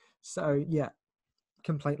instantly. So yeah,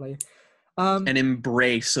 completely. An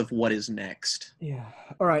embrace of what is next. Yeah.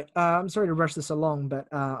 All right. I'm sorry to rush this along, but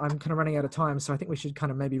I'm kind of running out of time, so I think we should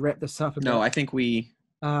kind of maybe wrap this up a bit. No, I think we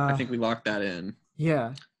locked that in.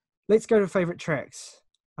 Yeah. Let's go to favorite tracks.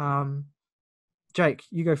 Jake,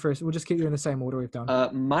 you go first. We'll just keep you in the same order we've done.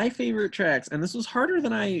 My favorite tracks, and this was harder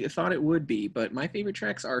than I thought it would be, but my favorite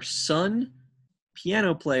tracks are Sun,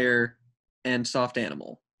 Piano Player, and Soft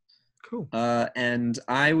Animal. Cool. And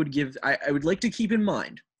I would like to keep in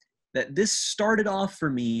mind that this started off for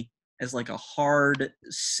me as like a hard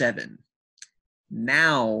 7.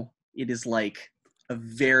 Now it is like a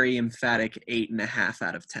very emphatic 8.5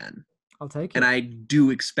 out of 10. I'll take it. And I do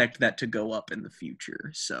expect that to go up in the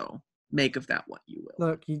future. So make of that what you will.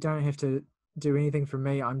 Look, you don't have to do anything for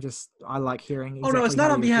me. I like hearing exactly no, it's not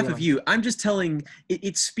how on you're behalf feeling. of you. I'm just telling,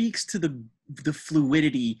 it speaks to the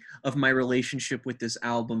fluidity of my relationship with this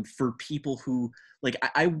album for people who, like,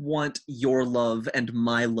 I want your love and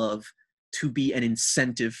my love to be an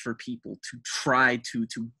incentive for people to try to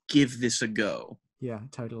give this a go. Yeah,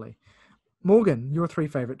 totally. Morgan, your 3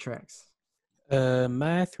 favorite tracks.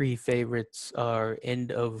 My 3 favorites are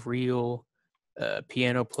End of Real,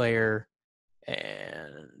 Piano Player,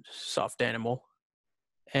 and Soft Animal.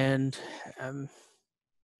 And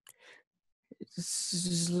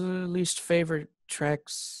least favorite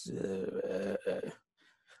tracks.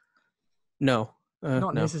 No.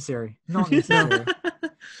 Not no. necessary. Not necessary.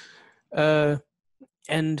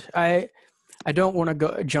 And I don't want to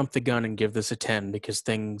go jump the gun and give this a 10 because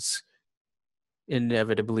things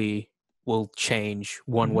inevitably will change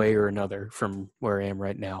one way or another from where I am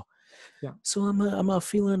right now. Yeah. So I'm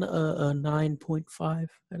feeling a 9.5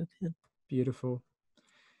 out of 10. Beautiful.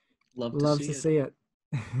 Love to see it.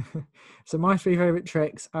 So my 3 favorite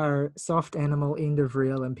tracks are Soft Animal, End of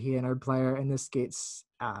Real, and Piano Player, and this gets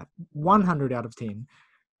 100 out of 10.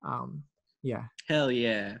 Yeah. Hell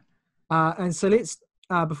yeah. And so let's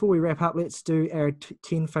before we wrap up, let's do our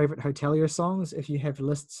 10 favorite Hotelier songs. If you have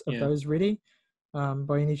lists of those ready,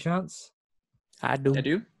 by any chance. I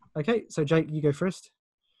do. Okay, so Jake, you go first.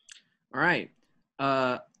 All right.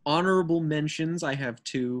 Honorable mentions, I have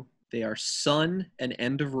 2. They are Sun and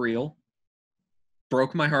End of Real.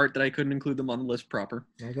 Broke my heart that I couldn't include them on the list proper.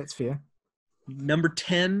 Yeah, that's fair. Number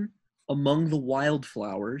 10, Among the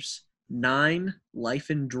Wildflowers. 9, Life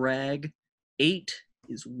in Drag. 8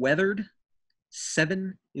 is Weathered.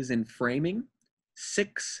 7 is In Framing.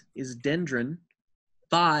 6 is Dendron.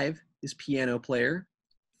 5 is Piano Player.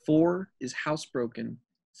 4 is Housebroken.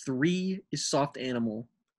 3 is Soft Animal.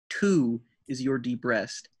 2 is Your Deep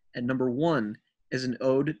Rest. And number 1 is an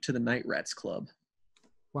ode to the Night Rats Club.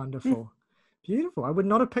 Wonderful. Beautiful. I would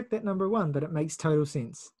not have picked that number 1, but it makes total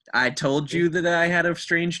sense. I told you that I had a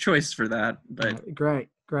strange choice for that, but great.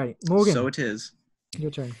 Morgan. So it is.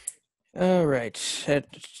 Your turn. All right.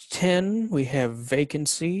 At 10, we have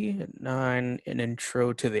Vacancy. At 9, an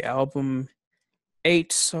intro to the album.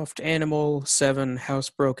 8, Soft Animal. 7,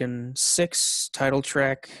 Housebroken. 6, title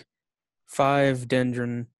track. 5,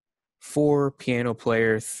 Dendron. 4, Piano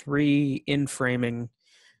Player. 3, In Framing.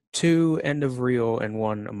 2, End of Real. And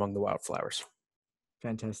 1, Among the Wildflowers.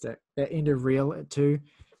 Fantastic. That End of Real at 2,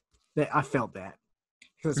 I felt that.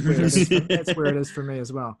 That's where it is for me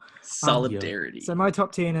as well. Solidarity. So my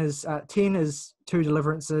top 10 is 10 is 2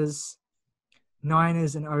 Deliverances, 9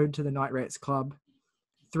 is an ode to the Night Rats Club,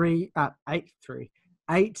 8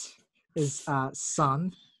 is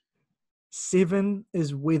Sun, 7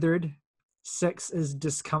 is Weathered, 6 is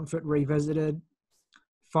Discomfort Revisited,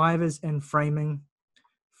 5 is In Framing,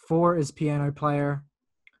 4 is Piano Player,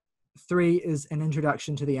 3 is An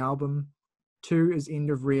Introduction to the Album, 2 is End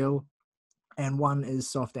of Real, and 1 is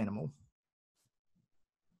Soft Animal.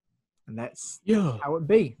 And that's how it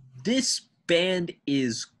be. This band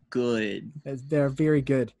is good. They're very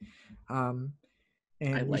good. And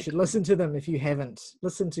you should listen to them if you haven't.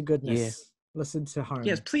 Listen to Goodness. Yeah. Listen to Home.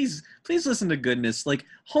 Yes, please listen to Goodness. Like,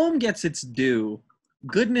 Home gets its due.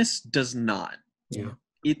 Goodness does not. Yeah.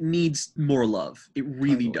 It needs more love. It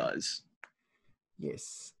really does.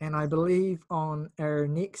 Yes. And I believe on our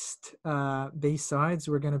next B-sides,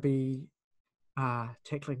 we're going to be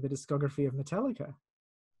tackling the discography of Metallica.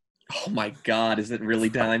 Oh my God, is it really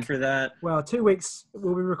time for that? Well, 2 weeks.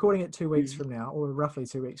 We'll be recording it 2 weeks from now, or roughly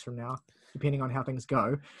 2 weeks from now, depending on how things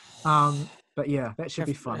go. But yeah, that should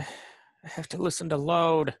be fun. I have to listen to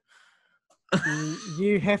Load.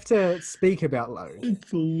 You have to speak about Load.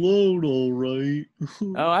 It's a load, all right.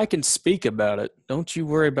 Oh, I can speak about it. Don't you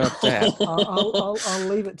worry about that. I'll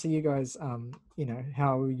leave it to you guys.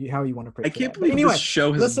 How you want to prep. I can't that. believe Anyway, this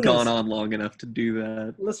show has listeners, gone on long enough to do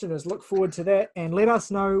that. Listeners, look forward to that, and let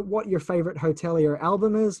us know what your favorite Hotelier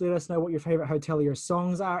album is. Let us know what your favorite Hotelier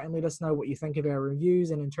songs are, and let us know what you think of our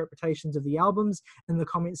reviews and interpretations of the albums in the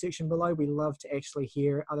comment section below. We love to actually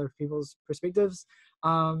hear other people's perspectives.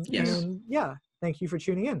 Yes. And yeah, thank you for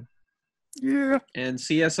tuning in. Yeah. And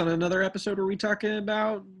see us on another episode where we talking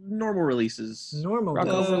about normal releases. Normal. Rock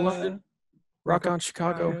over London. Rock on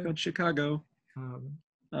Chicago. Rock on Chicago.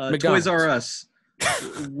 Toys McDonald's. R Us,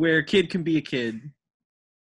 where a kid can be a kid.